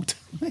and poked.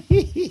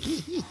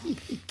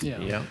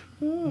 yeah.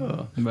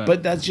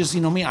 But that's just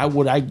me.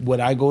 Would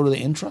I go to the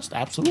Intrust?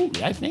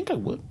 Absolutely. I think I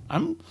would.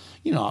 I'm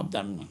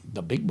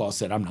the big boss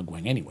said I'm not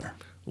going anywhere.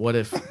 What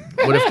if they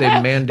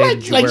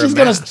mandated you Like wear a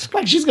mask?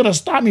 she's gonna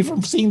stop me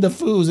from seeing the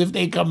Foos if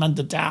they come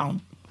into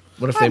town.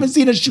 What if I they? haven't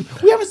seen a show.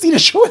 We haven't seen a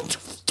show in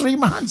 3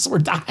 months. We're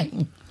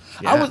dying.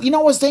 Yeah. I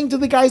was saying to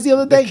the guys the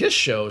other The day. Kiss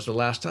show was the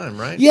last time,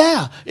 right?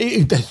 Yeah,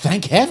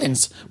 thank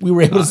heavens we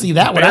were able to see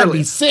that one. I'd Barely.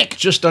 be sick.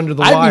 Just under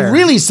the I'd wire. be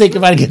really sick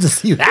if I didn't get to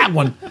see that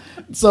one.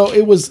 So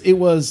it was.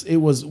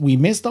 We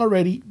missed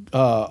already.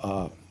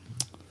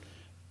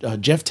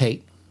 Jeff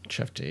Tate.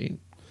 Chef Tate.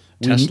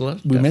 We- Tesla.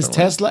 We missed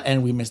definitely. Tesla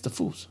and we missed the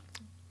Foos.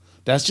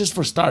 That's just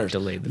for starters.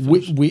 Delayed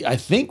the We I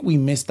think we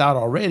missed out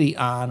already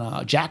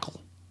on Jackal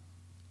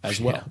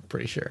as well. Yeah,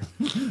 pretty sure.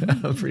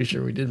 I'm pretty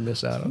sure we did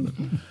miss out on it.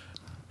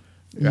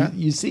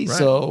 You see, Right.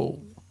 so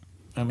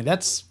I mean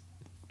that's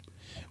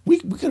we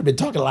could have been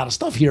talking a lot of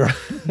stuff here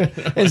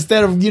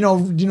instead of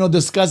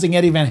discussing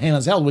Eddie Van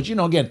Halen's health, which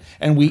again,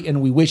 and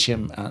we wish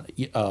him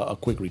a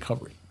quick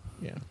recovery.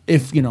 Yeah.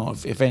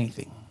 If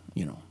anything,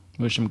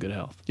 Wish him good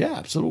health. yeah,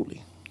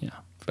 absolutely. Yeah.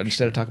 But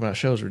instead of talking about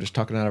shows, we're just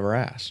talking out of our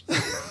ass.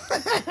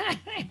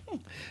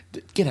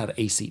 Get out of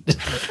AC.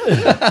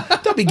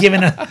 Don't be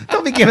giving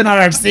out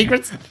our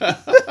secrets.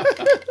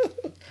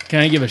 Can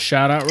I give a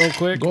shout out real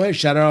quick? Go ahead,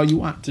 shout out all you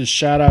want. To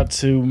shout out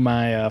to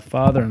my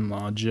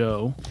father-in-law,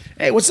 Joe.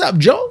 Hey, what's up,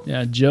 Joe?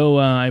 Yeah, Joe.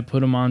 I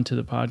put him on to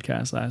the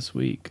podcast last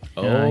week.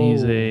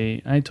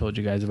 I told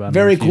you guys about him.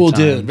 Very a few cool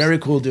times. dude. Very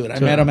cool dude. I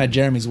met him at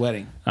Jeremy's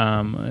wedding.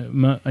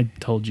 I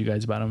told you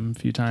guys about him a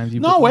few times.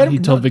 No, wait a He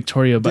minute. told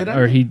Victoria about, Did I?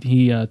 or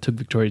he took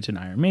Victoria to an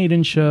Iron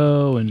Maiden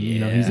show, and you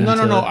know he's No.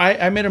 into-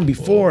 I met him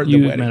before the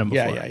You wedding. met him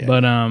before, Yeah.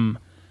 But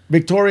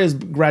Victoria's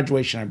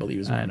graduation, I believe,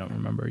 is I don't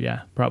remember.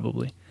 Yeah,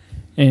 probably.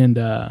 And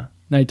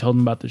I told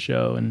him about the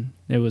show, and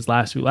it was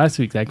last week. Last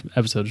week's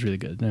episode was really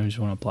good. And I just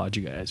want to applaud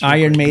you guys. real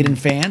Iron quick. Maiden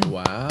fan.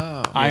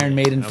 Wow. Iron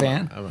Maiden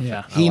fan.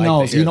 Yeah. He I like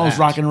knows. to hear He knows that.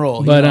 rock and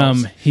roll. But,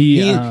 knows.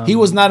 he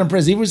was not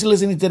impressed. He was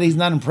listening today. He's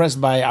not impressed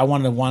by. I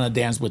want to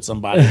dance with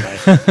somebody.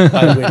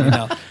 by Whitney,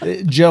 no.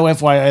 Joe,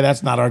 FYI,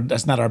 that's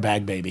not our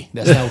bag, baby.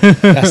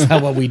 That's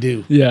not what we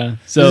do. Yeah.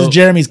 This So is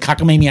Jeremy's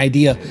cockamamie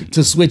idea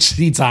to switch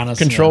seats on us.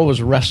 Control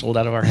was wrestled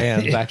out of our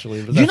hands,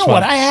 actually. But You know that's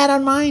what fine. I had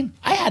on mine?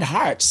 I had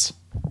Hearts.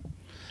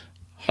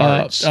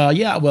 Hearts.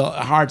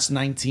 Hearts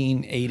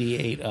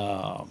 1988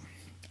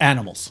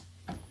 Animals.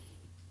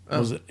 Oh.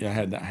 Was it? Yeah, I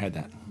had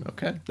that.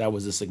 Okay. That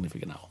was a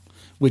significant album.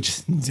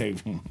 Which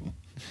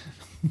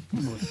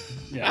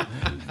yeah.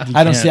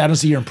 I don't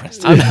see you're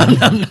impressed.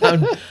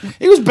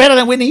 It was better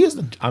than Whitney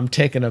Houston. I'm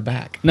taken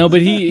aback. No,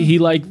 but he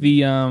liked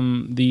the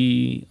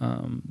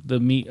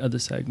meat of the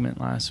segment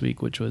last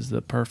week, which was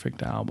the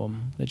Perfect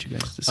album that you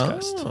guys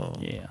discussed. Oh.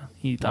 Yeah,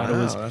 he thought it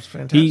Wow, was. that's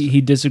fantastic.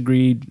 He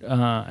disagreed.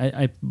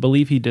 I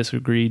believe he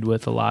disagreed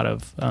with a lot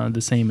of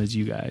the same as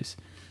you guys,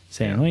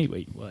 saying,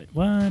 "Wait,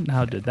 what?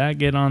 How did that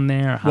get on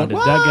there? How did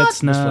that What? get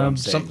That's what I'm snubbed?"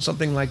 saying.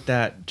 Something like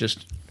that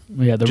just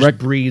Yeah, the just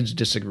breeds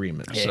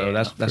disagreement. Yeah, So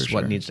that's for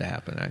what sure. needs to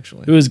happen,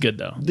 actually. It was good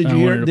though. Did I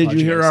you wanted to hear? Did applaud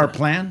you hear guys our for that.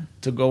 plan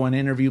to go and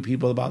interview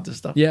people about this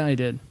stuff? Yeah, I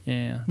did.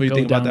 Yeah. do you Go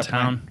think about that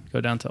downtown. Go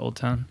down to Old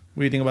Town.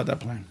 What do you think about that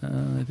plan?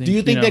 I think, Do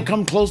you think know, they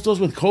come close to us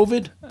with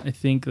COVID? I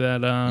think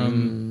that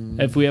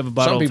if we have a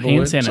bottle of people hand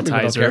would. Some people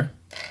don't sanitizer, care.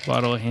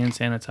 bottle of hand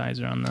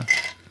sanitizer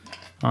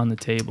on the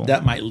table.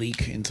 That might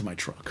leak into my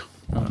truck.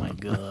 Oh my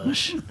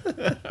gosh!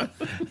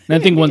 And I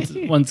think once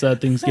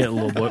things get a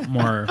little bit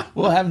more,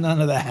 We'll have none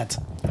of that.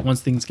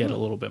 once things get a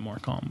little bit more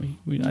calm,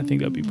 I think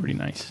that'd be pretty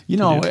nice. You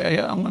to know, do.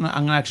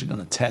 I'm actually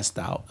gonna test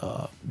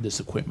out this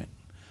equipment.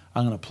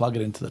 I'm gonna plug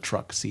it into the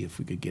truck, see if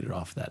we could get it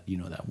off that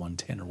that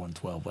 110 or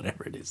 112,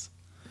 whatever it is.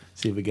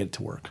 See if we get it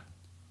to work.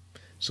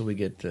 So we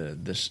get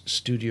this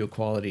studio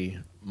quality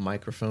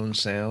microphone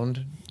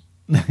sound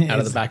out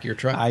of the back of your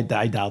truck. I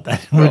doubt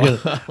that.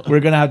 We're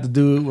gonna have to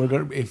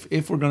do.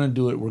 If we're gonna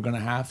do it, we're gonna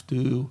have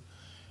to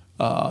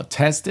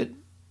test it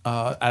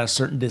at a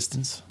certain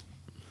distance,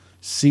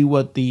 see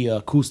what the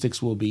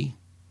acoustics will be,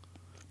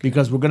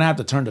 because we're gonna have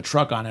to turn the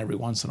truck on every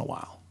once in a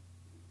while.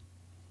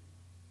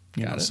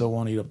 Got it. So it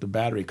won't eat up the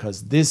battery,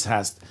 because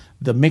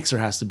the mixer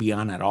has to be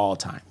on at all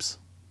times.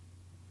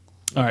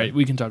 All right,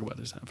 we can talk about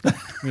this after.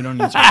 We don't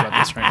need to talk about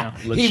this right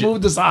now. He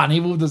moved us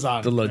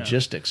on. the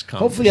logistics.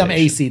 Hopefully, I'm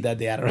conversation. AC that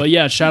day. I don't know. But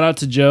yeah, shout out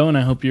to Joe, and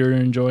I hope you're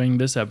enjoying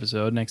this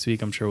episode. Next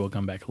week, I'm sure we'll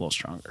come back a little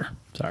stronger.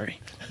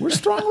 Sorry. We're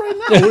strong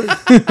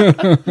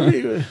right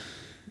now.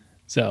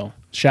 So,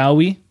 shall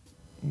we?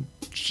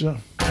 Sure.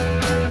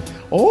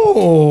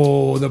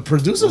 Oh, the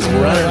producers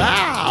were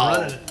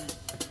out.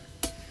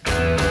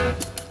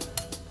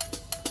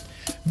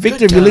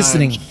 Victor, if you're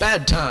listening,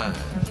 Bad times.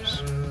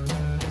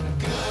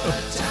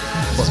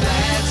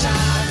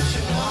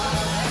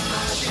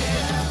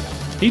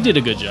 He did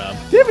a good job.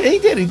 he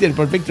did.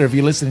 But Victor, if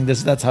you're listening,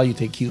 that's how you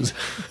take cues.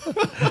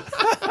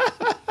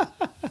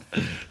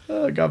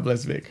 God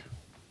bless Vic.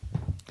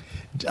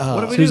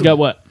 What do we Who's do? got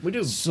what? We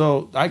do.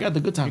 So I got the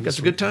good times. You got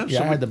the good times? Yeah,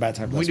 So I had the bad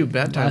times. We last do week.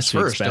 bad times Last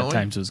week's first, Bad don't we?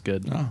 Times was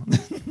good.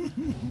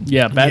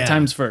 Yeah, Bad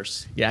Times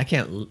first. Yeah, I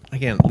can't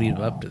lead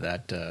up to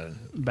that.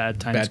 Bad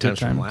Times, Bad Good Times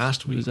from Times.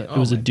 last week. It Oh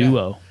was a my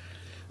duo.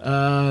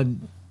 I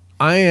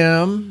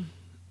am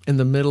in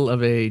the middle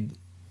of a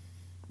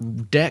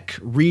deck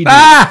redo.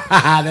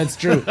 That's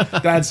true.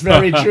 That's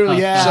very true.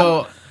 Yeah.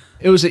 So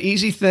it was an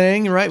easy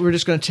thing, right? We're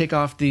just going to take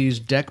off these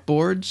deck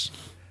boards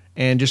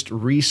and just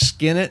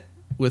reskin it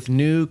with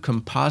new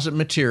composite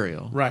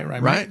material.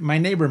 right. My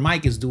neighbor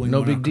Mike is doing No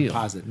one big on deal.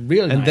 composite.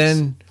 Really And nice.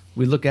 then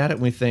we look at it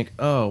and we think,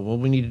 oh, well,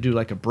 we need to do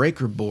like a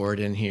breaker board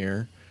in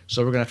here.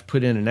 So we're going to have to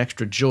put in an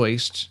extra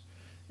joist,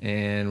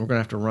 and we're going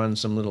to have to run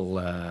some little,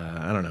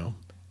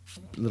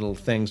 little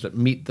things that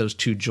meet those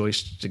two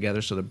joists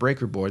together. So the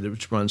breaker board,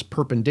 which runs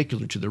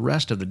perpendicular to the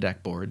rest of the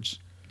deck boards,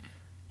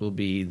 will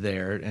be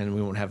there, and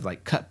we won't have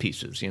like cut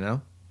pieces,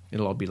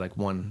 It'll all be like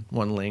one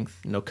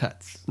length, no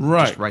cuts.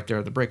 Right. Just right there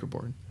at the breaker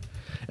board.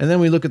 And then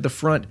we look at the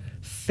front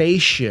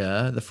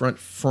fascia, the front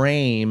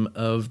frame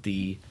of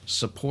the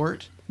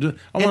support. I And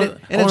want it-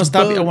 and to it's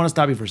stop you. I bowed. want to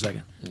stop you for a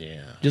second.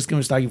 Yeah. Just going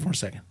to stop you for a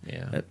second.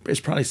 Yeah. It's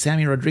probably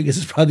Sammy Rodriguez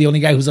is probably the only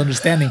guy who's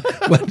understanding.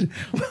 But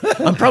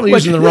I'm probably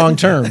using the wrong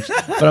terms,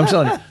 but I'm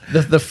telling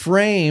you, the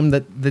frame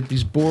that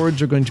these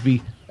boards are going to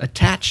be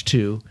attached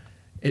to,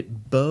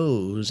 it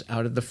bows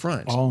out of the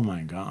front. oh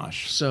my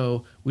gosh.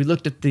 So we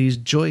looked at these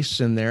joists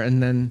in there,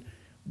 and then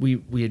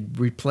we had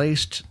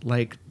replaced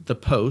like the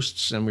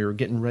posts, and we were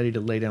getting ready to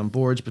lay down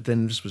boards, but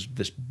then this was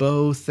this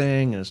bow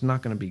thing, and it's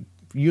not going to be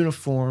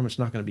uniform. It's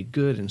not going to be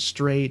good and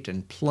straight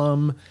and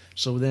plumb.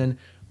 So then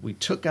we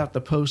took out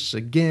the posts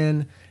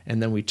again,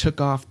 and then we took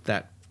off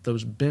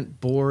those bent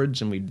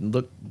boards, and we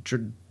looked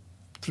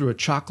through a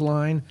chalk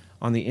line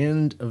on the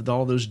end of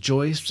all those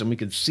joists, and we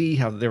could see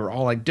how they were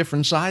all like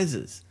different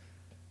sizes.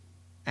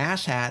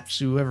 Asshats,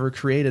 whoever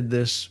created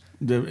this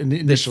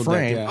initial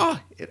frame, deck, yeah.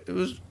 it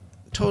was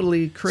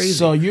totally crazy.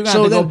 So you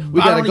got to go.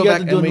 We got to go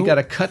back and we got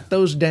to cut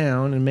those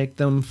down and make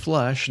them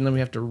flush, and then we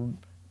have to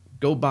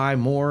go buy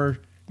more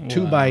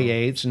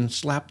 2x8s and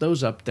slap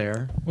those up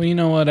there. Well, you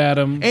know what,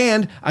 Adam?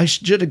 And I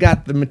should have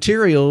got the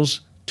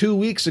materials 2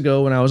 weeks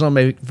ago when I was on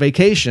my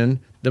vacation.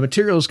 The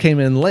materials came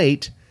in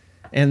late,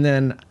 and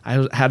then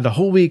I had the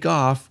whole week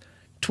off,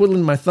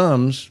 twiddling my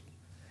thumbs,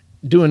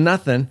 doing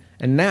nothing,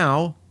 and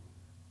now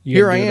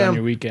here I am on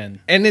your weekend,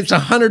 and it's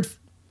 100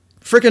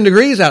 freaking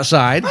degrees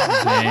outside.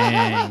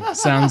 Dang,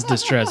 sounds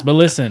distressed. But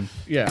listen,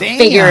 Yeah.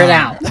 Figure it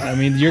out. I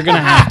mean, you're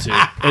gonna have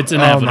to. It's Oh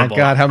inevitable. my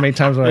God! How many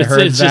times have I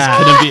heard It's that?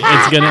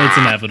 just gonna be. It's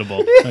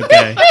inevitable.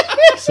 Okay,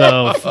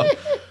 so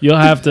you'll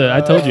have to.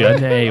 I told you.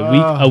 Hey,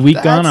 a week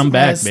That's on, I'm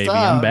back, messed baby. up,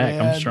 I'm back.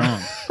 man. I'm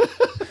strong.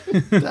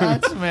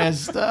 That's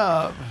messed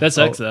up. That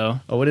sucks though.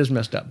 Oh, it is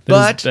messed up.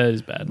 That But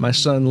is bad. my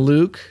son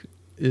Luke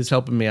is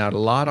helping me out a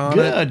lot on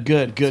it.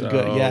 Good.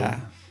 So- Yeah.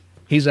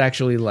 He's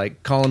actually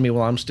like calling me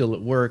while I'm still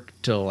at work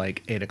till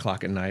like 8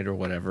 o'clock at night or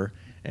whatever,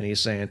 and he's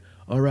saying,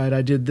 "All right,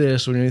 I did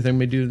this. What do you think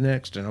we do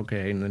next?" And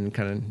okay, and then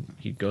kind of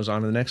he goes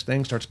on to the next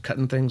thing, starts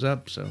cutting things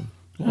up. So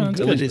at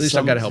least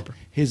I've got a helper.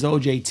 His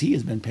OJT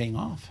has been paying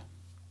off.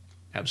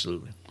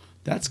 Absolutely.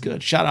 That's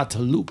good. Shout out to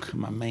Luke,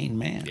 my main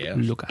man. Yeah.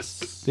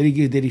 Lucas. Did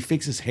he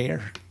fix his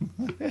hair?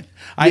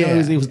 I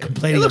know he was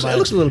complaining It looks- about it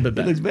looks a little bit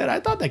better. It looks better. I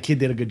thought that kid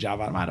did a good job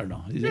on him. I don't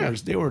know.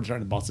 They were trying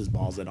to bust his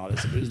balls and all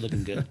this, but he was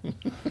looking good.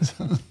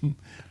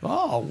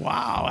 Oh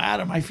wow,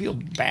 Adam, I feel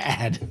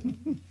bad.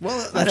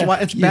 Well, that's why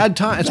it's bad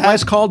time. That's why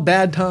it's called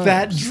bad time.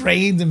 That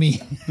drained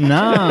me.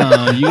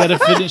 No, you gotta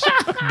finish.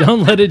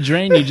 Don't let it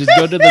drain you. Just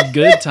go to the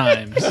good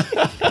times.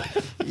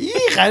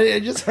 Eek, I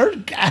just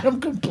heard Adam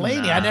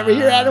complaining. I never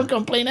hear Adam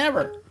complain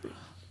ever.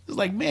 It's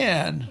like,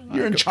 man,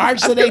 you're in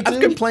charge today I've too.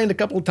 complained a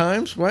couple of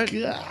times. What?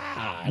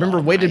 God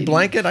Remember weighted almighty.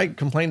 blanket? I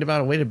complained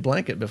about a weighted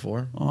blanket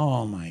before.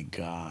 Oh my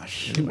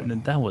gosh.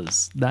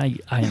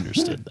 I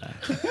understood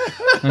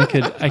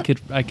that.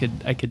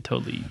 I could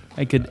totally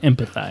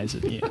empathize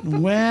with you.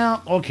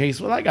 Well, okay,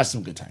 so I got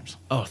some good times.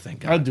 Oh,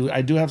 thank God.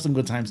 I do have some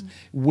good times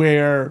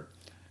where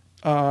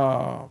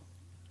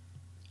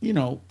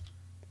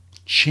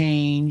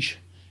change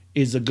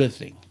is a good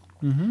thing.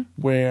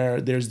 Where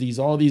there's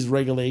all these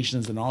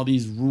regulations and all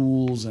these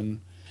rules and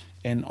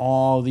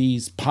all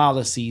these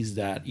policies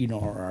that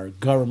our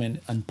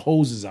government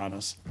imposes on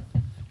us,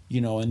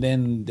 and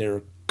then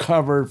they're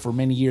covered for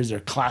many years. They're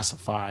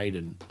classified,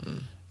 and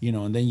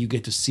and then you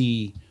get to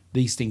see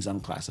these things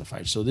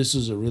unclassified. So this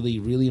is a really,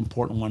 really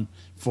important one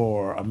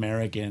for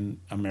American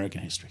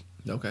history.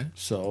 Okay.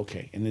 So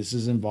and this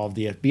has involved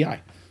the FBI.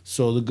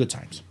 So the good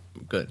times.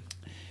 Good.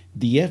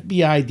 The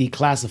FBI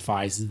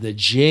declassifies the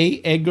J.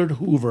 Edgar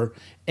Hoover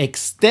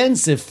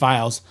extensive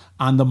files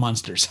on the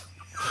Munsters.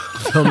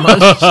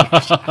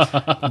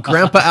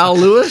 Grandpa Al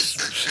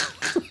Lewis?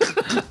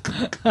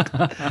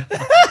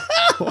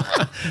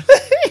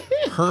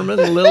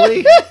 Herman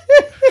Lilly?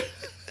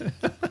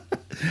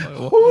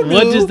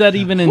 What does that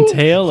even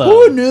entail?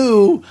 Who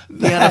knew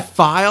He had a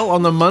file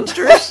on the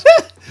Munsters?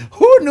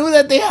 Who knew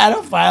that they had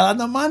a file on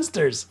the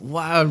Munsters?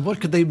 Wow,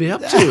 what could they be up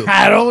to?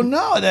 I don't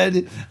know.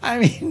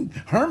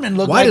 Herman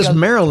looked Why like does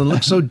Marilyn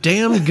look so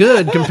damn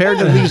good compared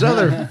to these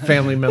other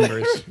family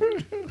members?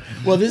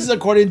 Well, this is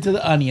according to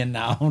the Onion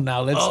now.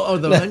 Now let's. Oh,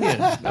 the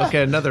Onion.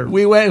 Okay, another.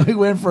 We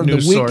went from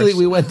News the weekly. source.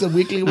 We went to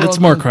weekly. That's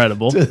World more News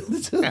credible. to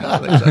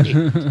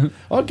the-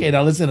 Okay,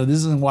 now listen. This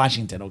is in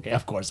Washington. Okay,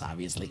 of course,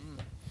 obviously,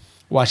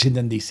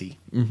 Washington D.C.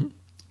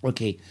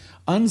 Okay,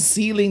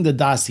 unsealing the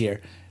dossier.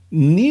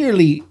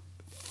 Nearly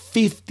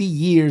 50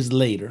 years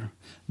later,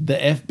 the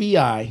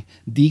FBI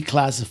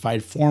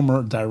declassified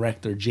former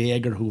director J.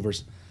 Edgar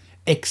Hoover's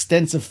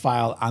extensive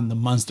file on the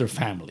Munster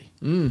family.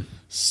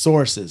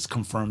 Sources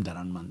confirmed that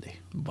on Monday.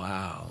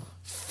 Wow.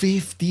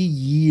 50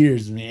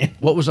 years, man.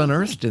 What was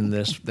unearthed in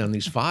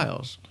these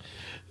files?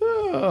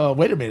 Oh,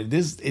 wait a minute.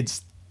 It's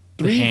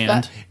The 3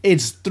 hand.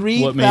 It's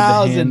 3,000. What made the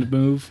hand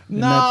move?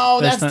 No,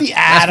 that's not- the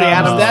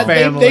Adams.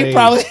 Addams They family.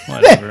 probably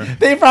Whatever.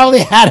 they probably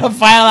had a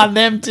file on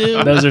them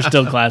too. Those are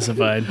still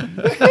classified.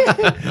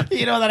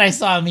 You know that I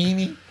saw a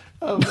meme.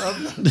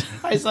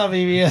 I saw a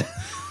meme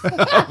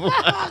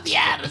of the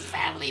Adams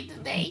family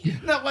today.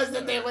 That was the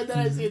day. When did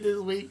I see it this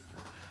week?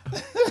 I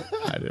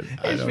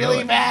It's don't really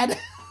know. bad.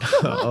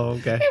 Oh,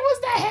 okay. It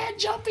was the head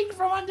jumping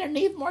from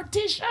underneath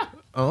Morticia.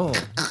 Oh.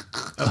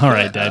 All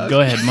right, Dad. Go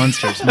ahead.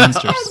 Monsters.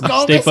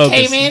 Gomez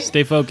came in.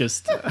 Stay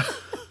focused.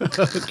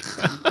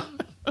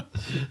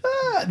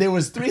 There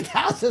was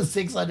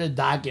 3,600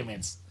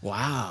 documents.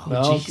 Wow.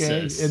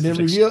 Okay, Jesus. and then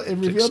it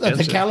revealed that the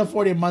extensive.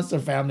 California Munster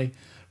family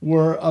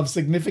were of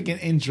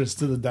significant interest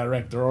to the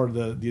director or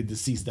the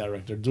deceased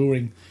director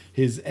during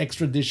his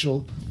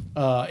extrajudicial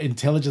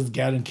intelligence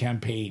gathering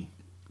campaign,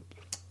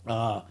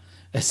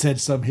 said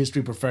some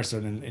history professor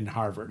in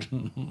Harvard.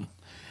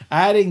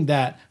 Adding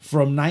that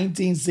from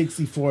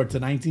 1964 to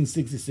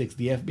 1966,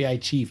 the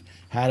FBI chief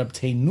had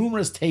obtained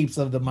numerous tapes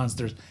of the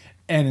Munsters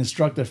and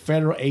instructed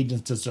federal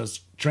agents to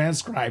just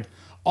transcribe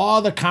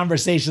all the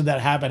conversation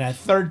that happened at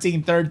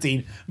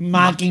 1313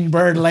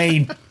 Mockingbird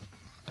Lane.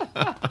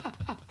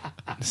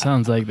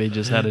 Sounds like they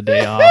just had a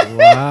day off.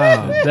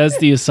 Wow. That's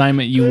the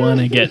assignment you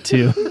want to get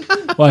to.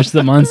 Watch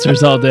the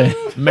Munsters all day.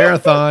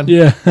 Marathon.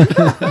 Yeah.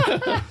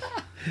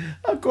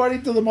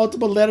 According to the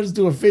multiple letters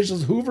to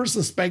officials, Hoover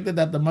suspected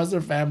that the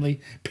Munster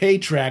family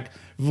patriarch,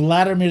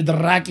 Vladimir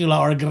Dracula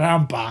or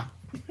Grandpa,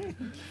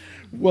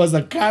 was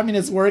a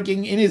communist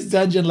working in his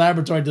dungeon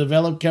laboratory to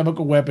develop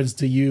chemical weapons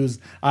to use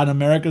on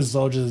American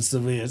soldiers and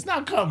civilians.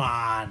 Now, come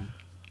on.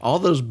 All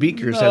those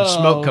beakers had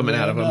smoke coming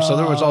out of them, so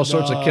there was all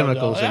sorts of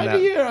chemicals in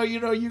that. You're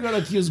going to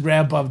accuse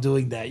Grandpa of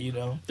doing that,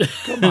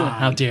 Come on.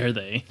 How dare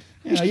they?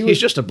 He's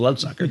just a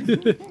bloodsucker.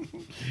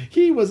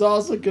 He was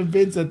also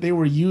convinced that they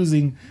were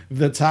using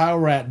the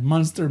tower at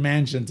Munster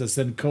Mansion to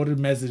send coded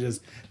messages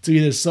to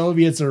either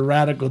Soviets or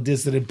radical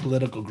dissident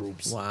political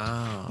groups.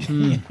 Wow.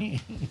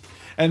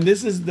 And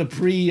this is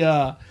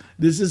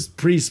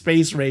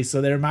pre-space race,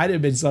 so there might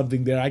have been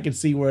something there. I can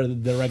see where the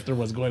director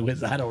was going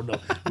with. I don't know.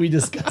 We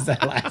discussed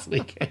that last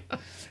week.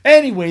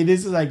 Anyway,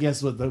 this is, I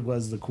guess, what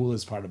was the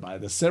coolest part about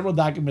it. The several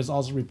documents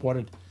also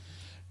reportedly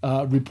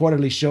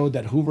showed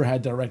that Hoover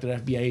had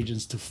directed FBI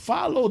agents to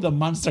follow the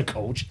Munster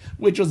coach,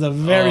 which was a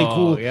very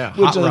cool. Yeah,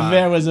 which hot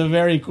rod. was a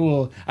very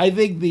cool. I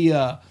think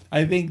the.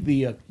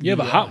 You have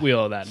a Hot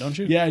Wheel of that, don't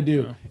you? Yeah, I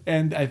do.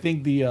 And I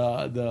think the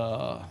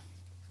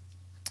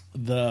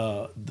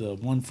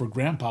one for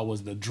Grandpa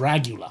was the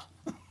Dragula.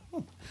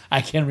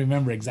 I can't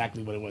remember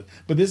exactly what it was,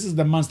 but this is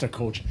the Munster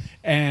coach,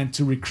 and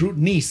to recruit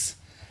niece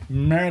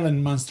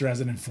Marilyn Munster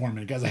as an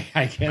informant, because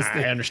I guess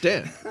I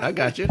understand. I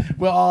got you.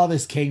 well, all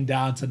this came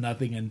down to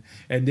nothing,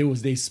 and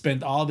they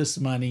spent all this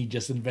money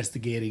just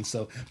investigating.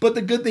 So, but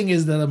the good thing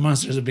is that the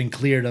Munsters have been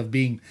cleared of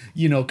being,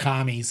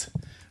 commies,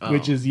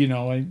 which is,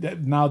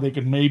 and now they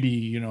can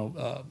maybe,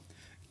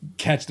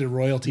 catch the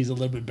royalties a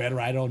little bit better.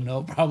 I don't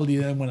know. Probably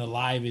then when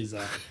alive is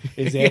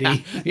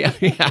Eddie. Yeah.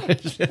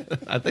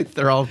 I think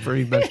they're all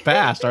pretty much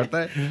past, aren't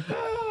they?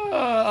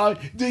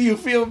 Do you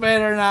feel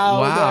better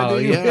now? Wow,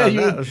 Do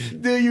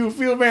you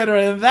feel better?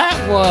 And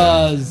that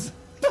was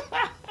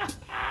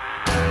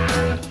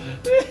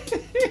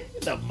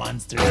the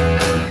Munsters.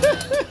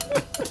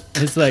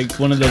 It's like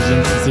one of those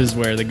instances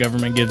where the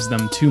government gives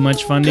them too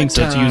much funding,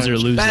 so it's use or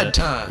lose Bad it.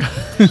 time.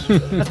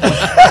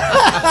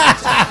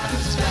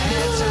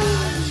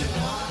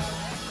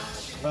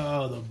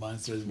 Oh, the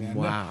Munsters, man.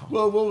 Wow.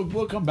 Well,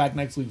 we'll come back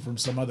next week from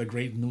some other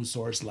great news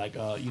source, like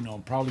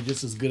probably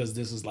just as good as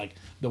this is, like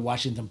the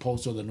Washington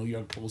Post or the New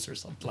York Post or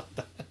something like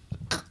that.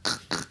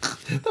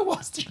 The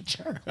Wall Street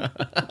Journal.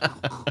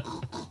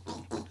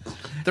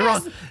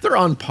 They're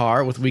on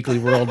par with Weekly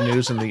World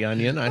News and The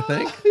Onion, I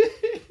think.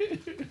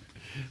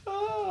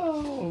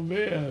 Oh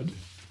man.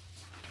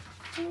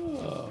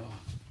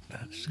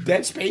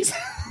 Dead Space.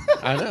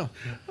 I know.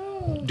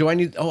 Do I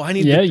need? Oh, I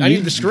need. Yeah, I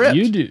need the script.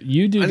 You do.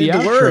 You do I the need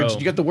outro. the words.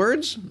 You got the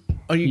words?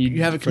 Oh,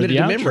 you have it for the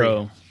committed to memory.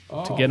 outro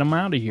to get them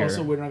out of here.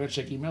 Also, we're not gonna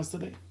check emails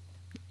today.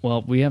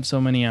 Well, we have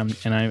so many, and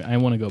I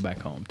want to go back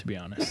home, to be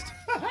honest.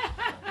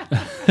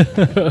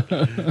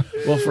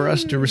 Well, for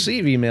us to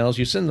receive emails,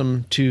 you send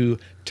them to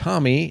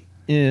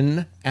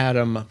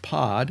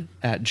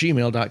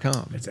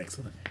tommyinadampod@gmail.com. That's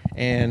excellent.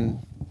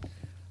 And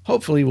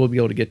hopefully we'll be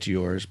able to get to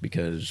yours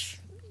because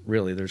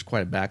really there's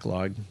quite a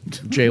backlog.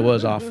 Jay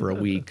was off for a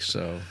week,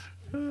 so.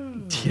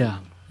 Yeah,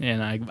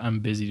 and I'm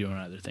busy doing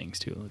other things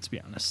too. Let's be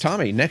honest.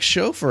 Tommy, next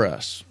show for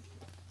us.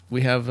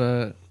 We have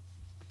a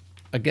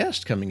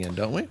guest coming in,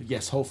 don't we?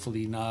 Yes,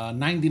 hopefully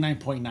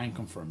 99.9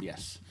 confirmed.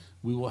 Yes,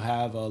 we will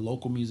have a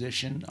local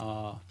musician,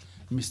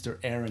 Mr.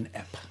 Aaron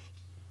Epp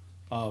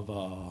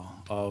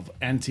of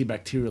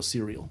Antibacterial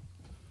Cereal,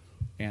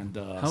 and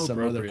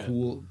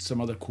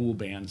some other cool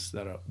bands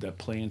that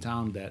play in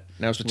town.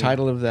 Now, is the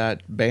title of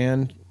that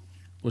band,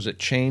 was it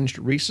changed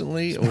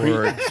recently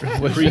or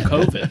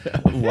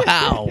Pre-COVID.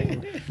 Wow,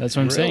 That's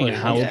what I'm saying. Really?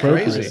 How Yeah.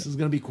 appropriate. Crazy. This is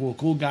gonna be cool.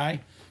 Cool guy.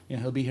 Yeah,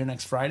 he'll be here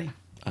next Friday.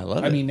 I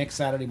love I it. mean, next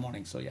Saturday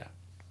morning. So yeah.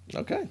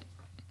 Okay.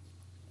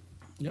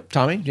 Yep.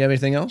 Tommy, do you have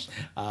anything else?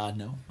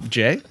 No.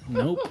 Jay?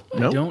 Nope.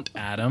 Nope. I don't,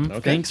 Adam.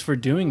 Okay. Thanks for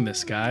doing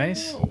this,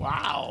 guys.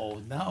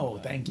 Wow. No.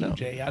 Thank you,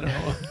 Jay. I don't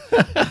know.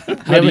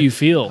 How do you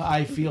feel?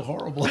 I feel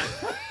horrible.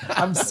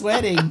 I'm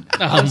sweating. Oh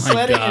I'm my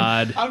sweating.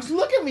 God.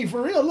 Look at me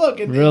for real. Look.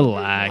 And,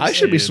 Relax. I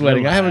should be dude,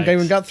 sweating. I haven't relax.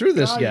 even got through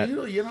this God, yet. I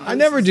this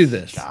never is- do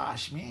this.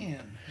 Gosh,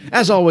 man.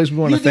 As always, we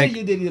want You to thank.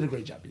 did a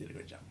great job. You did a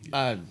great job.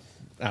 I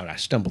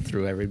stumbled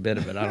through every bit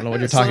of it. I don't know what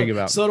you're talking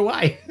about. So do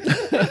I.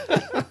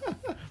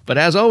 But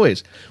as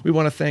always, we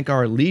want to thank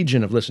our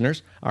legion of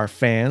listeners, our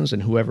fans,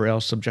 and whoever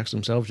else subjects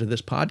themselves to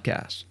this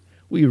podcast.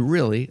 We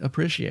really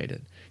appreciate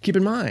it. Keep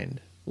in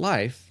mind,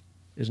 life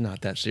is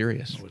not that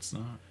serious. No, it's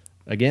not.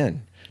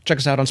 Again, check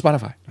us out on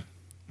Spotify,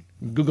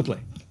 Google Play,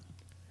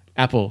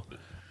 Apple,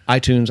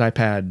 iTunes,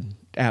 iPad,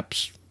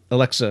 apps,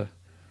 Alexa,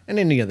 and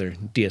any other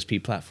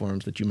DSP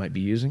platforms that you might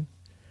be using.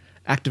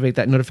 Activate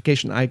that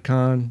notification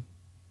icon,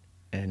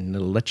 and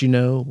it'll let you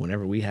know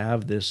whenever we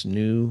have this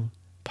new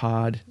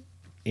pod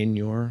in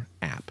your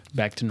app.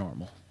 Back to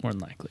normal, more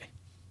than likely.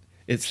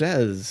 It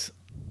says,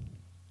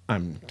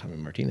 I'm Tommy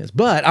Martinez,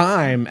 but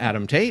I'm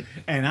Adam Tate.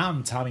 And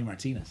I'm Tommy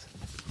Martinez.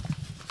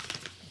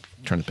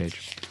 Turn the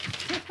page.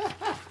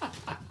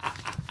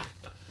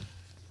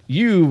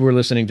 You were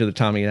listening to the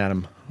Tommy and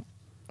Adam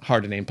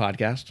Hard to Name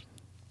podcast.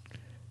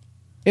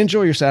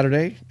 Enjoy your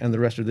Saturday and the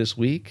rest of this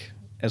week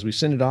as we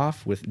send it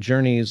off with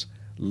Journey's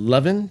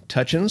Lovin',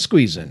 Touchin',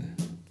 Squeezin'.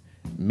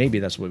 Maybe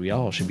that's what we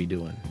all should be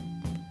doing.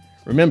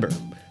 Remember,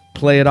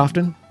 play it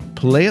often,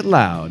 play it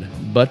loud,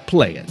 but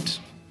play it.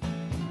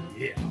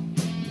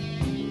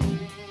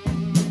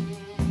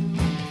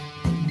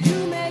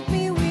 You make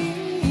me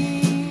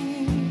weak.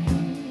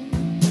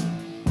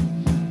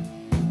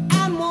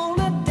 I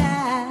wanna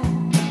die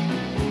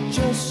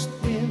just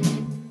when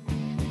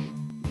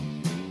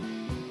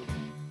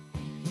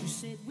you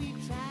said we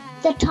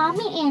tried. The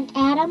Tommy and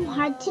Adam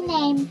Hard to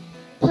Name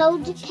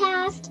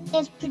podcast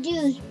is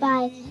produced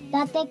by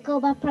Date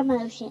Goba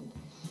Promotion.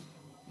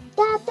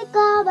 Date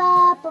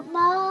Goba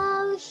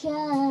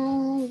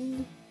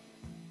Promotion.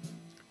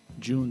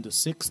 June the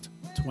 6th,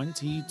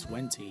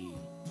 2020.